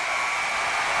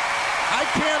 I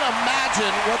can't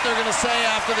imagine what they're going to say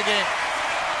after the game.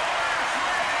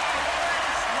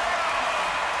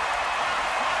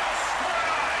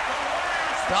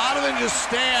 Donovan just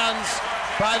stands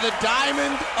by the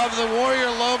diamond of the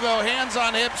Warrior logo, hands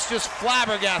on hips, just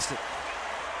flabbergasted.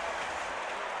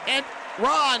 And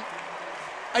Ron,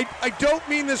 I don't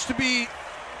mean this to be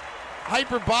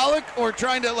hyperbolic or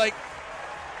trying to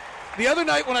the other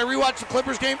night when I rewatched the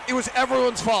Clippers game, it was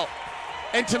everyone's fault.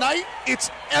 And tonight,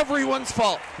 it's everyone's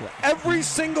fault. Yeah. Every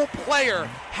single player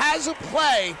has a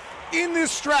play in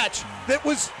this stretch that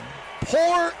was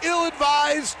poor,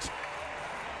 ill-advised,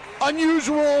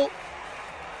 unusual.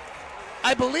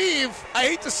 I believe, I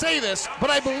hate to say this, but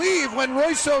I believe when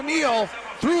Royce O'Neal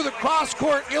threw the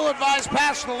cross-court ill-advised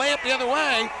pass to the layup the other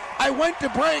way, I went to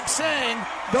break saying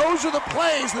those are the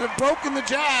plays that have broken the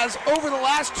Jazz over the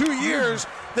last 2 years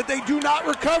that they do not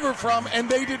recover from, and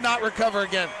they did not recover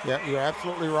again. Yeah, you're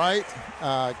absolutely right.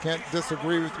 Can't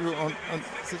disagree with you on a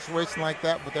situation like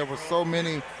that, but there were so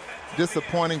many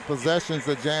disappointing possessions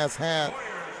that Jazz had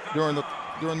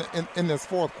in this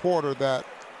fourth quarter that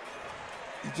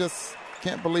you just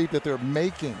can't believe that they're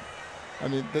making. I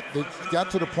mean, they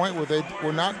got to the point where they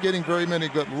were not getting very many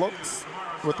good looks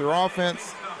with their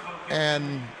offense,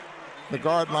 and the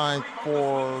guard line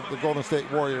for the Golden State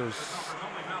Warriors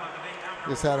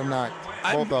just had a night,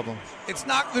 both of them. This is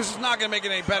not going to make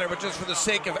it any better, but just for the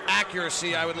sake of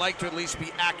accuracy, I would like to at least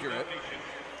be accurate.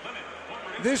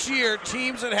 This year,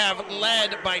 teams that have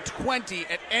led by 20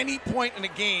 at any point in a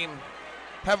game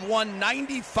have won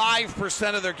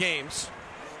 95% of their games.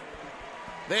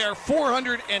 They are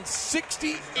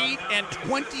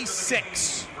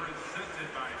 468-26.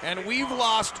 And we've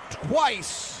lost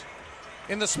twice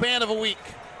in the span of a week.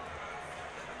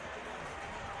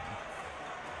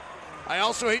 I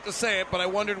also hate to say it, but I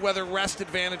wondered whether rest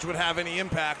advantage would have any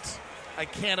impact. I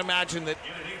can't imagine that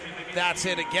that's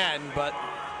it again, but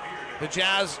the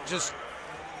Jazz just...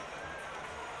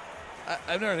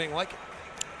 I've never seen like it.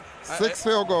 6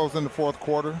 field goals in the fourth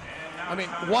quarter. I mean,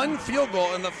 1 field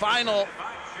goal in the final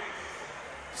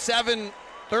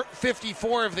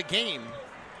 7:54 of the game.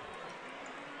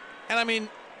 And I mean,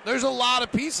 there's a lot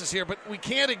of pieces here, but we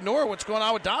can't ignore what's going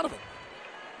on with Donovan.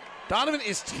 Donovan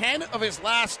is 10 of his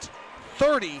last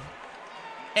 30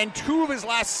 and 2 of his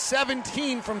last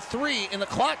 17 from 3 in the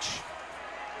clutch.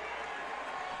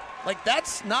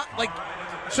 That's not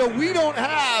so we don't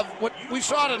have what we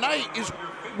saw tonight is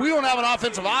we don't have an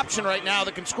offensive option right now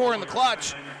that can score in the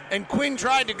clutch, and Quinn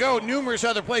tried to go numerous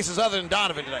other places other than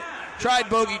Donovan today. Tried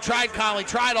Bogey, tried Conley,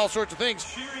 tried all sorts of things.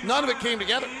 None of it came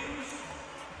together.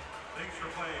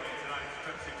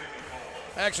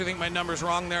 I actually think my number's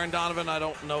wrong there in Donovan. I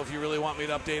don't know if you really want me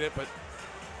to update it, but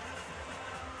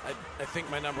I think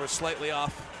my number is slightly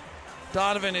off.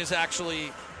 Donovan is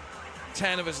actually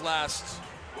 10 of his last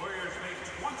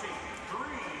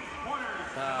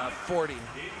 40,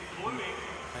 I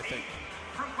think.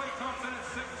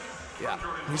 Yeah,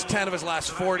 he's 10 of his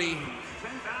last 40,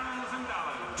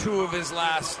 2 of his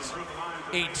last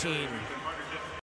 18.